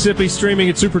Talk Mississippi, streaming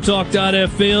at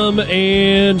supertalk.fm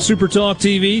and Supertalk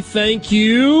TV. Thank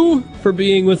you for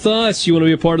being with us. You want to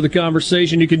be a part of the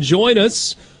conversation, you can join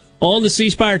us on the C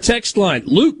Spire text line.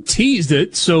 Luke teased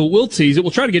it, so we'll tease it.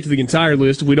 We'll try to get to the entire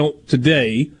list. If we don't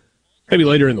today, maybe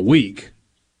later in the week.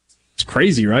 It's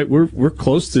crazy, right? We're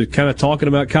close to kind of talking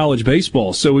about college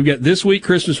baseball. So we've got this week,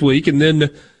 Christmas week, and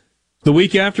then the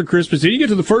week after Christmas. Then you get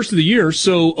to the first of the year.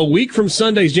 So a week from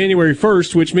Sunday's January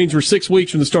 1st, which means we're 6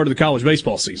 weeks from the start of the college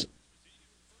baseball season.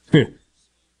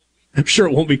 I'm sure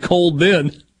it won't be cold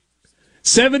then.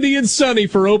 70 and sunny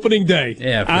for opening day.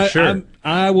 Yeah, for sure.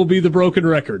 I will be the broken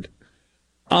record.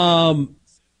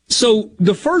 So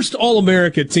the first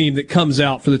All-America team that comes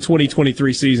out for the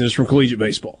 2023 season is from collegiate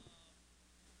baseball.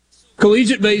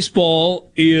 Collegiate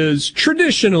baseball is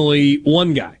traditionally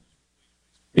one guy.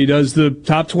 He does the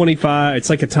top 25. It's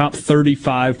like a top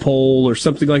 35 poll or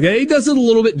something like that. He does it a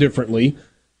little bit differently.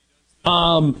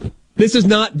 This is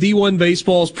not D1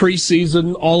 baseball's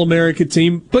preseason All-America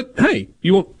team, but hey,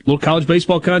 you want a little college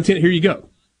baseball content? Here you go.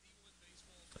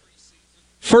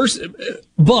 First,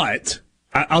 but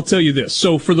I'll tell you this.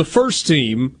 So for the first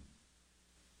team,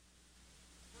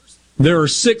 there are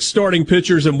 6 starting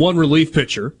pitchers and 1 relief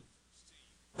pitcher.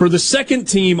 For the second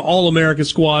team All-America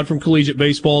squad from collegiate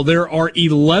baseball, there are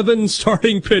 11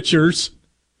 starting pitchers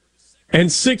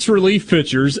and 6 relief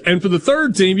pitchers. And for the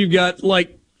third team, you've got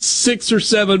like 6 or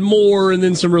 7 more and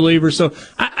then some relievers. So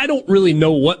I don't really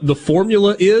know what the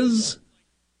formula is.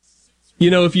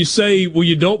 You know, if you say, well,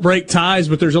 you don't break ties,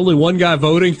 but there's only one guy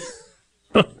voting.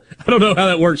 I don't know how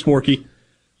that works, Porky.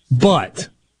 But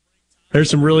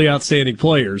there's some really outstanding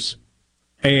players.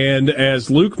 And as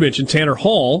Luke mentioned, Tanner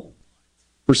Hall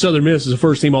for Southern Miss is a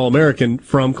first-team All-American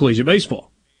from collegiate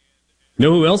baseball. You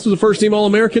know who else was a first-team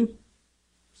All-American?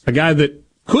 A guy that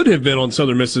could have been on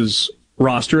Southern Miss's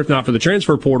roster, if not for the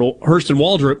transfer portal. Hurston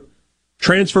Waldrop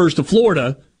transfers to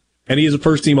Florida, and he is a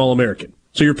first-team All-American.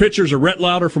 So your pitchers are Rhett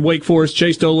Lauder from Wake Forest,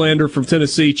 Chase Dolander from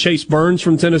Tennessee, Chase Burns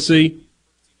from Tennessee.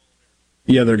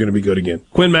 Yeah, they're going to be good again.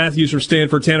 Quinn Matthews from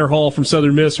Stanford, Tanner Hall from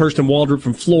Southern Miss, Hurston Waldrop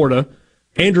from Florida.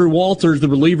 Andrew Walters, the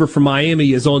reliever from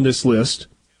Miami, is on this list.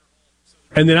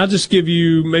 And then I'll just give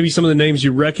you maybe some of the names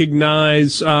you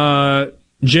recognize.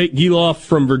 Jake Geloff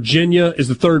from Virginia is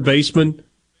the third baseman.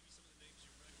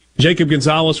 Jacob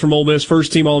Gonzalez from Ole Miss,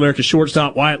 first-team All-America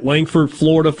shortstop. Wyatt Langford,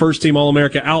 Florida, first-team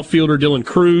All-America outfielder. Dylan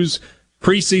Cruz,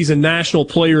 preseason National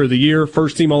Player of the Year,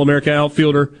 first-team All-America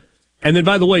outfielder. And then,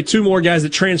 by the way, 2 more guys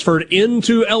that transferred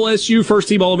into LSU,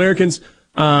 first-team All-Americans.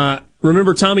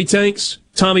 Remember Tommy Tanks?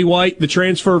 Tommy White, the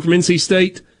transfer from NC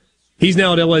State. He's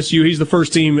now at LSU. He's the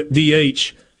first-team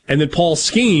DH. And then Paul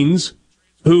Skeens,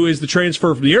 who is the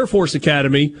transfer from the Air Force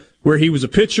Academy, where he was a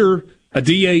pitcher, a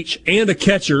DH, and a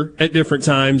catcher at different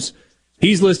times.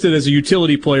 He's listed as a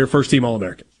utility player, first-team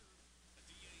All-American.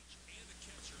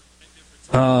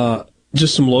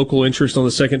 Just some local interest on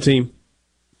the second team.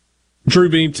 Drew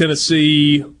Beam,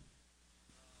 Tennessee,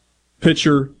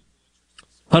 pitcher.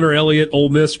 Hunter Elliott, Ole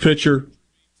Miss pitcher.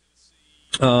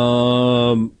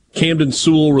 Camden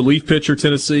Sewell, relief pitcher,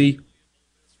 Tennessee.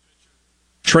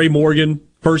 Trey Morgan,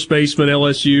 first baseman,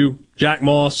 LSU. Jack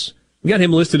Moss. We got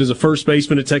him listed as a first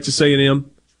baseman at Texas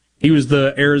A&M. He was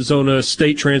the Arizona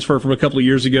State transfer from a couple of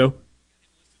years ago.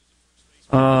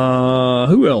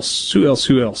 Who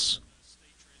else?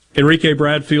 Enrique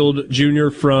Bradfield Jr.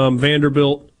 from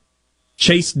Vanderbilt.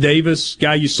 Chase Davis,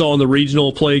 guy you saw in the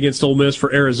regional play against Ole Miss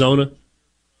for Arizona.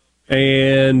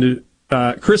 And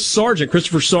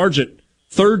Christopher Sargent,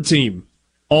 third team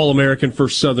All-American for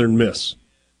Southern Miss.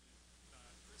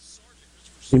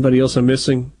 Anybody else I'm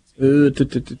missing?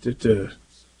 Looking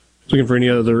for any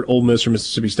other Ole Miss or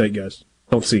Mississippi State guys.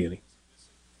 Don't see any.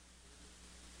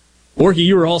 Orky,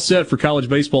 you were all set for college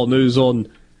baseball news on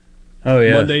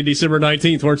Monday, December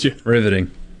 19th, weren't you?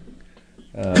 Riveting.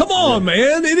 Come on,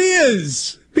 man. It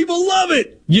is. People love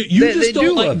it. You just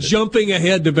don't like jumping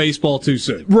ahead to baseball too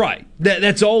soon. Right.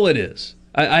 That's all it is.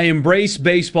 I embrace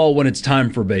baseball when it's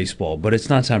time for baseball, but it's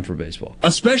not time for baseball.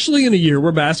 Especially in a year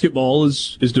where basketball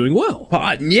is doing well.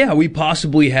 Yeah, we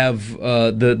possibly have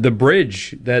the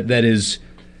bridge that is,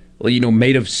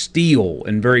 made of steel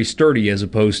and very sturdy, as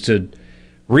opposed to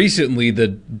recently the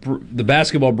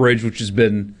basketball bridge, which has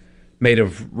been made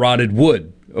of rotted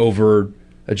wood over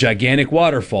a gigantic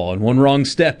waterfall, and one wrong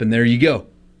step, and there you go.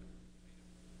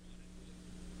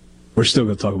 We're still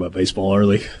going to talk about baseball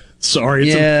early. Sorry,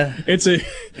 it's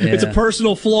a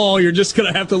personal flaw. You're just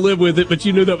going to have to live with it, but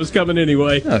you knew that was coming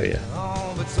anyway. Oh, yeah.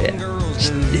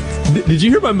 Did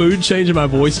you hear my mood change and my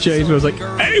voice change? I was like,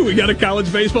 hey, we got a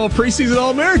college baseball preseason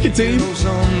All-American team.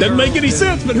 Doesn't make any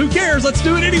sense, but who cares? Let's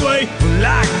do it anyway.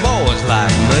 Like boys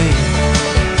like me.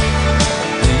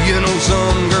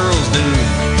 Some girls do.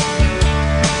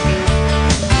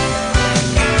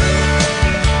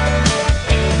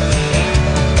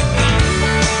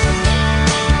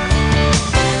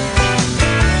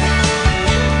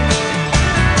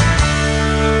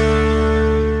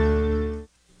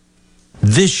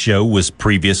 This show was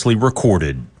previously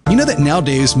recorded. You know that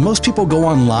nowadays most people go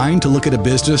online to look at a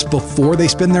business before they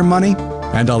spend their money?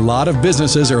 And a lot of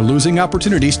businesses are losing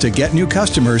opportunities to get new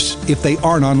customers if they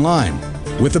aren't online.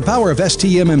 With the power of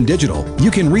STMM Digital,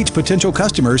 you can reach potential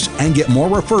customers and get more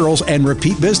referrals and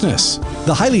repeat business.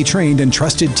 The highly trained and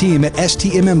trusted team at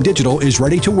STMM Digital is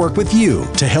ready to work with you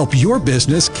to help your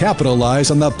business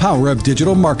capitalize on the power of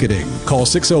digital marketing. Call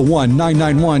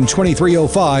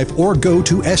 601-991-2305 or go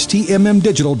to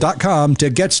stmmdigital.com to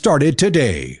get started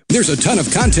today. There's a ton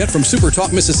of content from Super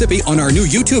Talk Mississippi on our new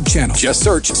YouTube channel. Just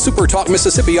search Super Talk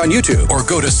Mississippi on YouTube or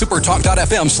go to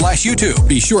supertalk.fm/YouTube.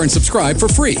 Be sure and subscribe for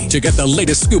free to get the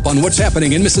latest scoop on what's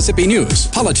happening in Mississippi news,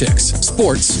 politics,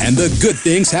 sports, and the good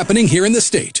things happening here in the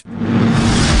state.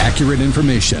 Accurate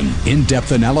information,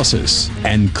 in-depth analysis,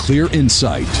 and clear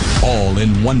insight, all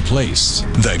in one place.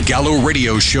 The Gallo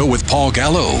Radio Show with Paul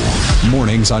Gallo.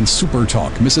 Mornings on Super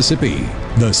Talk Mississippi,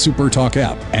 the Super Talk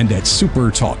app, and at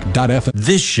supertalk.fm.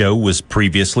 This show was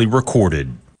previously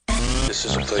recorded. This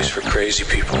is a place for crazy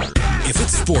people. If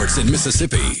it's sports in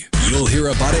Mississippi, you'll hear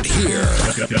about it here.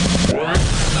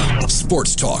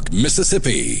 Sports Talk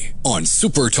Mississippi on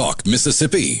Super Talk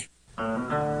Mississippi.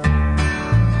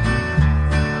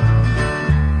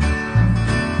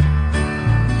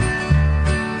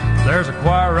 There's a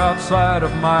choir outside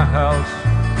of my house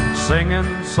singing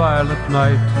Silent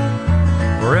Night.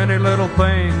 For any little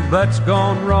thing that's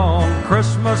gone wrong,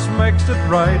 Christmas makes it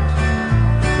right.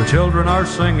 The children are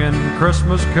singing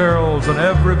Christmas carols and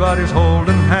everybody's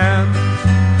holding hands.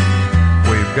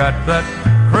 We've got that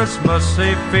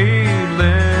Christmassy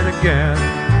feeling again.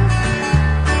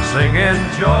 Singing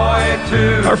joy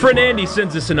to... Our friend Andy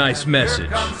sends us a nice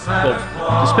message.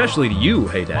 Well, especially to you,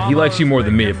 hey Dad. He likes you more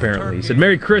than me, apparently. He said,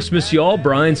 Merry Christmas, y'all.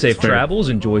 Brian, safe travels.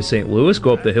 Enjoy St. Louis.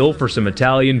 Go up the hill for some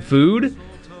Italian food.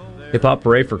 Hip-hop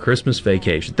parade for Christmas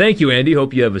vacation. Thank you, Andy.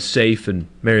 Hope you have a safe and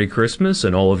Merry Christmas,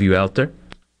 and all of you out there.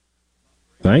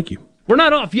 Thank you. We're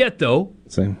not off yet, though.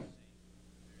 Same.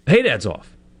 Hey Dad's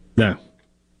off. No.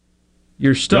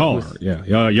 You're stuck with...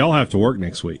 Yeah, y'all have to work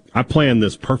next week. I planned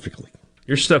this perfectly.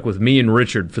 You're stuck with me and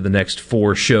Richard for the next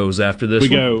 4 shows after this.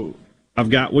 We've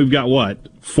got what?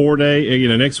 4 day,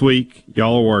 next week,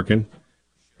 y'all are working.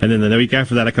 And then the week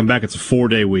after that, I come back, it's a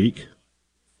 4-day week.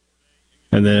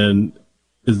 And then,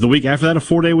 is the week after that a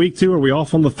 4-day week too? Are we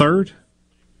off on the 3rd?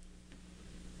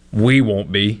 We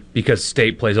won't be, because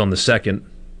State plays on the 2nd.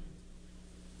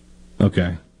 Okay.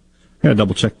 I gotta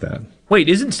double check that. Wait,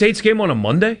 isn't State's game on a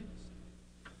Monday?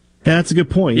 Yeah, that's a good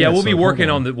point. Yeah, we'll be working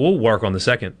we'll work on the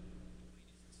 2nd.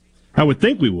 I would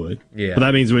think we would. Yeah. But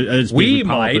that means we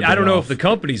might. I don't know if the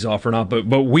company's off or not,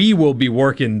 but we will be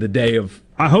working the day of.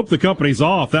 I hope the company's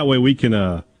off. That way we can,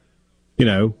 we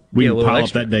can pile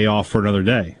up that day off for another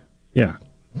day. Yeah.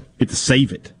 Get to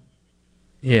save it.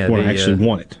 Yeah. When I actually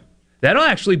want it. That'll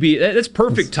actually be, that's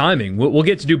perfect timing. We'll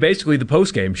get to do basically the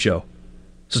post-game show.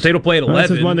 So State will play at 11.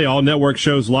 This is Monday, all network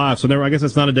shows live, so I guess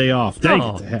it's not a day off. Dang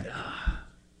it.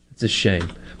 It's a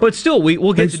shame. But still,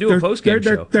 we'll get to do a post-game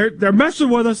show. They're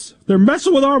messing with us. They're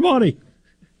messing with our money.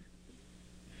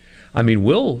 I mean,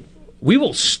 we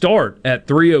will start at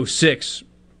 3:06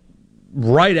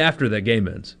 right after that game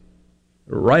ends.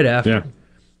 Right after. Yeah.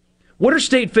 What are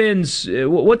State fans?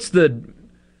 What's the?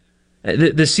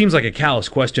 This seems like a callous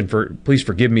question. Please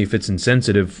forgive me if it's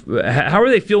insensitive. How are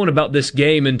they feeling about this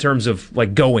game in terms of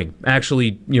like going,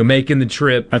 actually, making the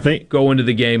trip? I think going to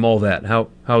the game, all that.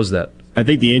 How's that? I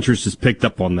think the interest is picked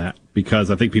up on that because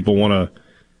I think people want to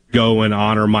go and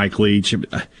honor Mike Leach.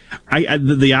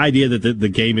 The idea that the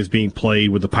game is being played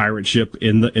with the pirate ship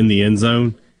in the end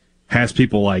zone has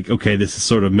people like, okay, this is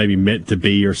sort of maybe meant to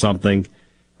be or something.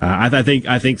 I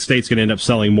think State's going to end up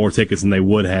selling more tickets than they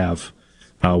would have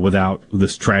without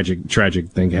this tragic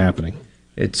thing happening.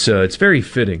 It's very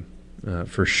fitting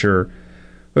for sure.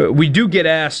 We do get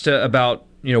asked about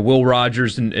Will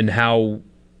Rogers and how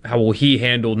will he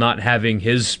handle not having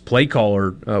his play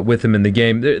caller with him in the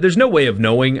game. There's no way of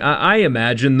knowing. I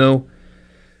imagine though.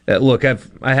 Look, I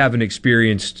haven't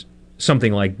experienced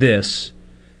something like this.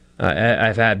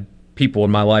 I've had people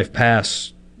in my life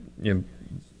pass.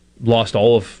 Lost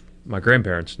all of my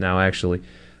grandparents now, actually.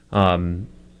 And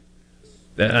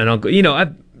uncle,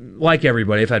 I've, like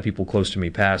everybody, I've had people close to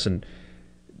me pass, and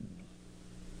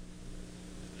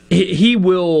he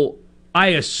will, I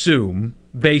assume,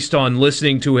 based on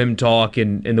listening to him talk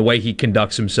and the way he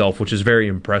conducts himself, which is very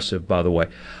impressive, by the way,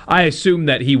 I assume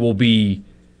that he will be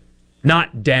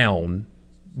not down,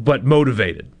 but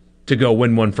motivated to go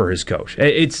win one for his coach.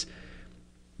 There's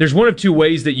one of two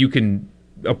ways that you can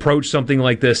approach something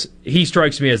like this. He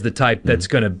strikes me as the type that's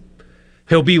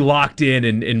he'll be locked in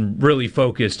and really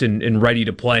focused and ready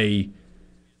to play,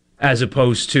 as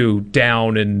opposed to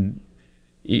down and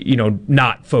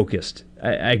not focused,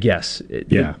 I guess.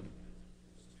 Yeah.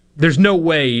 There's no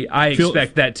way I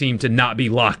expect that team to not be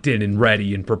locked in and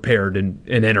ready and prepared and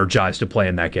energized to play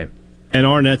in that game. And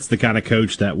Arnett's the kind of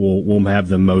coach that will have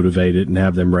them motivated and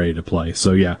have them ready to play.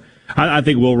 So yeah, I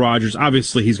think Will Rogers,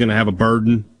 obviously he's going to have a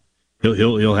burden.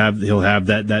 He'll have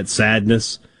that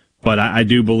sadness, but I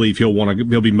do believe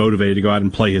he'll be motivated to go out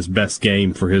and play his best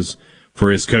game for his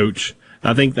coach.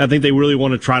 I think they really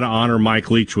want to try to honor Mike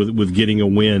Leach with getting a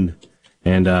win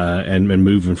and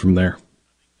moving from there.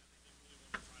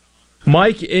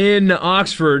 Mike in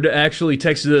Oxford actually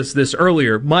texted us this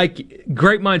earlier. Mike,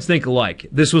 great minds think alike.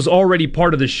 This was already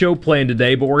part of the show plan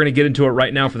today, but we're going to get into it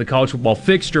right now for the College Football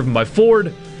Fix, driven by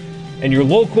Ford and your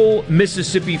local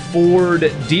Mississippi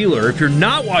Ford dealer. If you're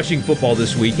not watching football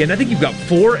this weekend, I think you've got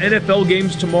 4 NFL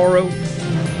games tomorrow,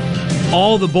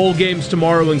 all the bowl games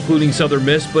tomorrow, including Southern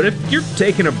Miss. But if you're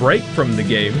taking a break from the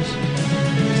games,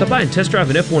 stop by and test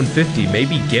drive an F-150.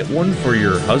 Maybe get one for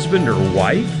your husband or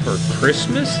wife for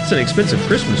Christmas. It's an expensive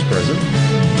Christmas present,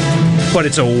 but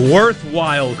it's a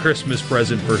worthwhile Christmas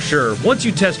present for sure. Once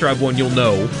you test drive one, you'll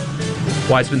know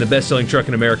why it's been the best-selling truck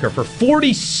in America for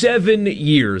 47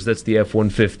 years. That's the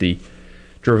F-150,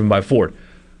 driven by Ford.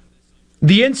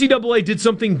 The NCAA did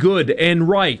something good and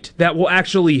right that will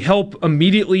actually help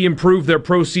immediately improve their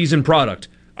postseason product.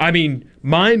 I mean,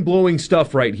 mind-blowing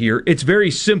stuff right here. It's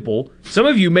very simple. Some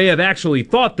of you may have actually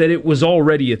thought that it was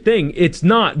already a thing. It's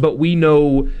not, but we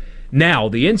know now.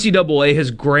 The NCAA has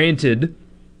granted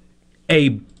a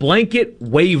blanket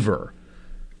waiver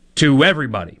to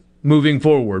everybody moving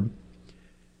forward,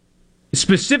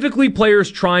 specifically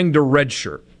players trying to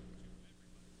redshirt.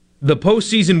 The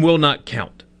postseason will not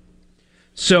count.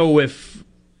 So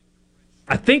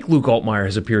I think Luke Altmaier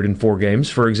has appeared in 4 games,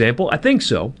 for example. I think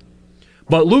so.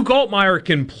 But Luke Altmaier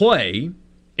can play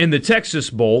in the Texas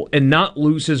Bowl and not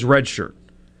lose his red shirt.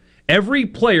 Every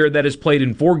player that has played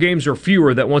in 4 games or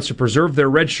fewer that wants to preserve their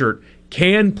red shirt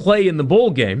can play in the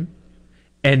bowl game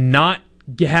and not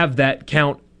have that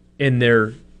count in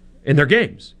their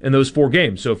games, in those 4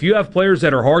 games. So if you have players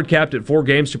that are hard capped at 4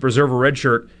 games to preserve a red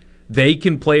shirt, they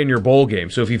can play in your bowl game.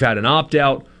 So if you've had an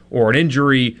opt-out or an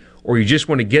injury or you just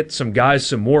want to get some guys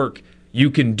some work, you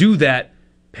can do that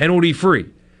penalty-free.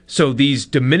 So these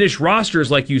diminished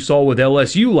rosters like you saw with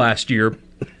LSU last year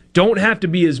don't have to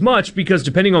be as much because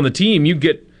depending on the team, you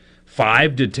get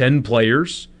 5 to 10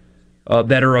 players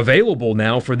that are available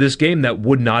now for this game that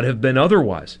would not have been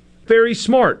otherwise. Very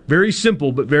smart, very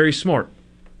simple, but very smart.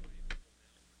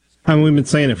 I mean, we've been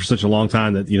saying it for such a long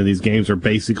time that these games are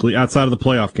basically, outside of the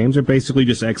playoff games, are basically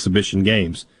just exhibition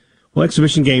games. Well,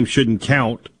 exhibition games shouldn't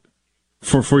count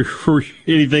for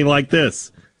anything like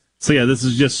this. So yeah, this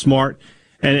is just smart.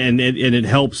 And it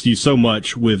helps you so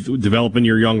much with developing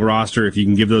your young roster. If you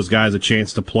can give those guys a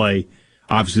chance to play,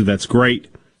 obviously that's great.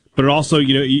 But it also,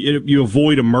 you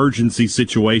avoid emergency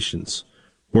situations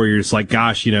where you're just like,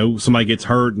 gosh, somebody gets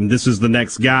hurt and this is the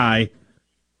next guy,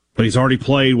 but he's already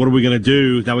played. What are we going to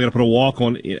do? Now we got to put a walk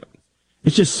on.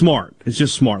 It's just smart. It's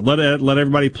just smart. Let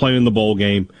everybody play in the bowl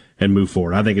game and move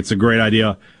forward. I think it's a great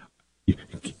idea.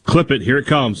 Clip it. Here it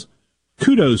comes.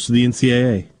 Kudos to the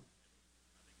NCAA.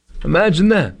 Imagine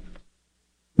that.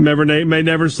 May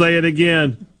never say it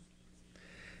again.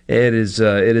 It is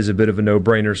a bit of a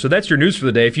no-brainer. So that's your news for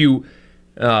the day. If you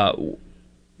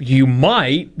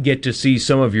might get to see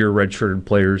some of your redshirted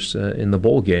players in the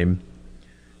bowl game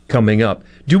coming up.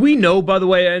 Do we know, by the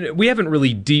way, and we haven't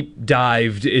really deep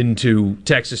dived into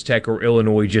Texas Tech or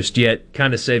Illinois just yet,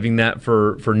 kind of saving that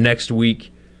for next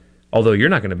week, although you're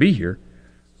not going to be here.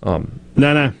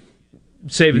 No.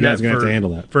 Saving that have to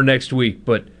handle that for next week.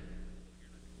 But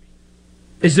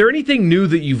is there anything new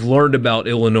that you've learned about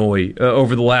Illinois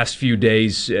over the last few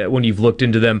days when you've looked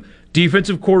into them?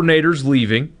 Defensive coordinators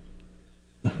leaving,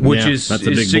 which is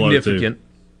significant.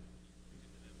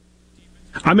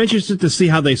 I'm interested to see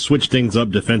how they switch things up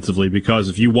defensively, because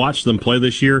if you watch them play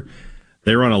this year,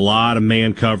 they run a lot of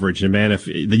man coverage, and man, if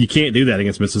you can't do that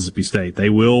against Mississippi State, they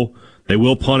will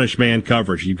punish man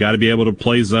coverage. You've got to be able to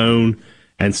play zone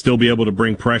and still be able to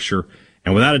bring pressure.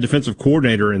 And without a defensive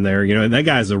coordinator in there, and that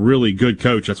guy's a really good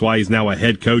coach. That's why he's now a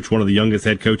head coach, one of the youngest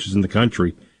head coaches in the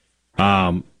country.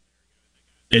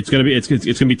 It's gonna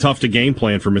be tough to game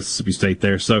plan for Mississippi State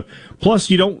there. So plus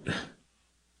you don't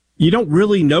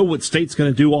really know what State's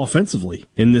going to do offensively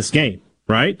in this game,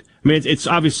 right? I mean, it's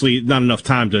obviously not enough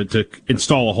time to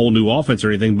install a whole new offense or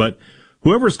anything, but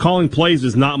whoever's calling plays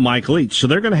is not Mike Leach. So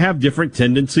they're going to have different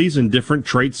tendencies and different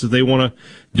traits that they want to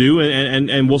do,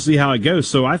 and we'll see how it goes.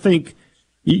 So I think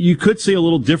you could see a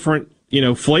little different,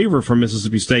 flavor from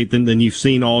Mississippi State than you've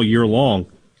seen all year long.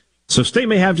 So State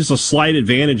may have just a slight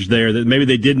advantage there that maybe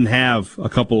they didn't have a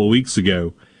couple of weeks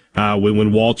ago.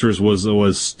 When Walters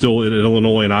was still in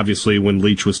Illinois, and obviously when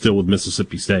Leach was still with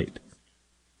Mississippi State.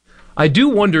 I do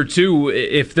wonder, too,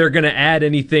 if they're going to add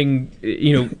anything,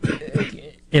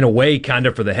 in a way, kind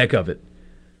of for the heck of it.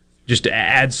 Just to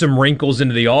add some wrinkles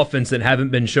into the offense that haven't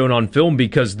been shown on film,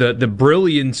 because the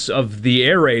brilliance of the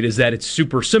air raid is that it's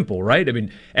super simple, right? I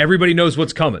mean, everybody knows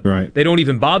what's coming. Right. They don't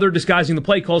even bother disguising the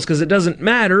play calls because it doesn't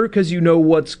matter, because you know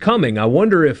what's coming. I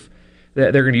wonder if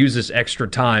they're going to use this extra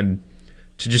time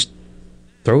to just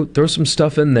throw some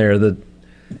stuff in there that,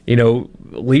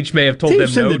 Leach may have told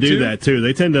Teams them no to. Teams tend to do that, too.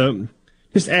 They tend to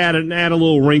just add a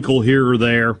little wrinkle here or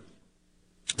there,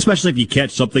 especially if you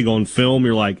catch something on film.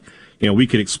 You're like, we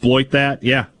could exploit that.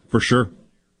 Yeah, for sure.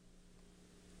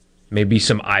 Maybe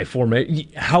some I formation.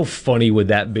 How funny would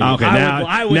that be? Okay,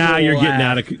 now you're getting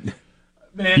out of...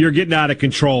 Man. You're getting out of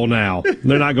control now.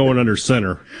 They're not going under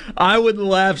center. I would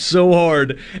laugh so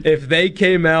hard if they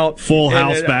came out full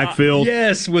house backfield.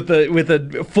 Yes, with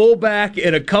a fullback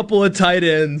and a couple of tight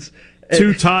ends.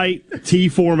 Too tight, T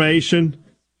formation.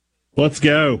 Let's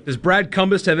go. Does Brad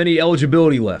Cumbest have any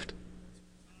eligibility left?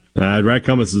 Brad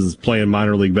Cumbest is playing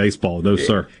minor league baseball. No,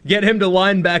 sir. Get him to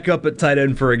line back up at tight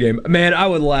end for a game. Man, I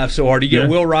would laugh so hard. You get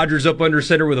Will Rogers up under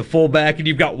center with a fullback, and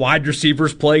you've got wide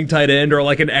receivers playing tight end or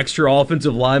like an extra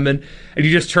offensive lineman, and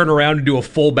you just turn around and do a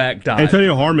fullback dive.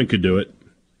 Antonio Harmon could do it.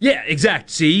 Yeah,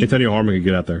 exact. See? Antonio Harmon could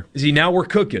get out there. See, now we're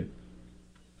cooking.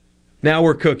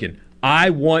 I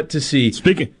want to see.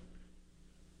 Speaking.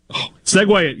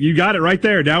 Segue it. You got it right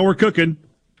there. Now we're cooking.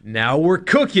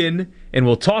 And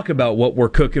we'll talk about what we're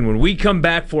cooking when we come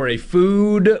back for a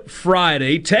Food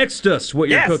Friday. Text us what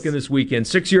you're cooking this weekend.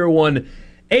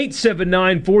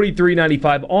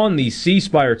 601-879-4395 on the C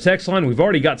Spire text line. We've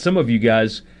already got some of you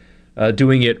guys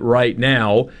doing it right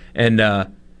now. And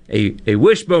a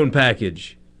wishbone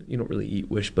package. You don't really eat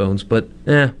wishbones, but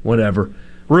whatever.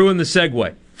 Ruin the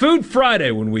segue. Food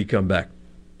Friday when we come back.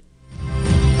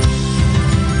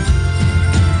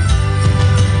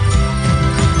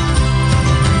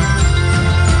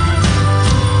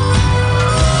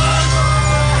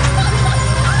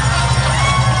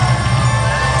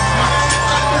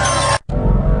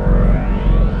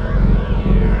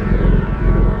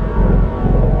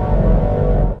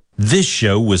 This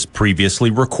show was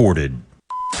previously recorded.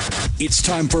 It's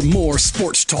time for more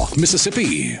Sports Talk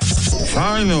Mississippi.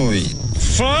 Finally!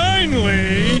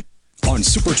 On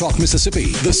Super Talk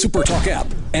Mississippi, the Super Talk app,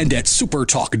 and at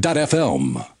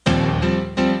supertalk.fm.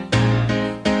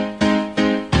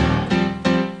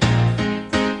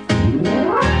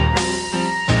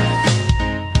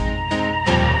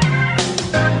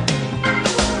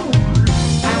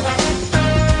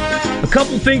 A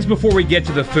couple things before we get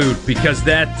to the food, because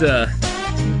that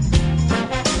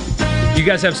you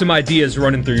guys have some ideas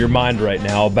running through your mind right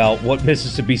now about what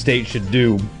Mississippi State should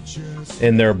do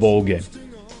in their bowl game.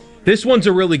 This one's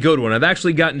a really good one. I've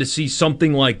actually gotten to see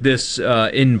something like this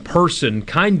in person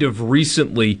kind of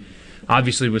recently,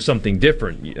 obviously with something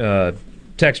different.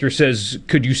 Texter says,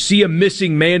 could you see a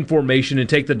missing man formation and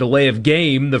take the delay of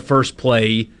game the first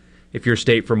play if you're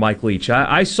State for Mike Leach?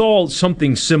 I saw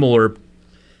something similar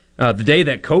the day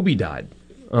that Kobe died.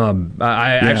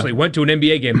 I actually went to an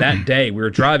NBA game that day. We were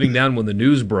driving down when the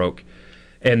news broke,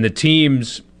 and the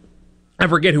teams, I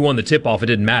forget who won the tip-off. It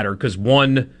didn't matter because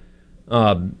one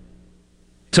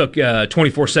took a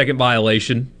 24-second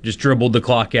violation, just dribbled the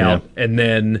clock out, and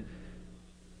then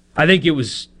I think it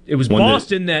was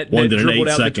Boston that dribbled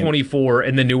out the 24,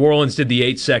 and then New Orleans did the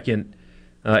 8-second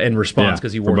in response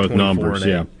because he wore both 24 numbers,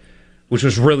 and 8, which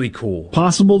was really cool.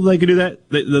 Possible they could do that.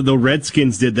 The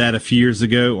Redskins did that a few years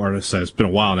ago, or it's been a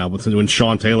while now. But when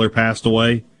Sean Taylor passed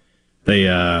away, they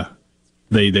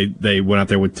went out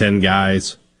there with 10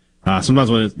 guys. Sometimes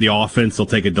when it's the offense, they'll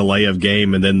take a delay of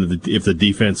game, and then if the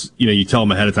defense, you tell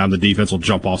them ahead of time, the defense will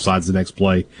jump off sides the next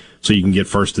play, so you can get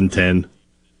 1st and 10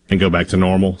 and go back to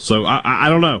normal. So I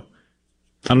don't know.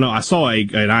 I saw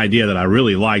an idea that I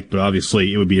really liked, but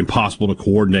obviously it would be impossible to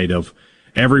coordinate. Of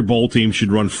every bowl team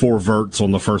should run 4 verts on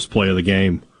the first play of the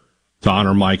game to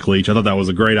honor Mike Leach. I thought that was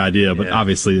a great idea, but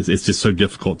obviously it's just so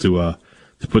difficult to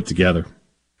put together.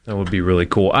 That would be really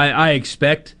cool. I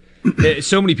expect.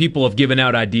 So many people have given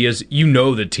out ideas.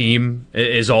 The team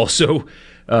is also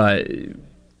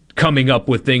coming up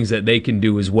with things that they can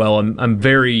do as well. I'm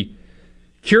very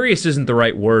curious. Isn't the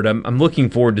right word. I'm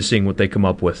looking forward to seeing what they come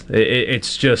up with.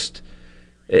 It's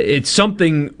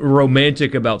something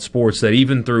romantic about sports that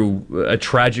even through a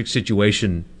tragic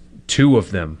situation, 2 of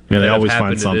them they always have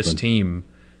happened find to something. this team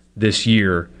this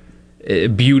year.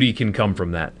 Beauty can come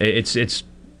from that.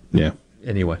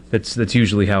 Anyway, that's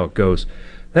usually how it goes.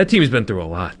 That team's been through a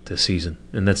lot this season,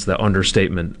 and that's the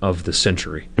understatement of the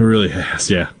century. It really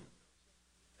has, yeah.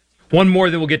 One more,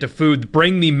 then we'll get to food.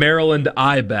 Bring the Maryland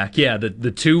Eye back. Yeah, the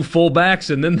 2 fullbacks,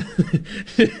 and then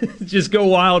just go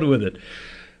wild with it.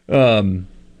 That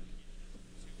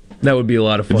would be a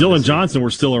lot of fun. If Dylan Johnson were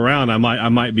still around, I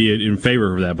might be in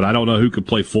favor of that, but I don't know who could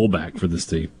play fullback for this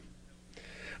team.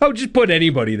 Oh, just put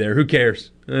anybody there. Who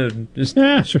cares? Sure. Just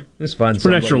find Put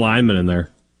an extra lineman in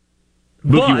there.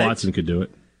 Bookie Watson could do it.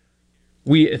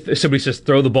 If somebody says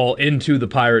throw the ball into the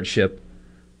pirate ship.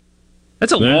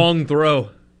 That's a long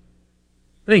throw.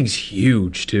 That thing's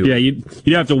huge too. Yeah, you'd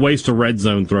have to waste a red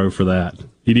zone throw for that.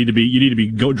 You need to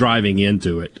be go driving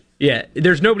into it. Yeah,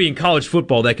 there's nobody in college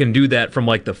football that can do that from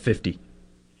like the 50.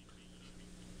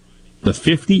 The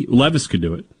 50? Levis could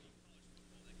do it.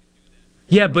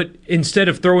 Yeah, but instead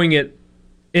of throwing it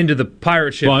into the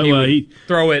pirate ship, he would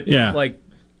throw it like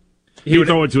he would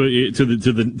throw it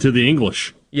to the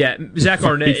English. Yeah, Zach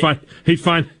Arnett. He'd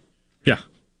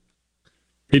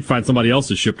find somebody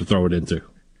else's ship to throw it into.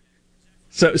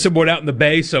 So someone out in the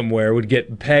bay somewhere would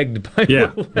get pegged by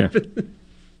yeah.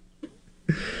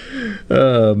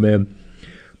 Oh man.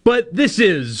 But this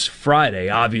is Friday,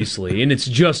 obviously, and it's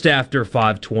just after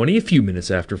 5:20, a few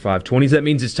minutes after 5:20. So that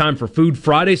means it's time for Food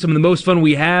Friday. Some of the most fun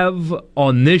we have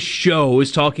on this show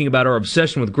is talking about our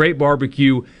obsession with great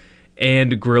barbecue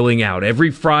and grilling out. Every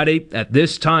Friday at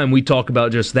this time, we talk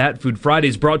about just that. Food Friday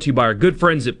is brought to you by our good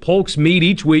friends at Polk's Meat.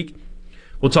 Each week,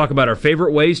 we'll talk about our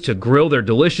favorite ways to grill their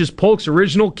delicious Polk's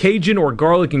Original Cajun or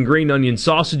garlic and green onion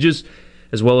sausages,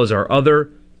 as well as our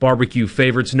other barbecue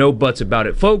favorites. No buts about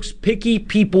it, folks. Picky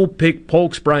people pick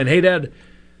Polk's. Brian Haydad,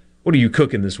 what are you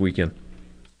cooking this weekend?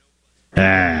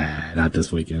 Not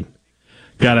this weekend.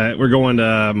 We're going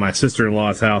to my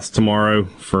sister-in-law's house tomorrow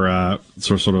for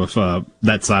sort of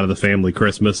that side of the family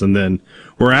Christmas, and then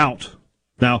we're out.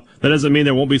 Now, that doesn't mean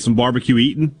there won't be some barbecue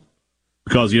eating,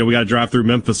 because, we got to drive through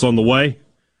Memphis on the way.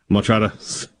 I'm going to try to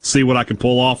see what I can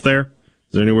pull off there.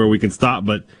 Is there anywhere we can stop?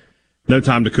 But no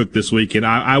time to cook this weekend.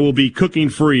 I will be cooking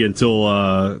free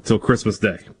until Christmas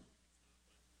Day.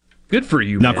 Good for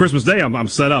you, Now, man. Christmas Day, I'm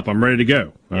set up. I'm ready to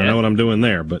go. I know what I'm doing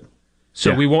there. But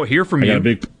So we won't hear from you. I've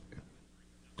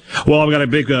got a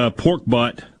big pork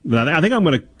butt. I think I'm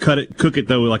going to cook it,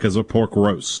 though, like as a pork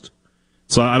roast.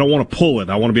 So I don't want to pull it.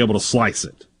 I want to be able to slice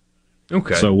it.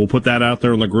 Okay. So we'll put that out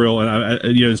there on the grill.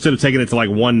 And instead of taking it to like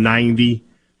 190,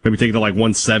 maybe take it to like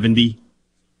 170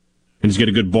 and just get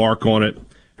a good bark on it.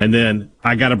 And then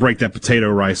I got to break that potato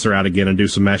ricer out again and do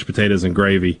some mashed potatoes and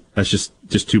gravy. That's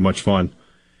just too much fun.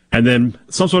 And then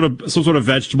some sort of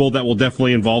vegetable that will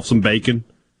definitely involve some bacon,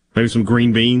 maybe some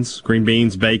green beans,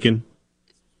 bacon.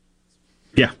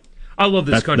 Yeah, I love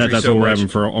this country that's so what we're much.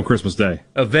 having on Christmas Day.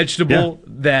 A vegetable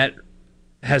that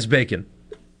has bacon.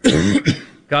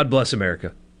 God bless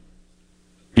America.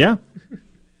 Yeah,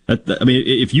 I mean,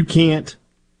 if you can't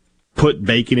put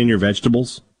bacon in your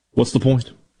vegetables, What's the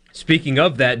point? Speaking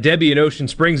of that, Debbie in Ocean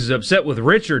Springs is upset with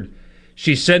Richard.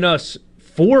 She sent us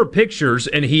 4 pictures,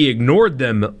 and he ignored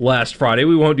them last Friday.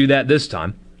 We won't do that this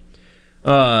time.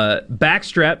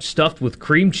 Backstrap stuffed with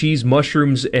cream cheese,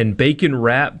 mushrooms, and bacon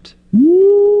wrapped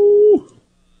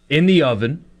in the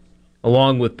oven,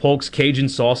 along with Polk's Cajun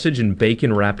sausage and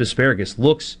bacon wrapped asparagus.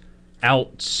 Looks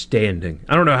outstanding.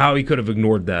 I don't know how he could have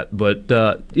ignored that, but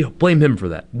blame him for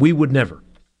that. We would never.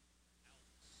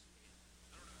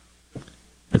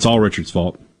 It's all Richard's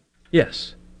fault.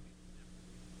 Yes.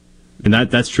 And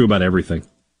that's true about everything.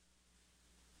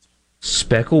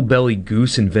 Speckle belly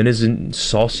goose and venison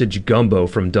sausage gumbo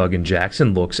from Doug and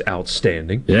Jackson looks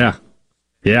outstanding. Yeah.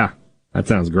 That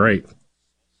sounds great.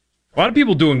 A lot of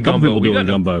people doing gumbo. We got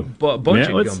a bunch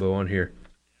of gumbo on here.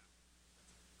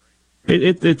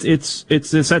 It's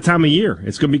that time of year.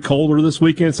 It's going to be colder this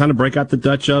weekend. It's time to break out the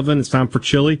Dutch oven. It's time for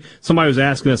chili. Somebody was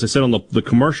asking us, I said on the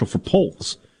commercial for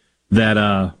Polk's,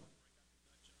 that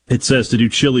it says to do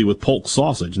chili with Polk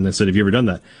sausage. And they said, have you ever done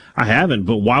that? I haven't,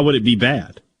 but why would it be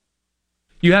bad?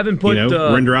 You haven't put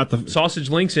render out the sausage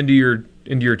links into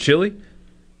your chili?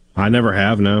 I never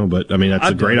have, no, but I mean, that's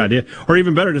a great idea. Or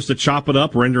even better, just to chop it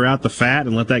up, render out the fat,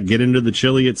 and let that get into the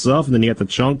chili itself, and then you got the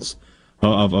chunks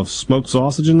of smoked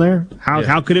sausage in there.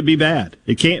 How could it be bad?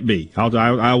 It can't be.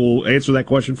 I will answer that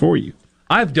question for you.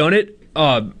 I've done it.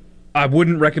 I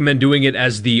wouldn't recommend doing it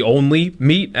as the only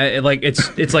meat.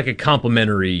 It's like a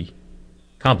complimentary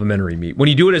meat. When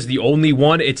you do it as the only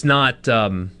one, it's not.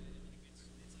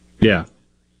 Yeah.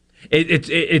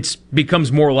 It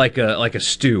becomes more like a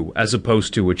stew as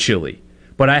opposed to a chili.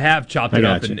 But I have chopped it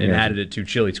up and added it to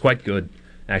chili. It's quite good,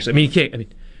 actually. I mean, you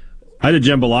can't. I did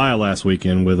jambalaya last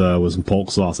weekend with some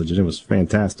Polk sausage, and it was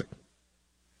fantastic.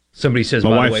 Somebody says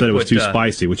my wife said it was too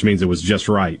spicy, which means it was just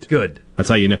right. Good. That's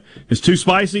how you know it's too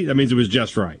spicy. That means it was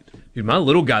just right. Dude, my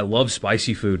little guy loves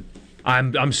spicy food.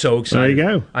 I'm so excited.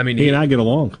 There you go. I mean, he and I get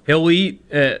along. He'll eat.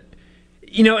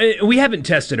 We haven't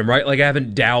tested him, right? Like, I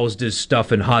haven't doused his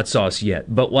stuff in hot sauce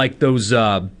yet. But, like, those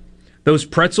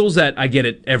pretzels that I get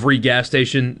at every gas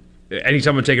station,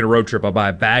 anytime I'm taking a road trip, I buy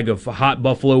a bag of hot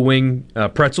buffalo wing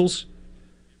pretzels.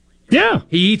 Yeah.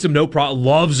 He eats them, no problem.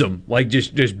 Loves them. Like,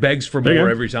 just begs for more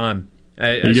every time.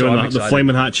 You doing the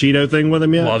Flamin' Hot Cheeto thing with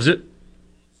him yet? Loves it.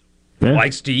 Yeah.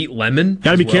 Likes to eat lemon.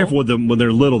 Got to be careful with them when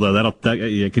they're little, though.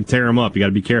 It can tear them up. You got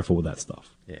to be careful with that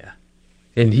stuff. Yeah.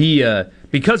 And he, not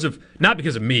because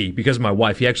of me, because of my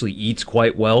wife, he actually eats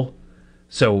quite well.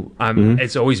 So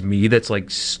it's always me that's like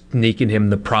sneaking him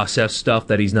the processed stuff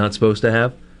that he's not supposed to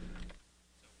have.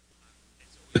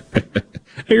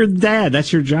 You're the dad.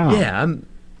 That's your job. Yeah.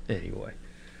 Anyway.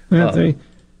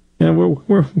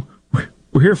 We're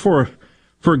here for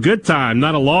a good time,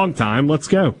 not a long time. Let's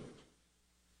go.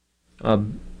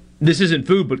 This isn't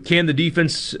food, but can the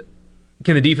defense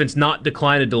not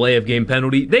decline a delay of game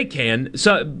penalty? They can,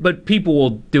 but people will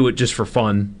do it just for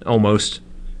fun, almost.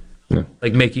 Yeah.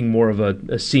 Like making more of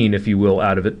a scene, if you will,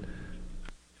 out of it.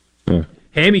 Yeah.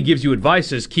 Hammy gives you advice,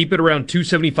 says keep it around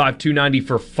 275, 290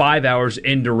 for 5 hours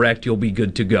indirect. You'll be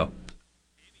good to go.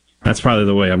 That's probably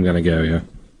the way I'm going to go, yeah.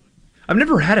 I've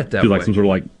never had it that way. Do like some sort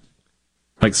of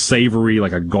like savory,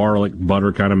 like a garlic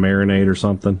butter kind of marinade or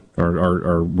something,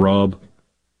 or rub.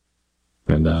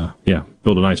 And,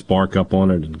 build a nice bark up on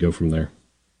it and go from there.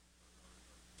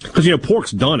 Because,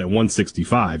 pork's done at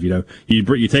 165. You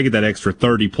take it that extra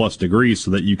 30-plus degrees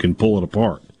so that you can pull it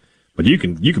apart. But you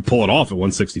can pull it off at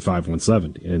 165,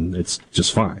 170, and it's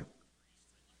just fine.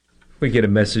 We get a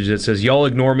message that says, y'all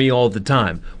ignore me all the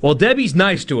time. Well, Debbie's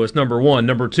nice to us, number one.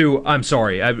 Number two, I'm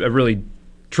sorry. I really,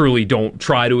 truly don't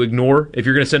try to ignore. If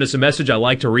you're going to send us a message, I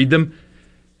like to read them.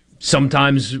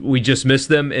 Sometimes we just miss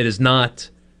them. It is not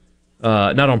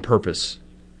on purpose.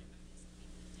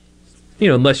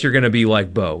 Unless you're going to be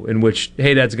like Bo, in which,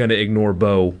 hey, Dad's going to ignore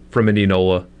Bo from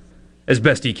Indianola as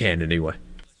best he can anyway.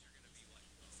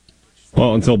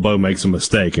 Well, until Bo makes a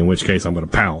mistake, in which case I'm going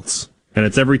to pounce. And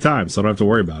it's every time, so I don't have to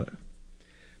worry about it.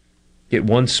 Get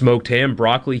one smoked ham,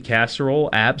 broccoli, casserole,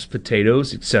 apps,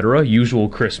 potatoes, etc. Usual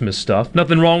Christmas stuff.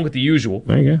 Nothing wrong with the usual.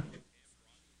 There you go.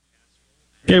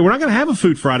 Yeah, we're not going to have a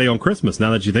Food Friday on Christmas,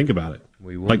 now that you think about it.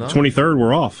 We will not. The 23rd,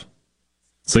 we're off.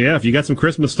 So, yeah, if you got some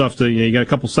Christmas stuff you got a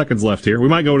couple seconds left here. We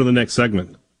might go to the next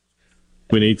segment.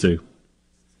 We need to.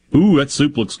 Ooh, that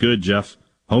soup looks good, Jeff.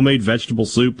 Homemade vegetable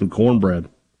soup and cornbread.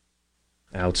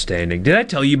 Outstanding. Did I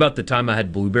tell you about the time I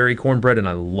had blueberry cornbread and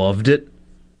I loved it?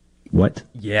 What?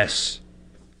 Yes.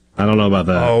 I don't know about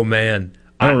that. Oh, man.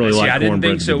 I don't really like cornbread. I didn't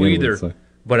think so either. So.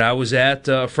 But I was at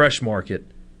Fresh Market,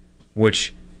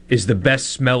 which is the best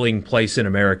smelling place in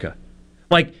America.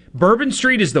 Like, Bourbon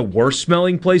Street is the worst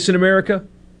smelling place in America.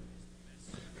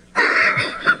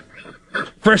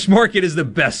 Fresh Market is the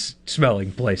best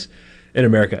smelling place in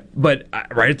America. But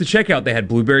right at the checkout, they had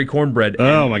blueberry cornbread.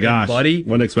 Oh my gosh, buddy,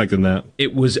 wasn't expecting that.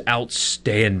 It was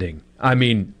outstanding. I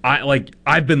mean,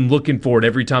 I've been looking for it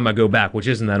every time I go back, which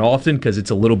isn't that often because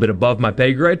it's a little bit above my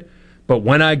pay grade. But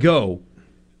when I go,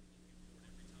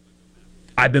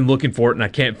 I've been looking for it and I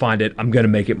can't find it. I'm going to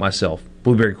make it myself.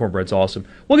 Blueberry cornbread's awesome.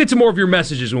 We'll get to more of your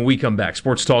messages when we come back.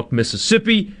 Sports Talk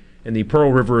Mississippi in the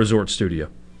Pearl River Resort studio.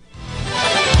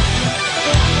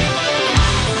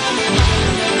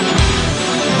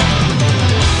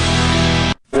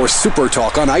 Or Super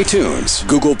Talk on iTunes,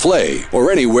 Google Play,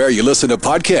 or anywhere you listen to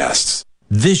podcasts.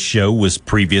 This show was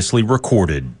previously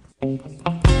recorded. We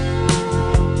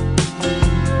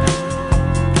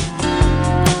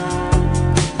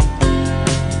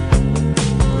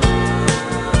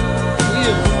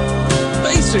have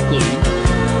basically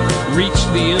reached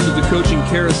the end of the coaching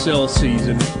carousel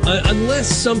season.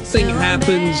 Unless something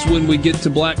happens when we get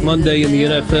to Black Monday in the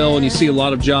NFL and you see a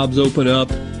lot of jobs open up.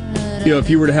 You know,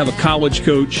 if you were to have a college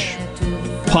coach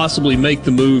possibly make the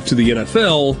move to the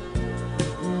NFL,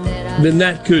 then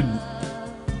that could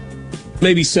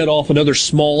maybe set off another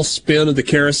small spin of the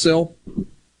carousel.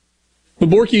 But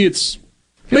Borky, it's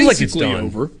feels like it's done.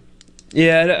 Over.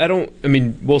 Yeah, I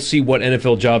mean, we'll see what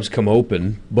NFL jobs come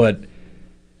open, but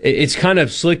it's kind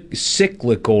of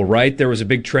cyclical, right? There was a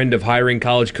big trend of hiring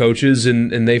college coaches,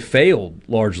 and they failed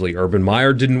largely. Urban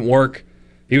Meyer didn't work.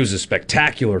 He was a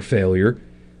spectacular failure.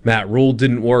 Matt Rule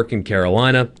didn't work in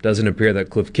Carolina. Doesn't appear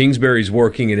that Cliff Kingsbury's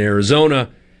working in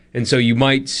Arizona. And so you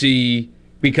might see,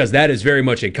 because that is very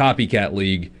much a copycat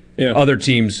league, other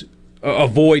teams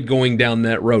avoid going down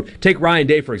that road. Take Ryan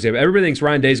Day, for example. Everybody thinks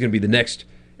Ryan Day is going to be the next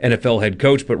NFL head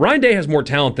coach, but Ryan Day has more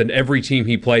talent than every team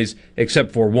he plays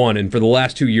except for one, and for the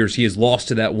last 2 years he has lost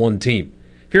to that one team.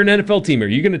 If you're an NFL team, are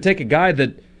you going to take a guy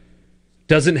that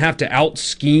doesn't have to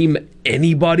out-scheme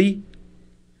anybody?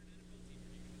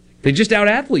 They just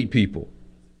out-athlete people.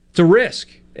 It's a risk,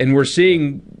 and we're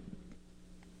seeing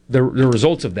the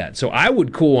results of that. So I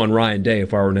would cool on Ryan Day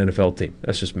if I were an NFL team.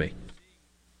 That's just me.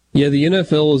 Yeah, the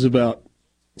NFL is about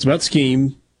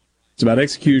scheme, it's about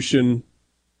execution,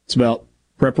 it's about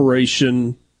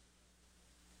preparation.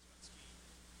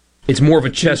 It's more of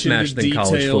a chess match than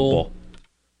college football.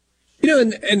 You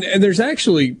know, and there's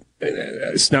actually,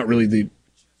 it's not really the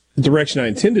direction I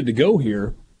intended to go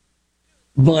here,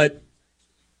 but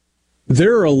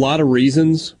there are a lot of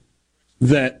reasons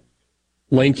that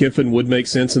Lane Kiffin would make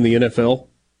sense in the NFL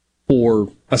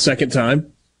for a second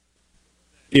time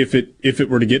if it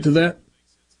were to get to that.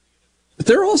 But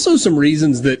there are also some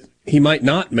reasons that he might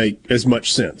not make as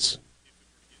much sense.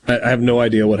 I have no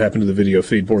idea what happened to the video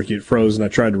feed, Borky. It froze, and I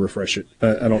tried to refresh it.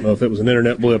 I don't know if it was an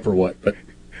internet blip or what, but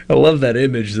I love that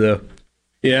image, though.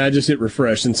 Yeah, I just hit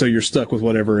refresh, and so you're stuck with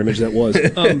whatever image that was.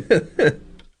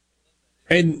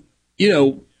 And, you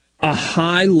know, a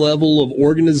high level of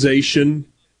organization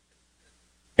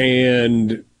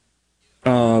and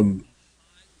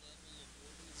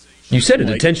you said it,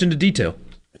 attention to detail.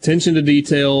 Attention to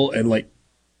detail and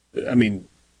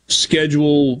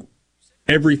schedule,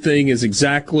 everything is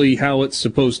exactly how it's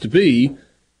supposed to be.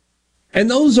 And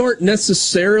those aren't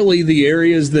necessarily the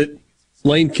areas that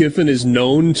Lane Kiffin is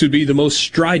known to be the most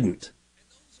strident.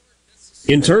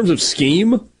 In terms of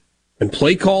scheme and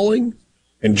play calling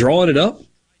and drawing it up,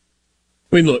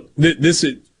 I mean, look,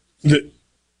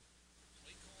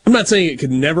 I'm not saying it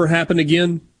could never happen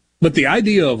again, but the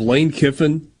idea of Lane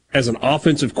Kiffin as an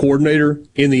offensive coordinator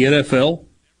in the NFL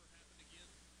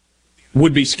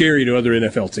would be scary to other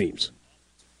NFL teams.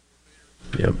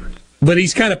 Yep. But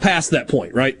he's kind of past that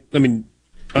point, right? I mean,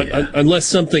 unless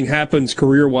something happens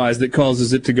career-wise that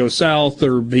causes it to go south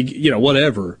or,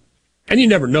 whatever. And you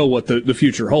never know what the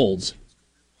future holds.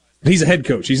 He's a head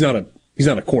coach. He's not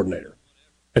a coordinator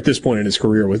at this point in his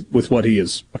career with what he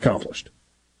has accomplished.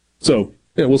 So,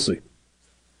 yeah, we'll see.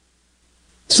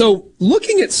 So,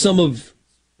 looking at some of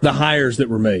the hires that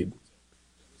were made,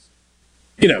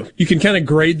 you can kind of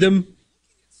grade them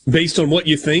based on what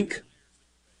you think,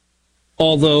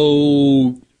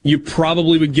 although you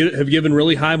probably would have given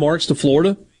really high marks to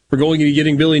Florida for going and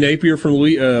getting Billy Napier from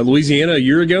Louisiana a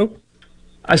year ago.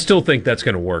 I still think that's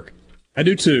going to work. I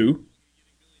do, too.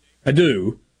 I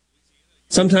do.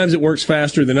 Sometimes it works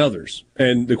faster than others,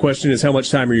 and the question is how much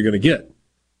time are you going to get?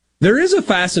 There is a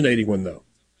fascinating one, though.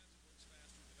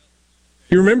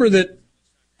 You remember that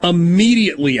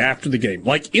immediately after the game,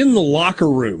 like in the locker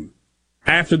room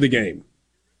after the game,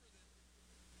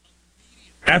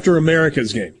 after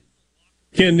America's game,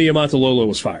 Ken Niumatalolo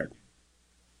was fired.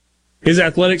 His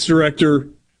athletics director,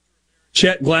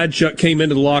 Chet Gladchuk, came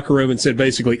into the locker room and said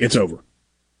basically, it's over.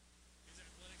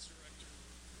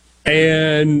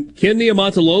 And Ken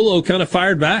Niumatalolo kind of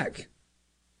fired back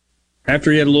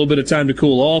after he had a little bit of time to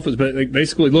cool off. But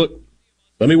basically, look,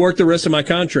 let me work the rest of my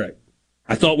contract.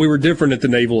 I thought we were different at the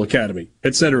Naval Academy,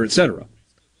 et cetera, et cetera.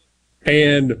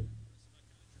 And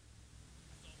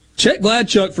Chet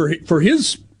Gladchuk, for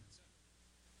his,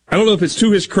 I don't know if it's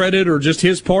to his credit or just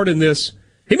his part in this,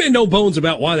 he made no bones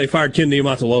about why they fired Ken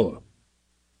Niumatalolo.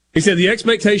 He said the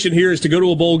expectation here is to go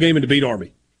to a bowl game and to beat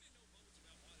Army.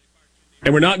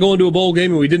 And we're not going to a bowl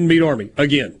game and we didn't beat Army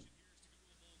again.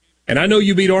 And I know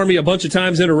you beat Army a bunch of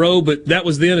times in a row, but that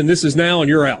was then and this is now and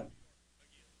you're out.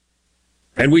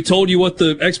 And we told you what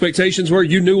the expectations were.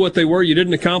 You knew what they were. You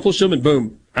didn't accomplish them and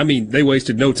boom. I mean, they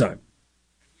wasted no time.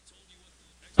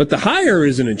 But the hire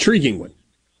is an intriguing one.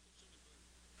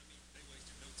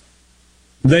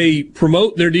 They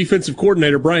promote their defensive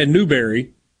coordinator, Brian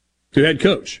Newberry, to head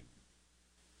coach.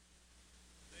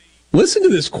 Listen to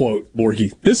this quote,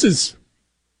 Borgie. This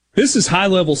is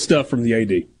high-level stuff from the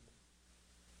AD.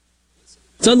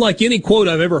 It's unlike any quote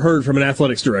I've ever heard from an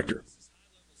athletics director.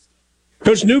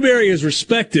 Coach Newberry is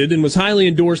respected and was highly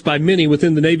endorsed by many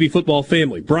within the Navy football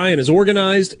family. Brian is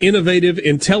organized, innovative,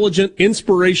 intelligent,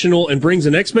 inspirational, and brings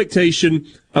an expectation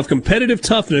of competitive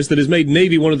toughness that has made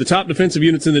Navy one of the top defensive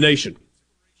units in the nation.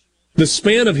 The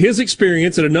span of his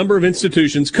experience at a number of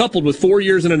institutions, coupled with 4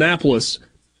 years in Annapolis,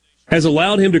 has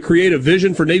allowed him to create a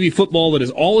vision for Navy football that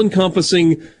is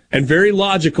all-encompassing and very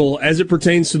logical as it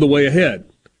pertains to the way ahead.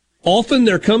 Often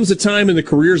there comes a time in the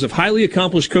careers of highly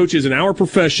accomplished coaches in our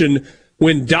profession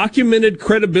when documented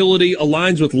credibility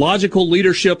aligns with logical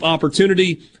leadership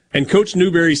opportunity, and Coach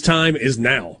Newberry's time is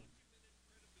now.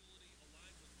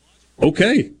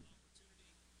 Okay.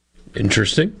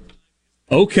 Interesting.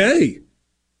 Okay.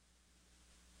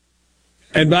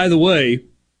 And by the way,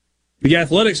 the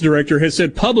athletics director has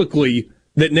said publicly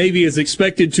that Navy is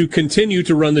expected to continue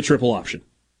to run the triple option.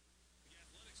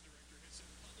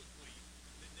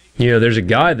 You know, there's a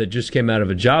guy that just came out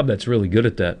of a job that's really good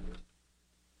at that.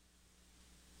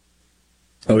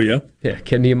 Oh, yeah? Yeah,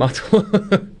 Ken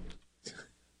Niumatalolo.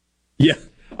 Yeah.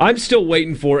 I'm still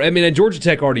waiting for, and Georgia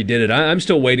Tech already did it. I'm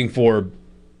still waiting for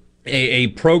a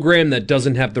program that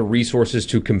doesn't have the resources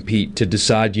to compete to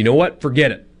decide, you know what,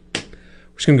 forget it. We're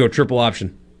just going to go triple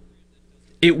option.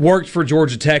 It worked for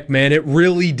Georgia Tech, man. It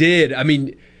really did. I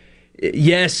mean,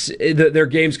 yes, their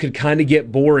games could kind of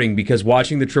get boring because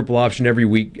watching the triple option every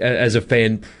week as a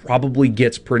fan probably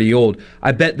gets pretty old.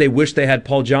 I bet they wish they had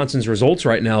Paul Johnson's results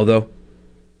right now, though.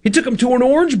 He took them to an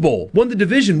Orange Bowl. Won the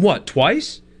division,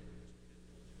 twice?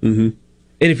 Mm-hmm.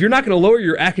 And if you're not going to lower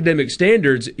your academic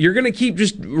standards, you're going to keep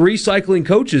just recycling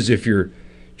coaches if you're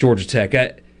Georgia Tech.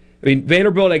 I mean,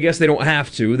 Vanderbilt, I guess they don't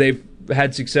have to. They've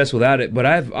had success without it. But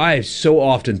I so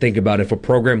often think about if a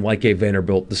program like a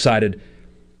Vanderbilt decided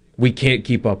we can't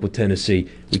keep up with Tennessee,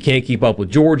 we can't keep up with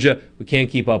Georgia, we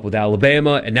can't keep up with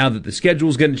Alabama, and now that the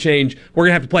schedule's going to change, we're going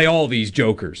to have to play all these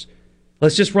jokers.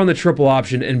 Let's just run the triple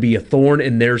option and be a thorn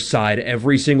in their side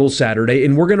every single Saturday,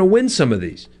 and we're going to win some of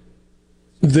these.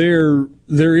 There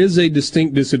is a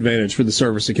distinct disadvantage for the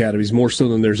service academies, more so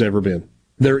than there's ever been.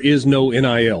 There is no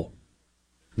NIL.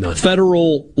 None.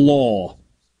 Federal law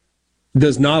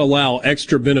does not allow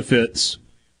extra benefits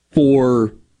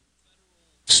for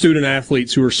student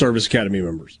athletes who are service academy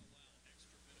members.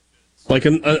 Like,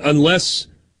 unless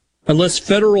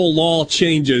federal law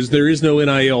changes, there is no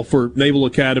NIL for Naval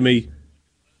Academy,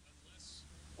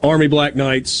 Army Black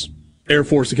Knights, Air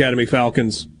Force Academy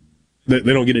Falcons. They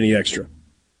don't get any extra.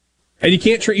 And you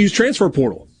can't use transfer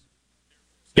portal.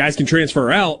 Guys can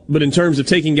transfer out, but in terms of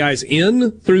taking guys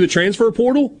in through the transfer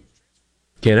portal,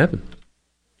 can't happen.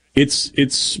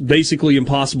 It's basically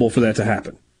impossible for that to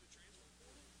happen.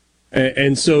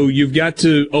 And so you've got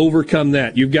to overcome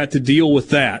that. You've got to deal with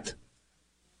that.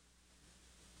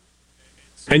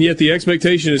 And yet the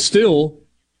expectation is still,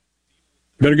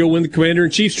 better go win the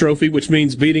Commander-in-Chief's trophy, which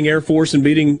means beating Air Force and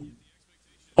beating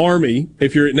Army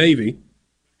if you're at Navy.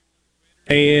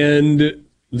 And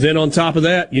then on top of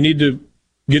that, you need to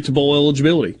get to bowl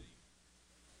eligibility.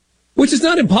 Which is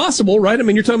not impossible, right? I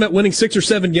mean, you're talking about winning 6 or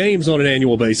 7 games on an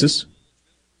annual basis.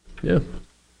 Yeah.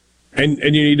 And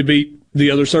you need to beat the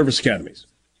other service academies.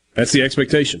 That's the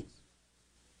expectation.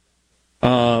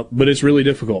 But it's really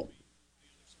difficult.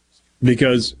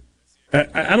 Because, I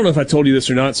don't know if I told you this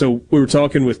or not, so we were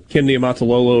talking with Ken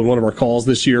Niumatalolo in one of our calls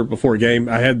this year before a game.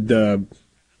 I had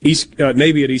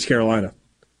Navy at East Carolina.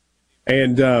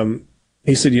 And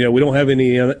he said, we don't have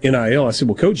any NIL. I said,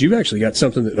 well, Coach, you've actually got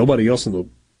something that nobody else in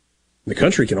the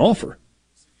country can offer.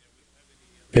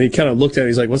 And he kind of looked at it.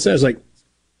 He's like, what's that? I was like,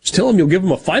 just tell him you'll give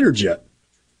him a fighter jet.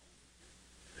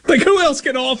 Like, who else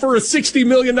can offer a $60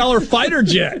 million fighter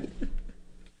jet?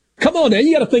 Come on, man,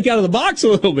 you got to think out of the box a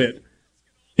little bit.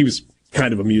 He was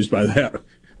kind of amused by that.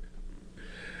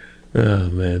 Oh,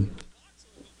 man.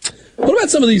 What about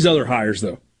some of these other hires,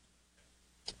 though?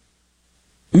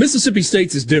 Mississippi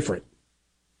State's is different,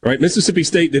 right? Mississippi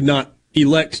State did not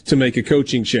elect to make a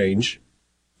coaching change.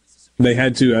 They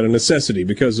had to out of necessity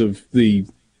because of the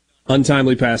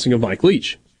untimely passing of Mike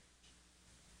Leach.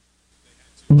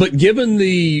 But given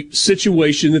the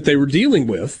situation that they were dealing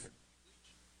with,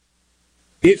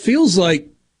 it feels like,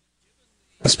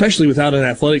 especially without an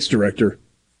athletics director,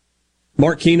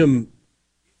 Mark Keenum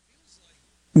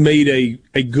made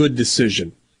a good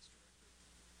decision.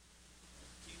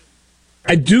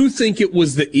 I do think it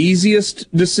was the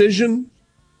easiest decision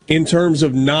in terms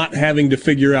of not having to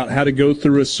figure out how to go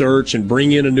through a search and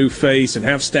bring in a new face and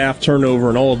have staff turnover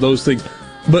and all of those things.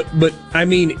 But I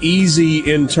mean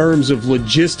easy in terms of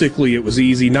logistically it was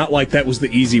easy, not like that was the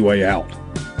easy way out.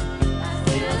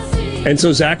 And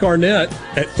so Zach Arnett,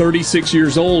 at 36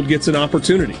 years old, gets an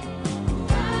opportunity.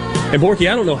 And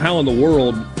Borky, I don't know how in the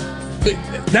world,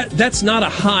 that's not a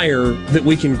hire that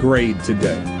we can grade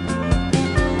today.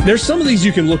 There's some of these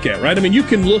you can look at, right? I mean, you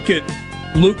can look at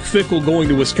Luke Fickell going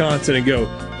to Wisconsin and go,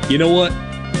 you know what?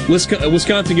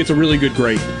 Wisconsin gets a really good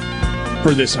grade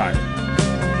for this hire.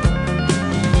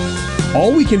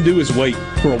 All we can do is wait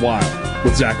for a while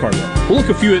with Zach Arnett. We'll look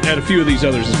at a few of these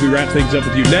others as we wrap things up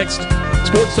with you next.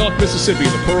 Sports Talk Mississippi,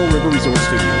 the Pearl River Resort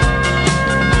Studio.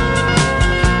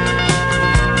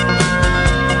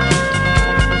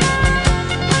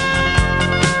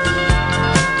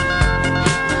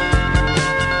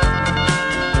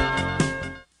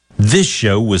 This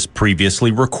show was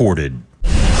previously recorded.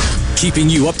 Keeping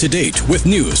you up to date with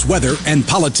news, weather, and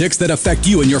politics that affect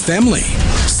you and your family.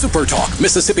 Super Talk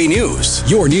Mississippi News.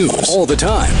 Your news all the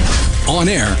time. On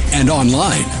air and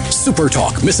online. Super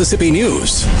Talk Mississippi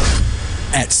News.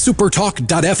 At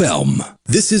supertalk.fm.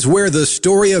 This is where the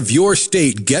story of your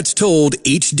state gets told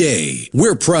each day.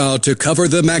 We're proud to cover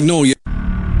the Magnolia.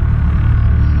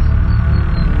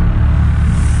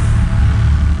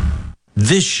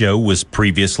 This show was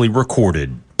previously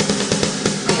recorded. They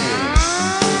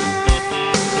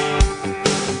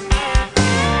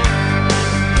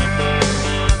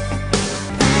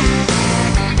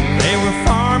were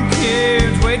farm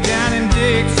kids way down in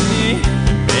Dixie,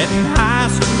 met in high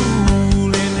school.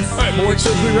 All right, Bork,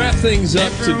 so as we wrap things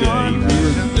up today, we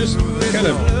were just kind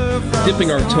of dipping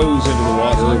our toes into the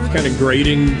water of kind of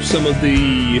grading some of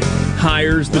the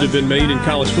hires that have been made in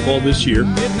college football this year.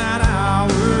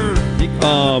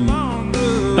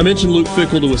 I mentioned Luke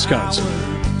Fickell to Wisconsin.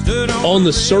 On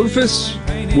the surface,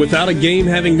 without a game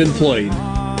having been played,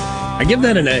 I give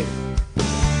that an A.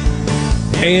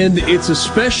 And it's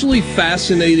especially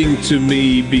fascinating to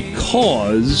me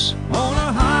because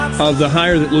of the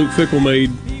hire that Luke Fickell made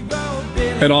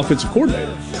at offensive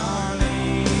coordinator.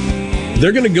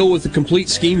 They're going to go with a complete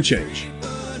scheme change.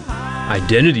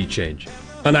 Identity change.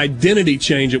 An identity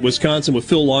change at Wisconsin with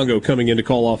Phil Longo coming in to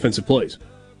call offensive plays.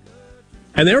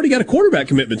 And they already got a quarterback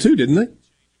commitment too, didn't they?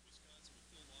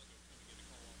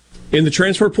 In the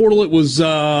transfer portal, it was,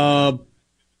 oh,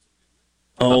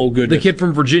 goodness. The kid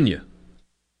from Virginia.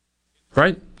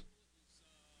 Right?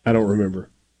 I don't remember.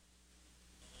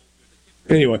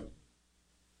 Anyway.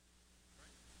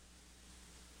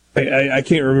 I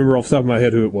can't remember off the top of my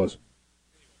head who it was.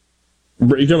 You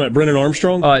talking about Brennan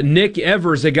Armstrong? Nick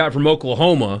Evers they got from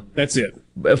Oklahoma. That's it.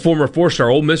 A former four-star.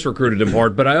 Ole Miss recruited him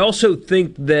hard. But I also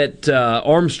think that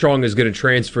Armstrong is going to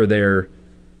transfer there,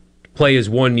 play his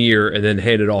 1 year, and then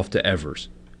hand it off to Evers.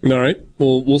 All right.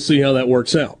 Well, we'll see how that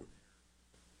works out.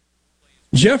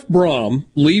 Jeff Brom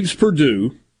leaves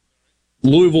Purdue.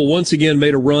 Louisville once again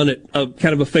made a run at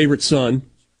kind of a favorite son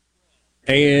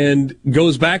and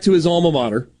goes back to his alma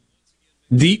mater.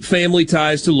 Deep family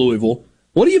ties to Louisville.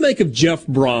 What do you make of Jeff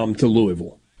Brom to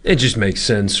Louisville? It just makes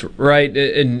sense, right?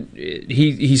 And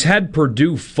he's had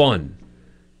Purdue fun,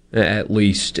 at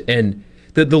least. And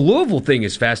the Louisville thing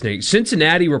is fascinating.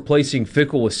 Cincinnati replacing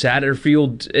Fickell with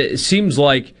Satterfield, it seems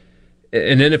like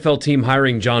an NFL team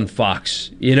hiring John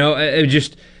Fox. You know, it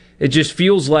just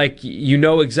feels like you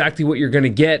know exactly what you're going to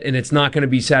get, and it's not going to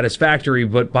be satisfactory.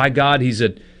 But by God, he's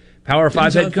a Power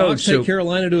 5 head coach. Did John Fox take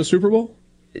Carolina to a Super Bowl?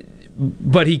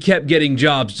 But he kept getting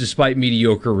jobs despite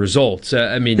mediocre results.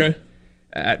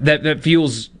 That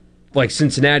feels like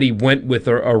Cincinnati went with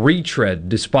a retread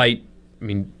despite,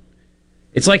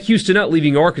 it's like Houston Nutt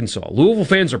leaving Arkansas. Louisville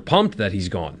fans are pumped that he's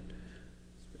gone.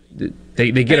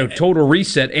 They get a total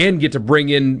reset and get to bring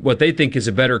in what they think is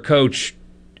a better coach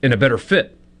and a better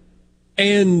fit.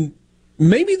 And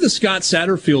maybe the Scott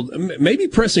Satterfield, maybe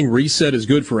pressing reset is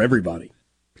good for everybody.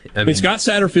 I mean, Scott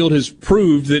Satterfield has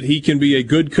proved that he can be a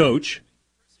good coach.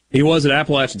 He was at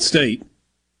Appalachian State.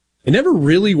 It never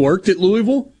really worked at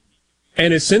Louisville.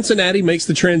 And as Cincinnati makes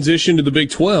the transition to the Big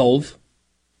 12,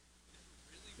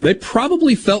 they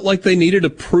probably felt like they needed a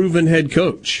proven head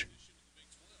coach.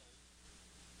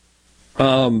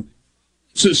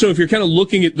 So if you're kind of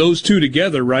looking at those two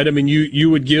together, right, I mean, you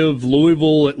would give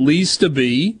Louisville at least a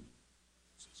B.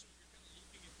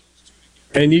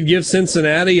 And you'd give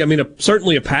Cincinnati, I mean,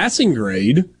 certainly a passing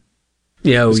grade.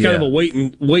 Yeah, it's kind of a wait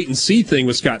and see thing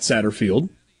with Scott Satterfield.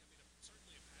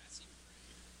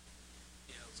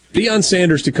 Deion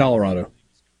Sanders to Colorado.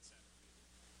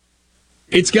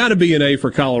 It's got to be an A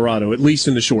for Colorado, at least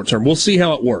in the short term. We'll see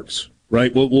how it works,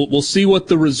 right? We'll see what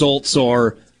the results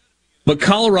are. But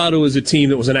Colorado is a team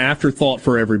that was an afterthought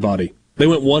for everybody. They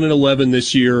went 1-11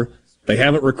 this year. They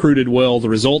haven't recruited well. The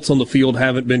results on the field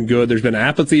haven't been good. There's been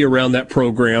apathy around that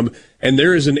program, and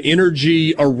there is an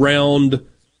energy around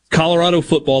Colorado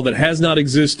football that has not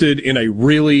existed in a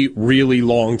really, really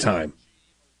long time.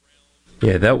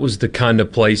 Yeah, that was the kind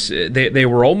of place. They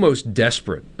were almost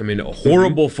desperate. I mean, a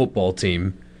horrible football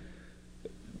team,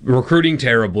 recruiting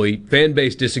terribly, fan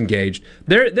base disengaged.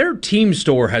 Their team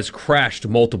store has crashed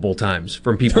multiple times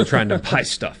from people trying to buy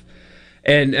stuff.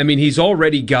 And, I mean, he's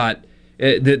already got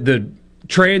the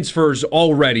transfers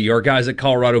already are guys that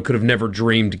Colorado could have never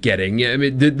dreamed getting. I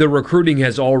mean, the recruiting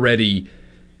has already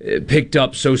picked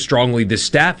up so strongly. The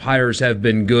staff hires have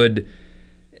been good.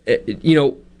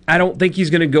 I don't think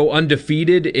he's going to go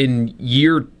undefeated in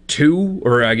year 2,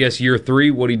 or I guess year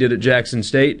 3, what he did at Jackson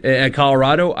State. At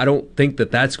Colorado, I don't think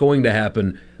that's going to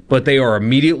happen, but they are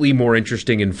immediately more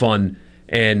interesting and fun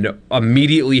and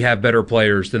immediately have better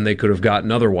players than they could have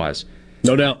gotten otherwise.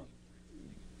 No doubt.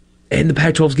 And the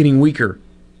Pac-12's getting weaker.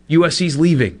 USC's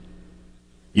leaving.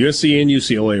 USC and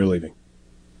UCLA are leaving.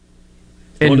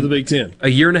 Going to the Big Ten. A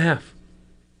year and a half.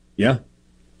 Yeah.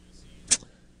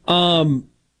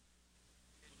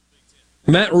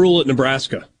 Matt Rule at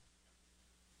Nebraska.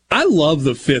 I love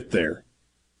the fit there.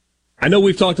 I know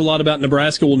we've talked a lot about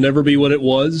Nebraska will never be what it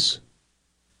was,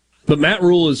 but Matt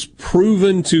Rule is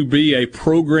proven to be a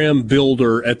program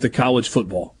builder at the college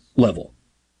football level.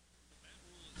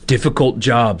 Difficult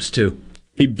jobs, too.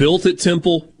 He built at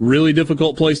Temple, really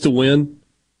difficult place to win.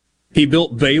 He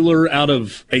built Baylor out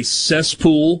of a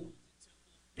cesspool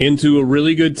into a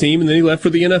really good team, and then he left for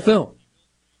the NFL.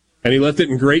 And he left it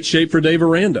in great shape for Dave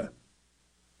Aranda.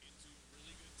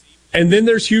 And then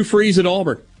there's Hugh Freeze at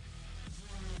Auburn.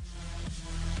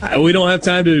 We don't have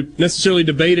time to necessarily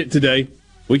debate it today.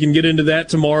 We can get into that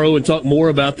tomorrow and talk more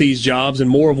about these jobs and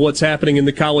more of what's happening in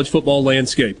the college football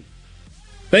landscape.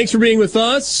 Thanks for being with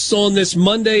us on this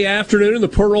Monday afternoon in the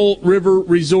Pearl River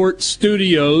Resort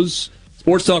Studios.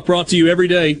 Sports Talk brought to you every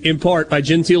day in part by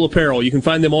Genteel Apparel. You can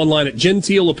find them online at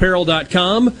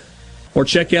genteelapparel.com or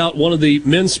check out one of the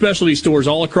men's specialty stores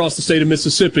all across the state of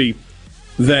Mississippi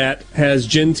that has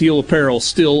Genteel Apparel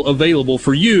still available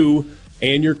for you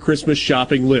and your Christmas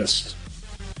shopping list.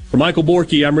 For Michael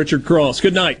Borky, I'm Richard Cross.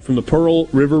 Good night from the Pearl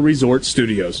River Resort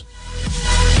Studios.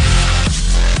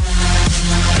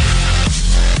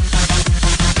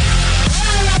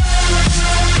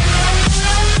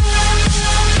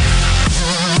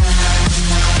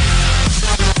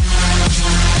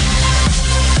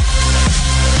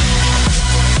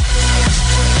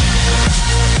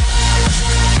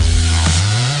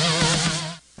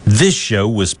 This show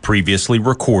was previously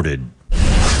recorded.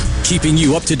 Keeping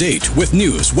you up to date with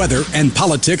news, weather, and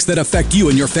politics that affect you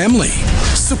and your family.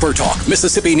 Super Talk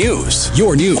Mississippi News.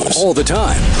 Your news all the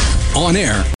time. On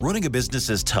air. Running a business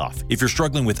is tough. If you're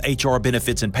struggling with HR,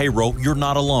 benefits, and payroll, you're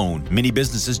not alone. Many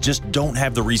businesses just don't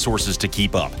have the resources to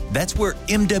keep up. That's where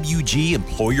MWG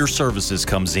Employer Services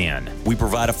comes in. We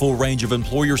provide a full range of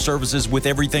employer services with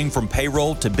everything from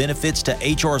payroll to benefits to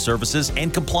HR services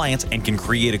and compliance, and can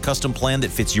create a custom plan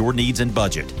that fits your needs and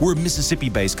budget. We're a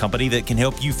Mississippi-based company that can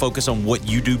help you focus on what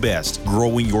you do best,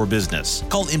 growing your business.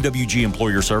 Call MWG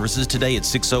Employer Services today at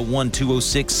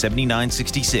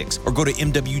 601-206-7966 or go to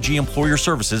MWGEmployerServices.com.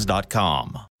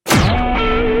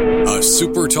 A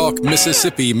Super Talk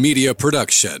Mississippi media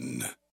production.